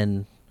 Foden,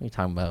 what are you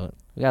talking about?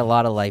 We got a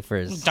lot of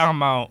lifers.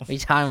 Dumb out. What are you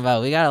talking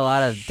about? We got a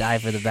lot of die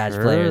for the badge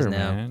players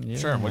now. Man, yeah.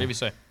 Sure. What do you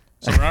say?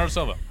 So Bernardo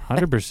Silva.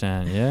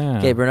 100%, yeah.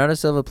 Okay, Bernardo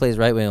Silva plays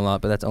right wing a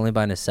lot, but that's only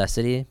by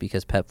necessity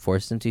because Pep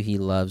forced him to. He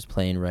loves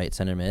playing right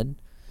center mid.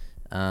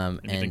 Do you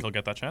think And he'll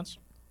get that chance?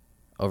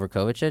 over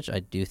Kovacic, I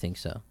do think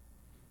so.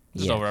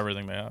 Just Yeah. over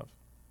everything they have.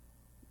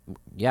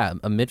 Yeah,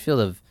 a midfield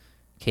of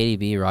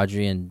KDB,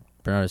 Rodri, and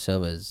Bernardo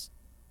Silva is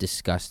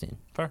disgusting.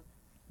 Fair.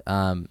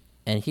 And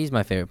he's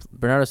my favorite.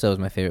 Bernardo Silva is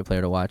my favorite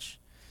player to watch.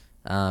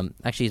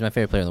 Actually, he's my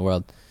favorite player in the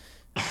world.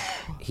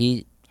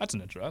 That's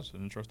an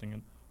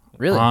interesting.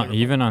 Really,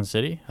 Even on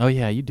City? Oh,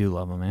 yeah, you do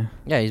love him, man.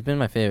 yeah, he's been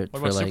my favorite What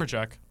for about like. Super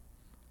Jack?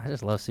 I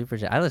just love Super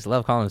Jack. I just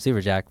love calling him Super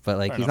Jack, but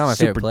like Fair he's enough. not my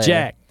favorite Super player.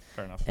 Jack.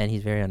 Fair enough. And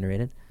he's very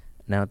underrated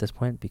now at this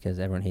point because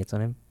everyone hates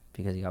on him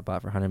because he got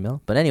bought for 100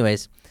 mil. But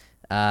anyways,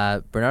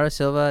 Bernardo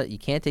Silva, you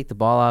can't take the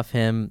ball off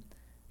him.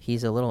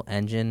 He's a little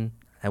engine.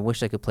 I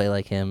wish I could play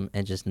like him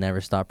and just never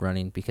stop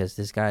running because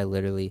this guy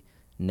literally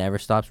never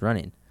stops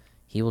running.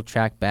 He will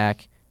track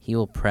back. He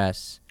will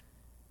press.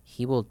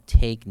 He will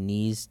take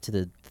knees to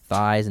the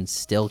thighs and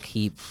still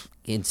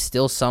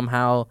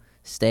somehow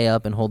stay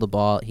up and hold the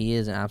ball. He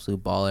is an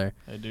absolute baller.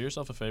 Hey, do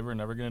yourself a favor and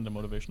never get into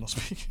motivational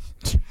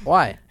speaking.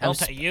 Why?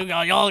 You'll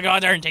go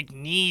there and take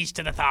knees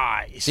to the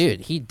thighs. Dude,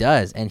 he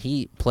does, and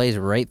he plays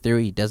right through.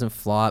 He doesn't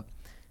flop.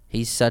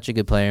 He's such a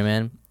good player,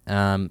 man.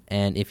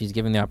 And if he's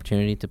given the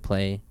opportunity to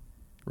play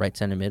right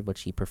center mid,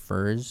 which he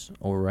prefers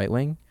over right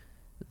wing,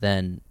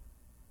 then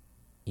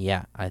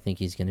yeah, I think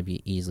he's going to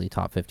be easily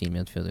top 15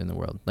 midfielder in the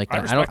world. Like I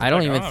that. respect I the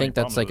don't pick. I even don't think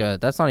have any that's like problem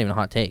that's not even a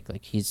hot take.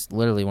 Like he's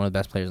literally one of the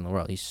best players in the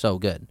world. He's so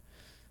good.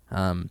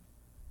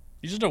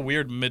 He's just a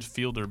weird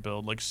midfielder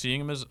build. Like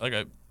seeing him as like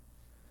a.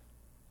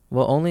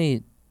 Well,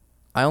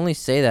 I only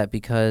say that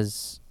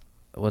because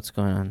what's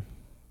going on?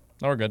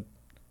 No, we're good.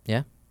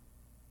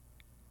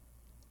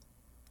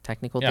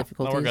 Technical Yeah, no,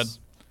 difficulties. we're good.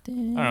 I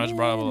don't know. I just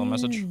brought up a little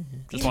message.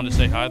 Just wanted to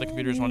say hi. The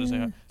computer just wanted to say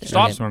hi.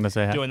 Stop Just wanted to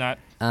say hi. doing that.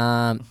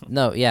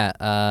 No,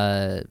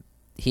 yeah.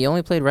 He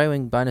only played right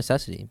wing by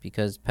necessity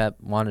because Pep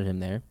wanted him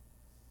there.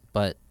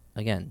 But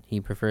again, he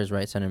prefers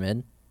right center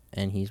mid,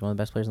 and he's one of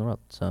the best players in the world.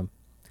 So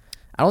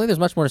I don't think there's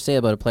much more to say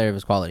about a player of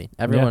his quality.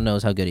 Everyone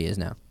knows how good he is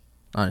now.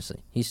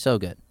 Honestly, he's so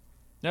good.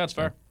 Yeah, it's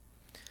fair.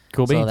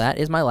 Cool So beans. that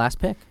is my last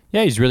pick.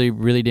 Yeah, he's really,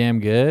 really damn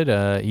good.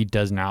 He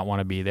does not want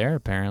to be there,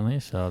 apparently,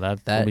 so that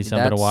will be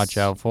something to watch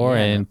out for.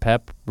 yeah. And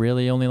Pep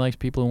really only likes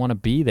people who want to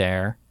be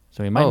there,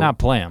 so he might Oh. not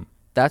play him.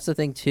 That's the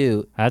thing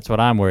too. That's what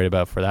I'm worried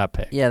about for that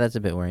pick. Yeah, that's a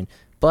bit worrying.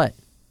 But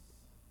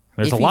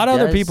There's if a he lot of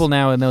other does- people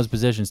now in those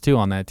positions, too,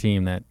 on that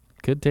team that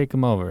could take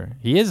him over.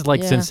 He is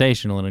like Yeah.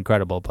 sensational and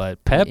incredible,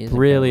 but Pep is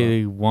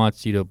really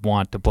wants you to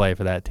want to play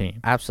for that team.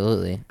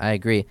 Absolutely, I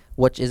agree.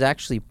 Which is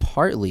actually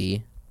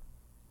partly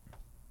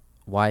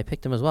why I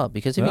picked him as well.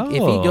 Because if he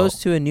goes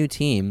to a new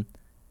team,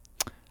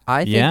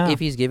 I think if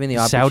he's given the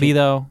opportunity, Saudi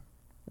though,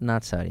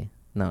 not Saudi,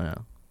 no,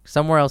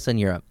 somewhere else in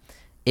Europe.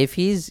 If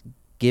he's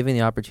given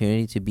the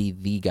opportunity to be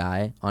the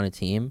guy on a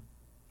team,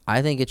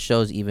 I think it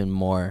shows even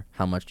more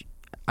how much.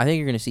 I think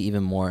you're going to see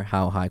even more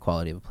how high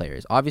quality of a player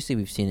is. Obviously,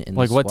 we've seen it in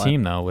like the what squad.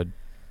 team though would?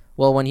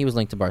 Well, when he was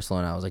linked to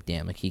Barcelona, I was like,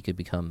 damn, like he could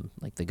become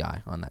like the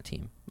guy on that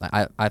team.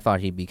 Like, I thought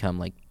he'd become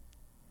like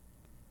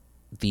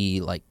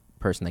the like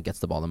person that gets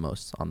the ball the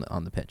most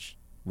on the pitch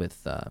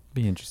with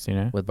Be interesting,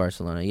 eh? with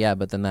Barcelona. Yeah,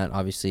 but then that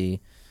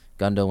obviously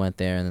Gundo went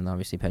there, and then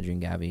obviously Pedri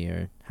and Gavi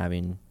are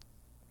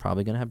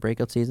probably going to have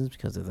breakout seasons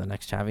because of the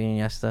next Xavi and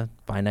Iniesta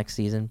by next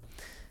season.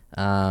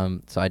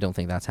 So I don't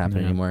think that's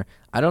happening anymore.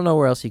 I don't know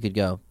where else he could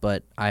go,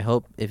 but I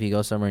hope if he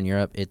goes somewhere in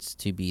Europe, it's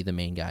to be the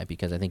main guy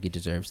because I think he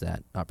deserves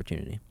that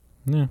opportunity.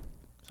 Yeah.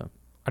 So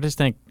I just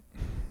think,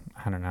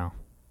 I don't know.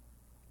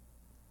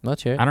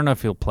 Let's hear it. I don't know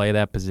if he'll play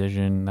that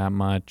position that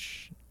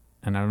much,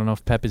 and I don't know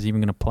if Pep is even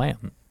going to play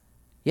him.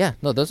 Yeah,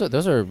 no, those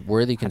are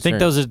worthy concerns. I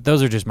think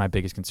those are just my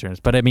biggest concerns.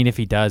 But I mean, if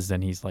he does,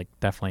 then he's like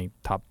definitely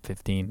top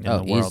 15 in the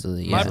world.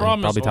 Easily. My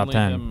problem Probably is top only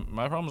 10. him.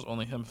 My problem is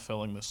only him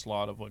filling the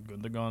slot of what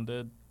Gundogan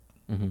did.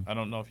 Mm-hmm. I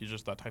don't know if he's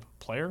just that type of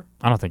player.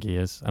 I don't think he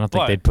is. I don't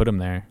think But- they'd put him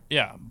there.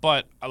 Yeah,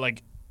 but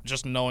like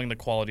just knowing the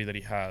quality that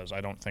he has,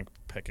 I don't think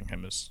picking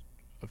him is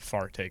a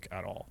far take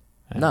at all.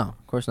 No,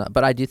 of course not.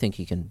 But I do think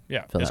he can.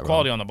 Yeah, fill his that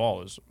quality role. on the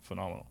ball is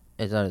phenomenal.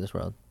 It's out of this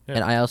world. Yeah.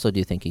 And I also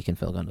do think he can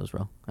fill Gundo's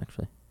role.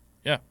 Actually,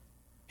 Yeah.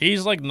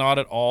 He's like not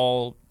at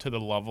all to the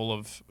level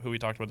of who we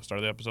talked about at the start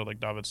of the episode, like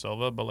David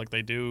Silva, but like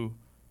they do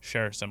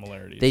share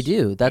similarities. they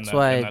do. That's in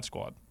why. in that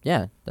squad.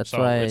 Yeah, that's So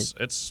why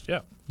it's yeah.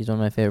 he's one of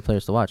my favorite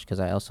players to watch because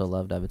I also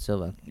love David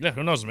Silva. Yeah,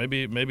 who knows?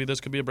 Maybe this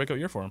could be a breakout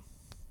year for him.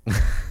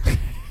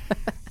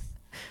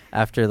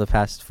 After the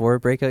past 4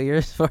 breakout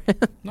years for him.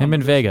 Him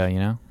and Vega, you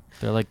know,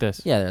 they're like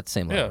this. Yeah, they're at the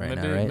same Yeah, level right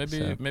maybe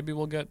now, right? maybe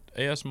we'll get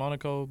AS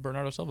Monaco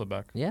Bernardo Silva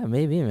back Yeah,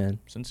 maybe, man.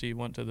 since he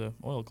went to the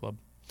oil club.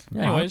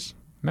 Yeah. Anyways,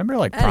 Remember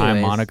like prime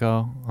Anyways.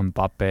 Monaco,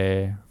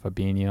 Mbappe,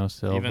 Fabinho,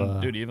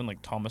 Silva, even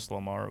like Thomas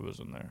Lamar was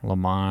in there.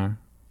 Lamar.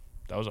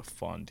 That was a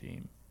fun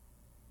team.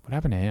 What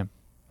happened to him?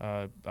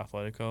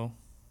 Atletico.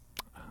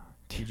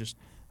 He just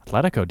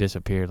Atletico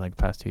disappeared like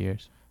the past 2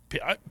 years.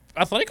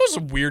 Atletico's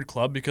a weird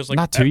club because like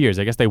Not 2 years.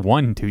 I guess they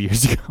won 2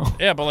 years ago.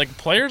 Yeah, but like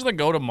players that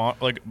go to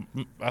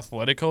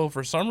Atletico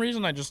for some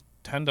reason I just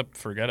tend to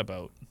forget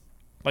about.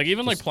 Like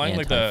even like Just playing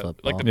like the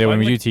anti-football. Yeah, when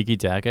we playing, do Tiki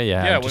Taka,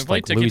 yeah, when we just play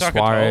like Tiki Luis Taka,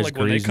 Suarez, like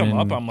when they come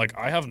up, Griezmann, I'm like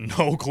I have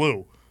no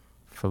clue.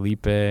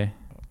 Felipe,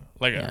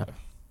 Like Yeah.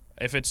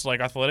 if it's like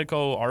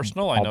Atletico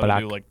Arsenal, I know to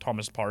do like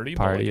Thomas Partey,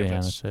 but like if yeah,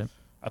 it's that's it.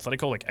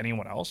 Atletico like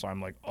anyone else,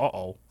 I'm like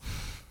uh-oh.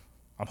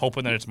 I'm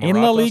hoping that it's In Morata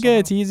La Liga, somehow.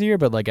 it's easier,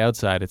 but like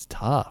outside, it's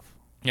tough.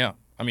 Yeah,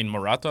 I mean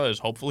Morata is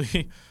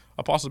hopefully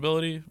a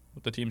possibility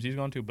with the teams he's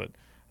gone to, but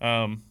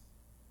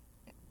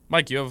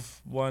Mike, you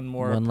have one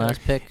more. One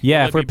last pick.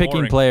 Yeah, Will if it we're be picking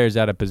boring? players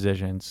out of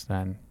positions,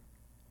 then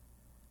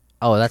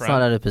Oh, that's Trent.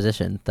 not out of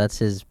position. That's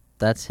his.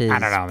 That's his I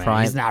don't know, man.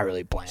 prime. He's not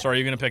really playing. So are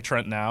you gonna pick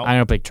Trent now? I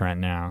don't pick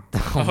Trent now.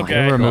 Oh my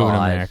Okay. We're moving him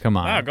God. there. Come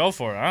on. Ah, go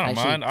for it. I don't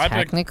Actually, mind. I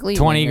picked technically,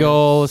 20 wingers-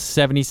 goals,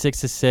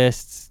 76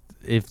 assists.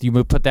 If you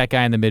put that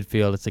guy in the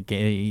midfield, it's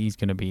he's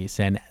going to be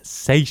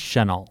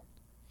sensational.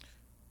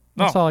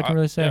 That's all I can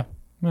really say.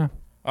 Yeah.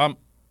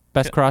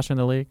 Best Can- crosser in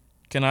the league,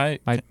 Can I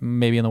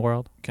maybe in the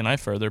world. can I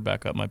further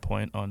back up my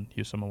point on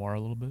Husam Awar a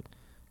little bit?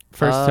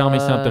 First, tell me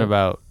something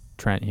about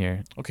Trent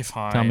here. Okay,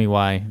 fine. Tell me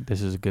why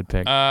this is a good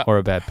pick Uh, or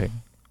a bad pick.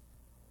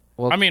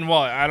 I mean, well,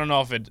 I don't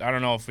know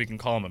if we can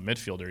call him a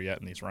midfielder yet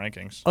in these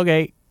rankings.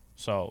 Okay,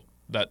 So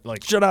that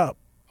like shut up.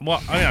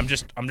 well, I mean, I'm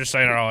just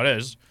saying it how it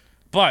is.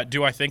 But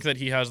do I think that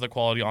he has the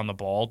quality on the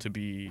ball to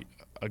be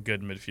a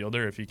good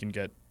midfielder if he can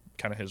get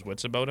kind of his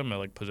wits about him,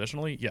 like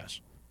positionally? Yes.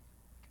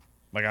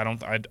 Like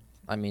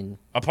I mean,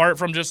 apart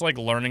from just like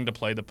learning to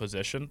play the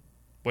position,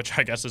 which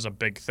I guess is a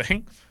big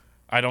thing,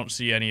 I don't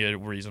see any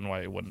reason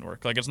why it wouldn't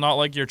work. Like it's not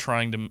like you're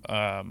trying to.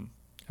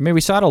 I mean,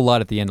 we saw it a lot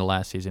at the end of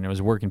last season. It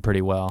was working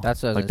pretty well.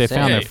 That's what I was like gonna they say.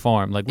 found their Hey,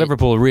 form. Like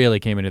Liverpool really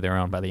came into their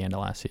own by the end of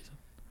last season.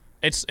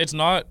 It's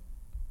not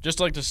just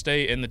like to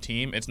stay in the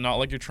team. It's not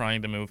like you're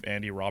trying to move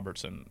Andy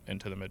Robertson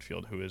into the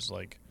midfield, who is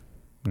like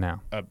No.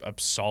 a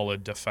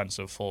solid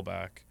defensive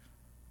fullback,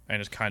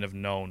 and is kind of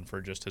known for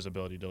just his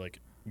ability to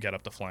like get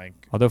up the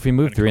flank. Although if we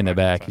move And 3 in come the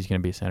back back, and he's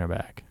going to be center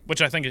back.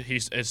 Which I think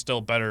is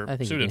still better I think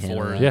he suited can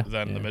handle for that. Yeah.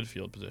 than the Yeah.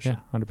 midfield position.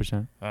 Yeah,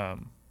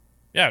 100%.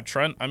 Yeah,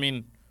 Trent, I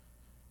mean,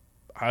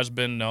 has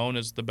been known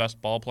as the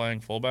best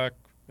ball-playing fullback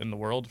in the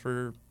world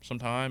for some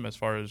time as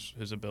far as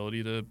his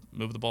ability to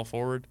move the ball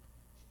forward.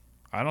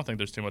 I don't think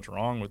there's too much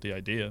wrong with the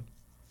idea.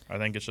 I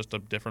think it's just a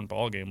different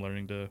ball game,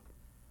 learning to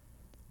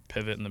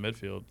pivot in the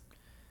midfield.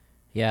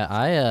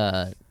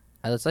 yeah,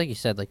 it's like you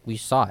said. Like we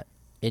saw it.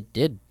 It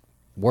did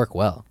work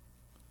well.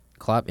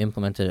 Klopp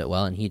implemented it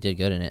well, and he did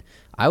good in it.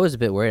 I was a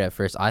bit worried at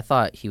first. I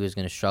thought he was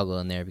going to struggle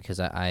in there because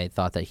I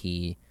thought that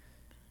he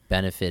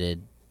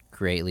benefited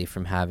greatly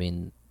from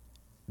having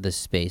the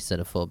space that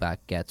a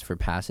fullback gets for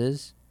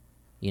passes.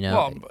 You know,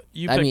 Well,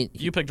 you I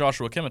picked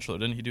Joshua Kimmich, though.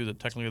 Didn't he do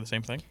technically the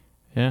same thing?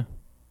 Yeah.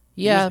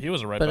 yeah, He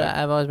was a right but back.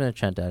 I've always been a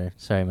Trent Downer.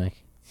 Sorry, Mike.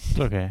 It's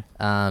okay.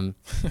 But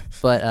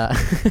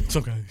It's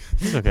okay.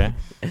 It's okay.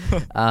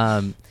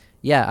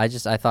 yeah,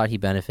 I thought he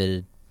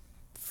benefited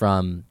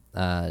from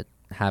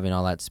having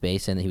all that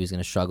space, and he was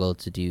going to struggle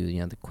to do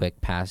the quick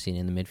passing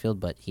in the midfield,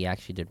 but he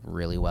actually did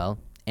really well,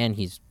 and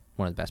he's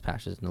one of the best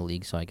passers in the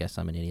league. So I guess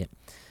I'm an idiot,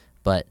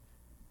 but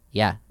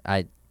yeah,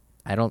 I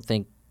don't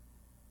think.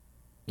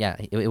 Yeah,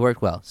 it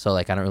worked well. So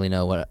like I don't really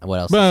know what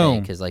else to say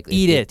Boom. because like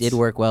Eat it it. did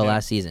work well Yeah.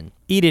 last season.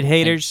 Eat it,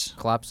 haters. And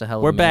Klopp's a hell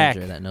of We're a back.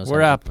 manager that knows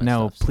We're how to up. implement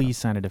No, stuff, so. please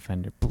sign a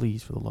defender.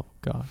 Please, for the love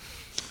of God.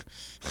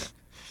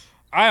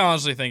 I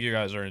honestly think you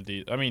guys are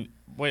indeed. I mean,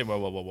 wait,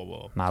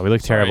 whoa. Nah, we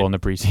look Sorry. terrible in the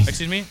preseason.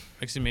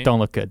 Excuse me. Don't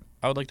look good.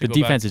 I would like to The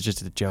go defense back. is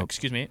just a joke.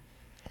 Excuse me.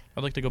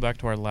 I'd like to go back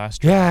to our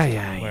last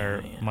Yeah.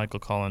 where Michael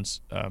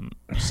Collins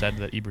said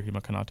that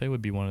Ibrahima Konate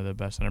would be one of the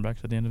best center backs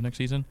at the end of next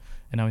season,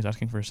 and now he's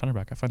asking for a center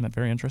back. I find that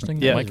very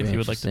interesting. Yeah. Mike, if Very you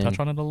would like to touch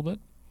on it a little bit.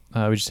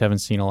 We just haven't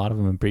seen a lot of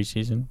them in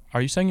preseason.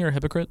 Are you saying you're a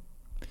hypocrite?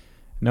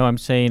 No, I'm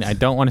saying I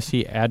don't want to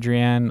see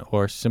Adrian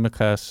or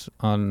Tsimikas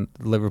on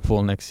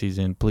Liverpool next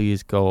season.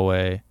 Please go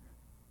away.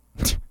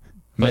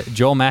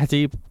 Joel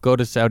Matip, go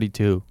to Saudi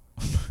too.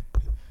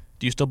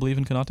 Do you still believe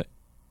in Konate?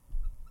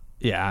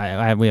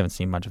 Yeah, we haven't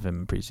seen much of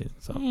him in preseason.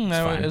 So it's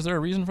fine. Is there a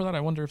reason for that?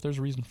 I wonder if there's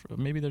a reason.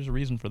 Maybe there's a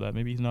reason for that.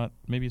 Maybe he's not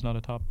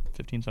a top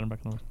 15 center back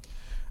in the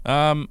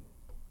world.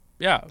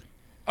 Yeah.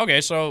 Okay,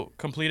 so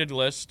completed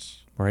list.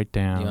 Right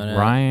down. You want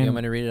Ryan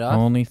me to read it off?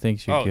 only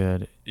thinks you're Oh,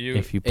 good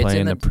if you It's play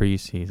in in the the-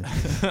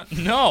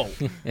 preseason. No.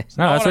 No, not that's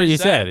what what I you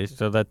said. said.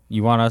 So that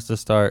you want us to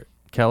start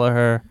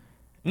Kelleher.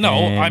 No,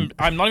 And-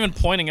 I'm not even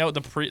pointing out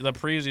the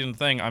preseason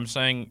thing. I'm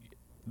saying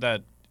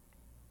that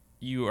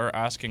you are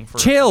asking for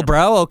Chill,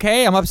 bro.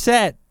 Okay, I'm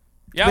upset.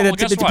 Yeah, It's well, been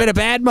guess it's what? been a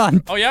bad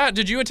month. Oh yeah,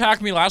 did you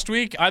attack me last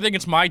week? I think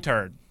it's my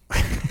turn.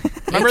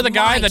 Remember It's the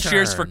guy my that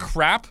cheers for turn.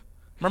 crap?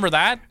 Remember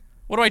that?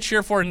 What do I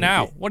cheer for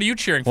now? What are you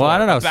cheering for? Well, I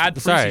don't know. A bad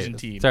Sorry. preseason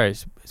team. Sorry.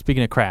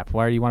 Speaking of crap,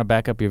 why do you want to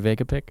back up your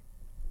Vega pick?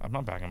 I'm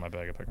not backing my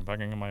bag pick. I'm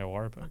backing my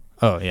OR pick.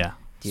 Oh yeah.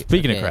 Yeah,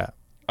 Speaking of okay.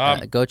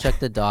 crap, Go check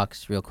the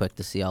docs real quick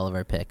to see all of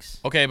our picks.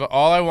 Okay, but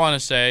all I want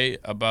to say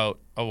about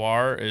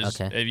Awar is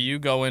Okay. if you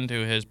go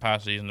into his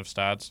past season of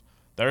stats,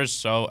 there is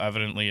so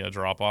evidently a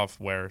drop-off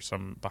where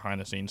some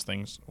behind-the-scenes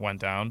things went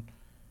down.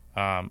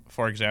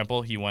 For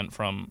example, he went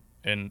from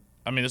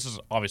this is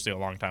obviously a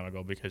long time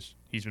ago because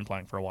he's been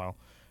playing for a while.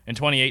 In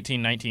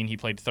 2018-19, he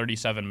played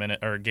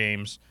 37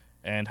 games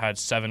and had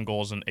 7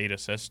 goals and 8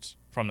 assists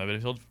from the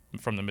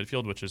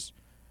midfield, which is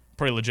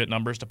pretty legit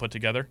numbers to put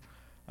together.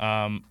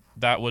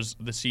 That was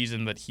the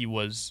season that he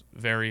was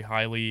very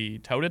highly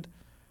touted,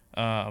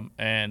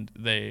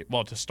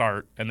 to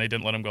start, and they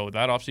didn't let him go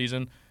that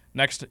offseason.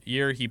 Next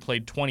year, he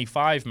played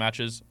 25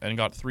 matches and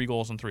got 3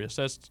 goals and 3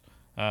 assists.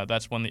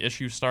 That's when the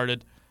issues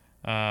started.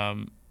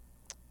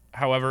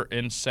 However,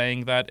 in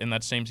saying that, in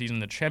that same season,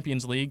 the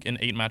Champions League, in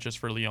 8 matches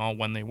for Lyon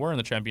when they were in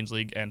the Champions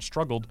League and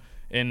struggled,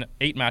 in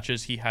 8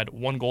 matches, he had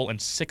 1 goal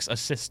and 6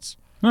 assists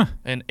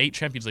in 8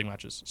 Champions League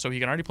matches. So he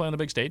can already play on the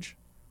big stage,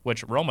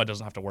 which Roma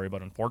doesn't have to worry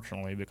about,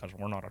 unfortunately, because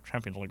we're not a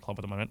Champions League club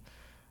at the moment.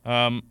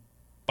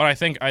 But I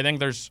think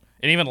there's,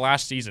 and even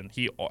last season,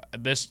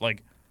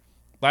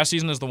 last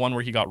season is the one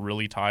where he got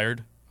really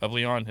tired of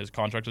Lyon. His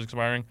contract is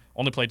expiring.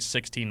 Only played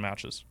 16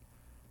 matches.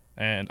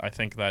 And I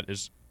think that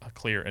is a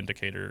clear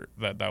indicator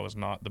that that was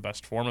not the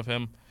best form of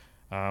him.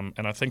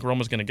 And I think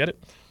Roma's going to get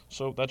it.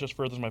 So that just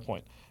furthers my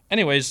point.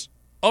 Anyways,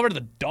 over to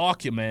the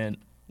document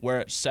where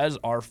it says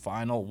our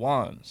final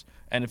ones.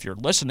 And if you're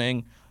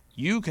listening,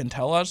 you can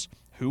tell us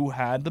who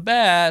had the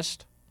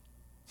best.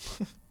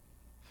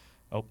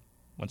 Oh,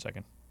 1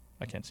 second.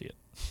 I can't see it.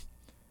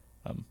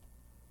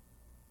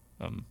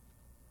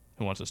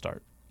 Who wants to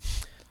start?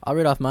 I'll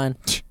read off mine.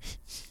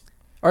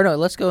 Or no,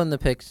 let's go in the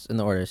picks in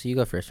the order. So you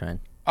go first, Ryan.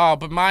 Oh,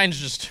 but mine's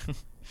just...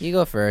 You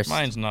go first.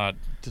 Mine's not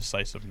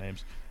decisive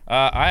names.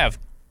 I have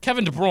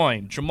Kevin De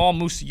Bruyne, Jamal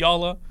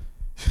Musiala,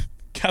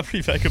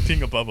 Gabri Vega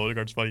being above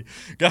Odegaard's funny.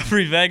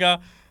 Gabri Vega,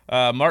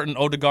 Martin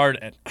Odegaard,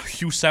 and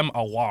Hussein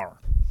Awar.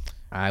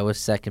 I was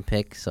second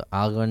pick, so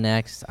I'll go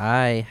next.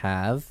 I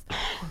have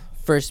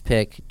first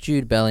pick,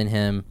 Jude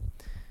Bellingham,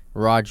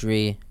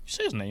 Rodri. You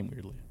say his name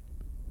weirdly.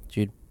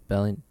 Jude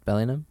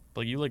Bellingham?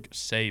 Like you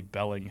say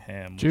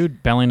Bellingham.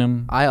 Jude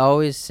Bellingham. I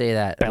always say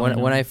that.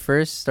 Bellingham. When I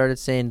first started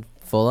saying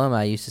Fulham,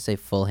 I used to say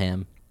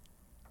Fulham.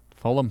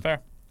 Fulham. Fair.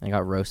 I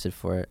got roasted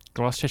for it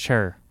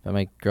Gloucestershire. by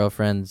my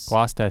girlfriend's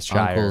Gloucestershire.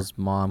 uncle's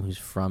mom, who's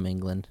from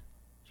England.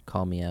 She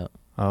called me out.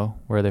 Oh,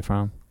 where are they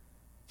from?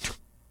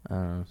 I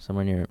don't know,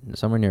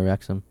 somewhere near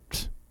Wrexham.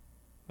 That's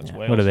Yeah.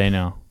 Wales. What do they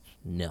know?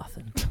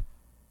 Nothing.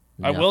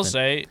 I will Nothing.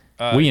 say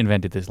We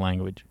invented this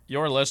language.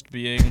 your list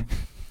being...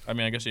 I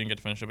mean, I guess you didn't get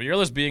to finish it, but your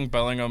list being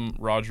Bellingham,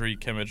 Rodri,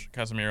 Kimmich,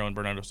 Casemiro, and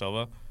Bernardo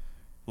Silva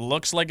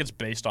looks like it's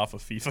based off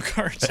of FIFA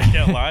cards, I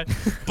can't lie.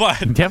 But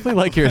Definitely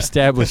like your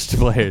established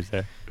players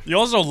there. You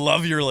also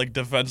love your like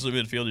defensive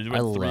midfielders. You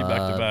I went 3 back to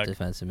love back.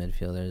 defensive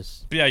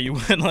midfielders. But yeah, you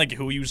went like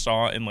who you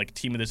saw in like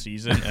team of the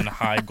season and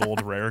high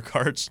gold rare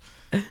cards.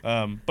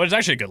 But it's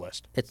actually a good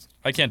list. It's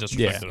I can't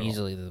disrespect it at all.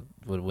 easily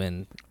would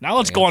win. Now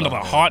let's go on to the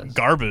hot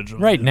garbage.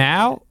 Right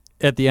now,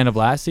 at the end of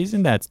last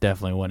season, that's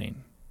definitely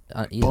winning.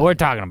 But Easily. we're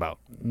talking about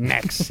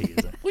next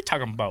season. We're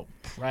talking about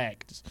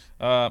practice.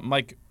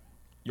 Mike,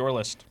 your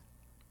list.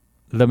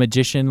 The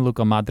magician,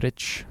 Luka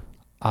Modric.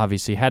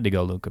 Obviously, had to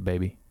go Luka,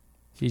 baby.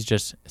 He's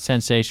just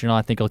sensational.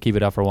 I think he'll keep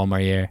it up for one more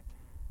year.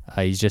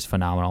 He's just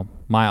phenomenal.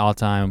 My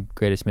all-time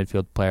greatest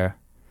midfield player,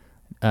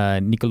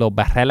 Nicolo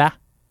Barella.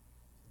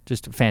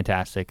 Just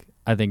fantastic.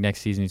 I think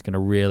next season he's going to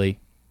really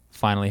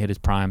finally hit his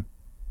prime.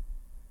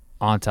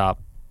 On top,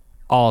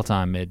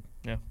 all-time mid.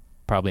 Yeah.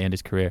 Probably end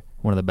his career.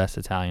 One of the best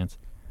Italians.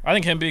 I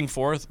think him being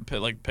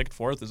picked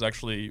fourth is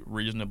actually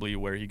reasonably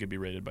where he could be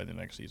rated by the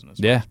next season. As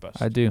Yeah,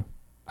 best. I do.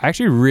 I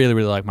actually really,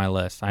 really like my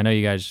list. I know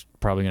you guys are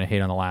probably going to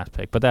hate on the last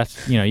pick, but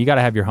that's, you got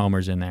to have your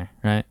homers in there,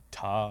 right?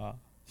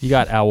 You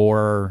got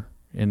Aouar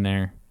in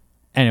there.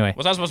 Anyway.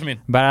 What's that supposed to mean?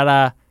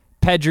 But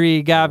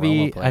Pedri,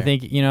 Gavi, player. I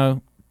think,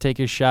 take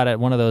your shot at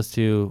one of those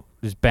two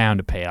is bound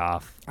to pay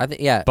off. I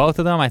think Both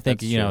of them, I think,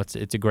 That's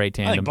true. it's a great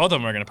tandem. I think both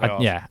of them are going to pay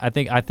off. Yeah, I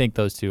think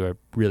those two are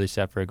really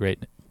set for a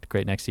great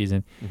next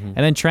season. Mm-hmm. And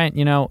then Trent,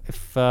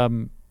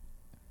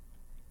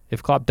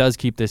 if Klopp does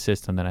keep this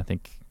system, then I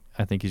think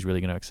he's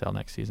really going to excel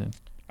next season.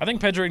 I think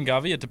Pedri and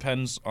Gavi, it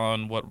depends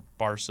on what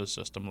Barca's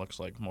system looks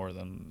like more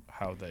than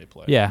how they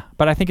play. Yeah,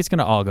 but I think it's going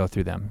to all go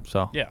through them.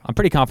 So Yeah. I'm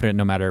pretty confident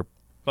no matter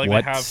Like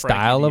what they have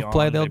style Frankie of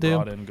play de they'll Jong, they do.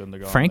 brought in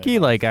Gundogan, Frankie,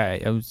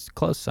 they I was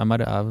close. I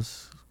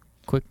was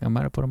quick. I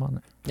might have put him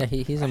on there. Yeah,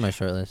 he's on my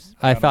short list.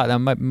 I thought that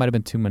might have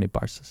been too many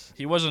Barces.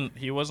 He wasn't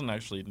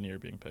actually near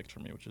being picked for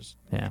me, which is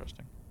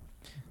interesting.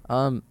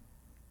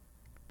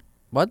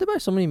 Why'd they buy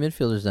so many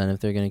midfielders then if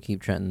they're going to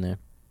keep Trent in there?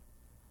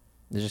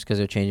 Is it just because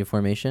they're changing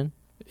formation?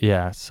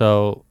 Yeah,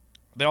 so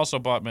They also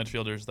bought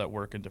midfielders that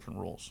work in different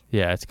roles.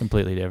 yeah, it's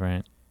completely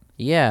different.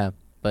 Yeah,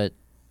 but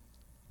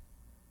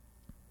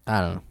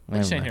I don't know. What are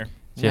you saying here?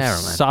 So you have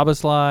Never mind.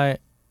 Szoboszlai,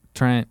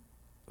 Trent,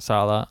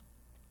 Salah,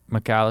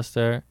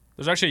 McAllister,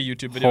 There's actually a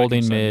YouTube video Holding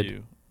I can send mid.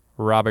 you.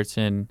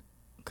 Robertson,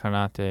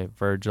 Konate,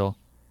 Virgil,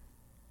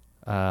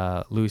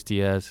 Luis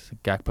Diaz,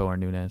 Gakpo, or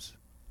Nunez.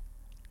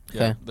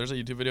 Yeah, Okay. there's a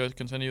YouTube video I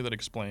can send you that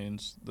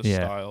explains the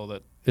Yeah. style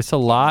that It's a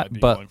Klopp lot, might be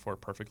but going for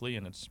perfectly,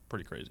 and it's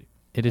pretty crazy.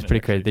 it is and pretty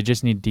actually- crazy. They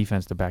just need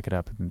defense to back it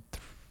up. And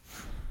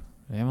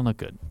they haven't looked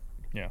good.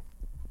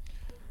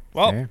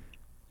 Well, Fair.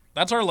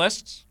 that's our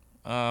lists.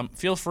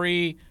 Feel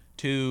free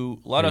to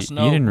let us You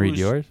know. didn't read who's-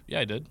 yours? Yeah,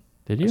 I did.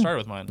 Did I you? started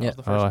with mine. That Yeah. was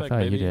the first Oh, I pick, thought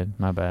baby. you did.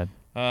 My bad.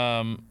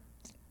 I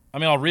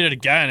mean, I'll read it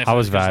again if I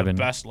was it's the vibing.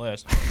 best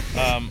list.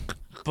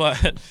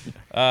 But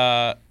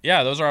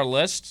yeah, those are our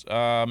lists.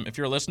 If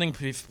you're listening,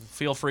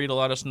 feel free to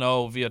let us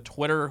know via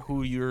Twitter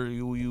who's you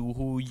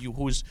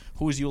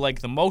like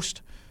the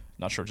most.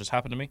 Not sure what just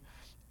happened to me.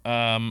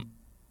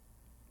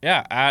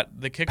 Yeah, at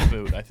the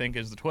Kickaboot, I think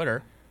is the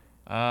Twitter.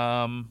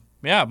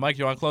 Yeah, Mike,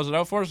 you want to close it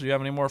out for us? Do you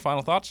have any more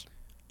final thoughts?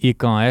 Y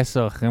con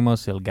eso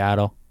hemos el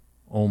gato.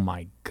 Oh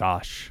my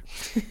gosh.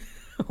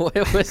 What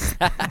was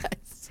that?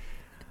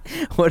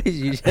 What did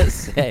you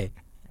just say?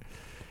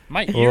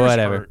 My ears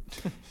Whatever. hurt.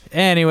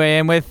 Anyway,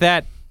 and with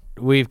that,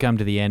 we've come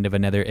to the end of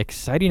another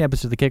exciting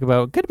episode of the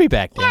Kickabout. Good to be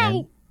back, Dan.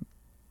 Wow.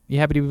 You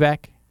happy to be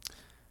back?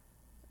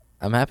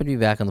 I'm happy to be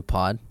back on the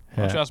pod.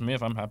 Why don't you ask me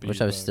if I'm happy?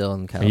 Wish I was still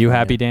in Are California. you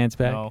happy Dan's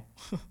back? No.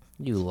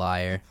 You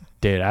liar.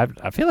 Dude,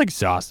 I feel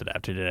exhausted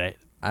after today.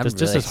 I'm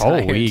Just really this whole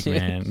tired, week, dude.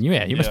 man.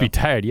 You must Yeah. be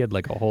tired. You had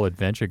like a whole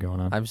adventure going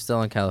on. I'm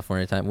still in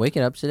California time.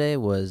 Waking up today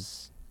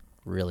was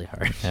really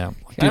hard. Yeah.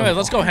 Anyway,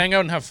 let's go hang out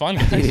and have fun.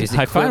 Dude, guys. it's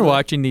I find equivalent-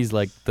 watching these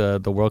like the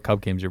World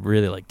Cup games are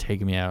really like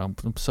taking me out.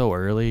 I'm so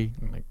early.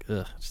 I'm like,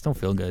 ugh, I just don't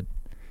feel good.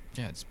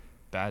 Yeah, it's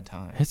bad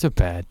time. It's a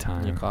bad Your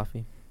time.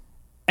 coffee.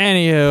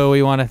 Anywho,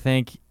 we want to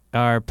thank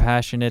our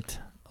passionate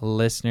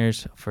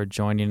listeners for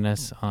joining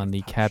us on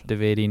the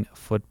captivating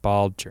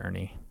football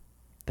journey.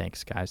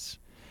 Thanks, guys.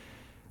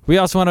 We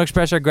also want to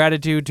express our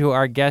gratitude to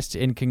our guests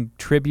and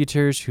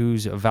contributors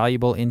whose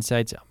valuable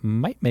insights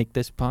might make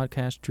this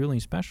podcast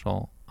truly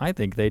special. I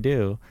think they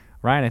do.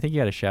 Ryan, I think you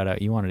had a shout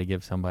out you wanted to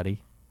give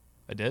somebody.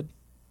 I did?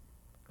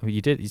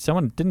 You did.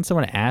 Didn't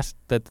someone ask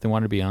that they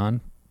wanted to be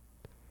on?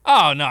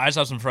 Oh no, I just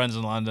have some friends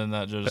in London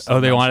that just. Oh,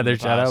 they mentioned wanted their in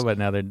the shout out, past. but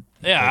now they're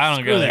Yeah, like, I don't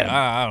screw really. them.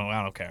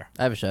 I don't care.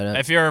 I have a shout out.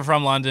 If you're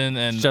from London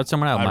and Shout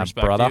someone out, I my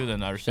respect brother. you,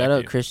 then I respect Shout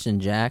out you. Christian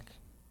Jack.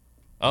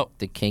 Oh.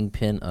 The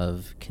kingpin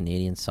of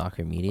Canadian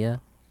soccer media.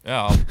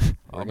 Yeah,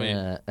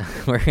 We're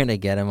we're gonna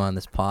get him on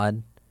this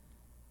pod.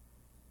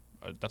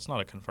 That's not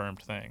a confirmed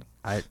thing.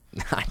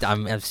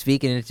 I'm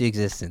speaking into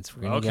existence.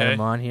 We're gonna get Okay. him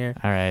on here.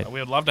 All right.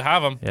 We would love to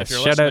have him Yes, if you're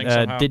shout out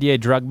listening somehow. Didier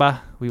Drogba.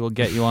 We will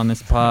get you on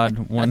this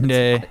pod one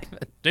day.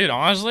 Dude,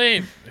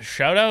 honestly,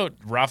 shout out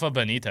Rafa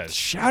Benitez.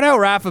 Shout out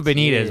Rafa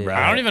Benitez, Yeah. bro.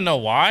 I don't even know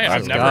why. Let's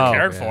I've never go,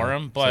 cared bro. for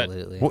him, but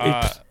Absolutely.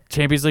 Well,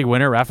 Champions League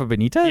winner Rafa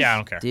Benitez? yeah, I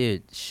don't care.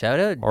 Dude, shout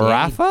out Or Danny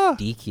Rafa?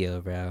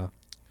 Dicchio, bro.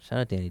 Shout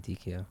out Danny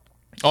Dicchio.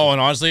 Oh, and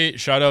honestly,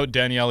 shout out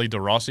Daniele De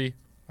Rossi.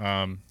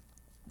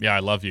 Yeah, I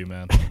love you,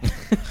 man.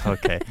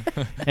 Okay.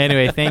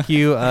 Anyway, thank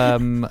you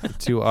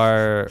to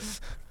our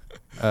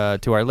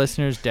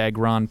listeners,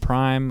 Dagron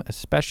Prime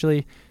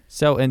especially.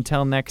 So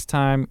until next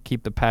time,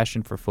 keep the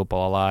passion for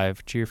football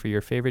alive, cheer for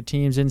your favorite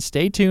teams, and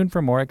stay tuned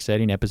for more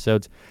exciting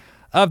episodes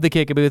of the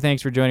Kickaboo.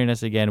 Thanks for joining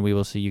us again. We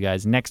will see you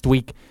guys next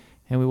week,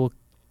 and we will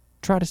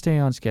try to stay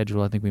on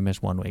schedule. I think we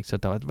missed 1 week,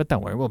 but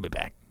don't worry, we'll be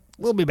back.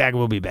 We'll be back.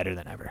 We'll be better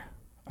than ever.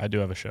 I do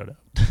have a shout out.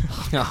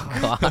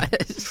 Oh,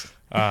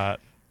 God.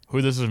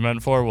 Who this is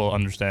meant for will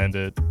understand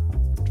it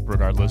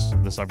regardless.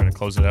 I'm going to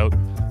close it out.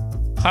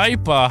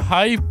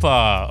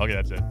 Hypa. Okay,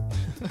 that's it.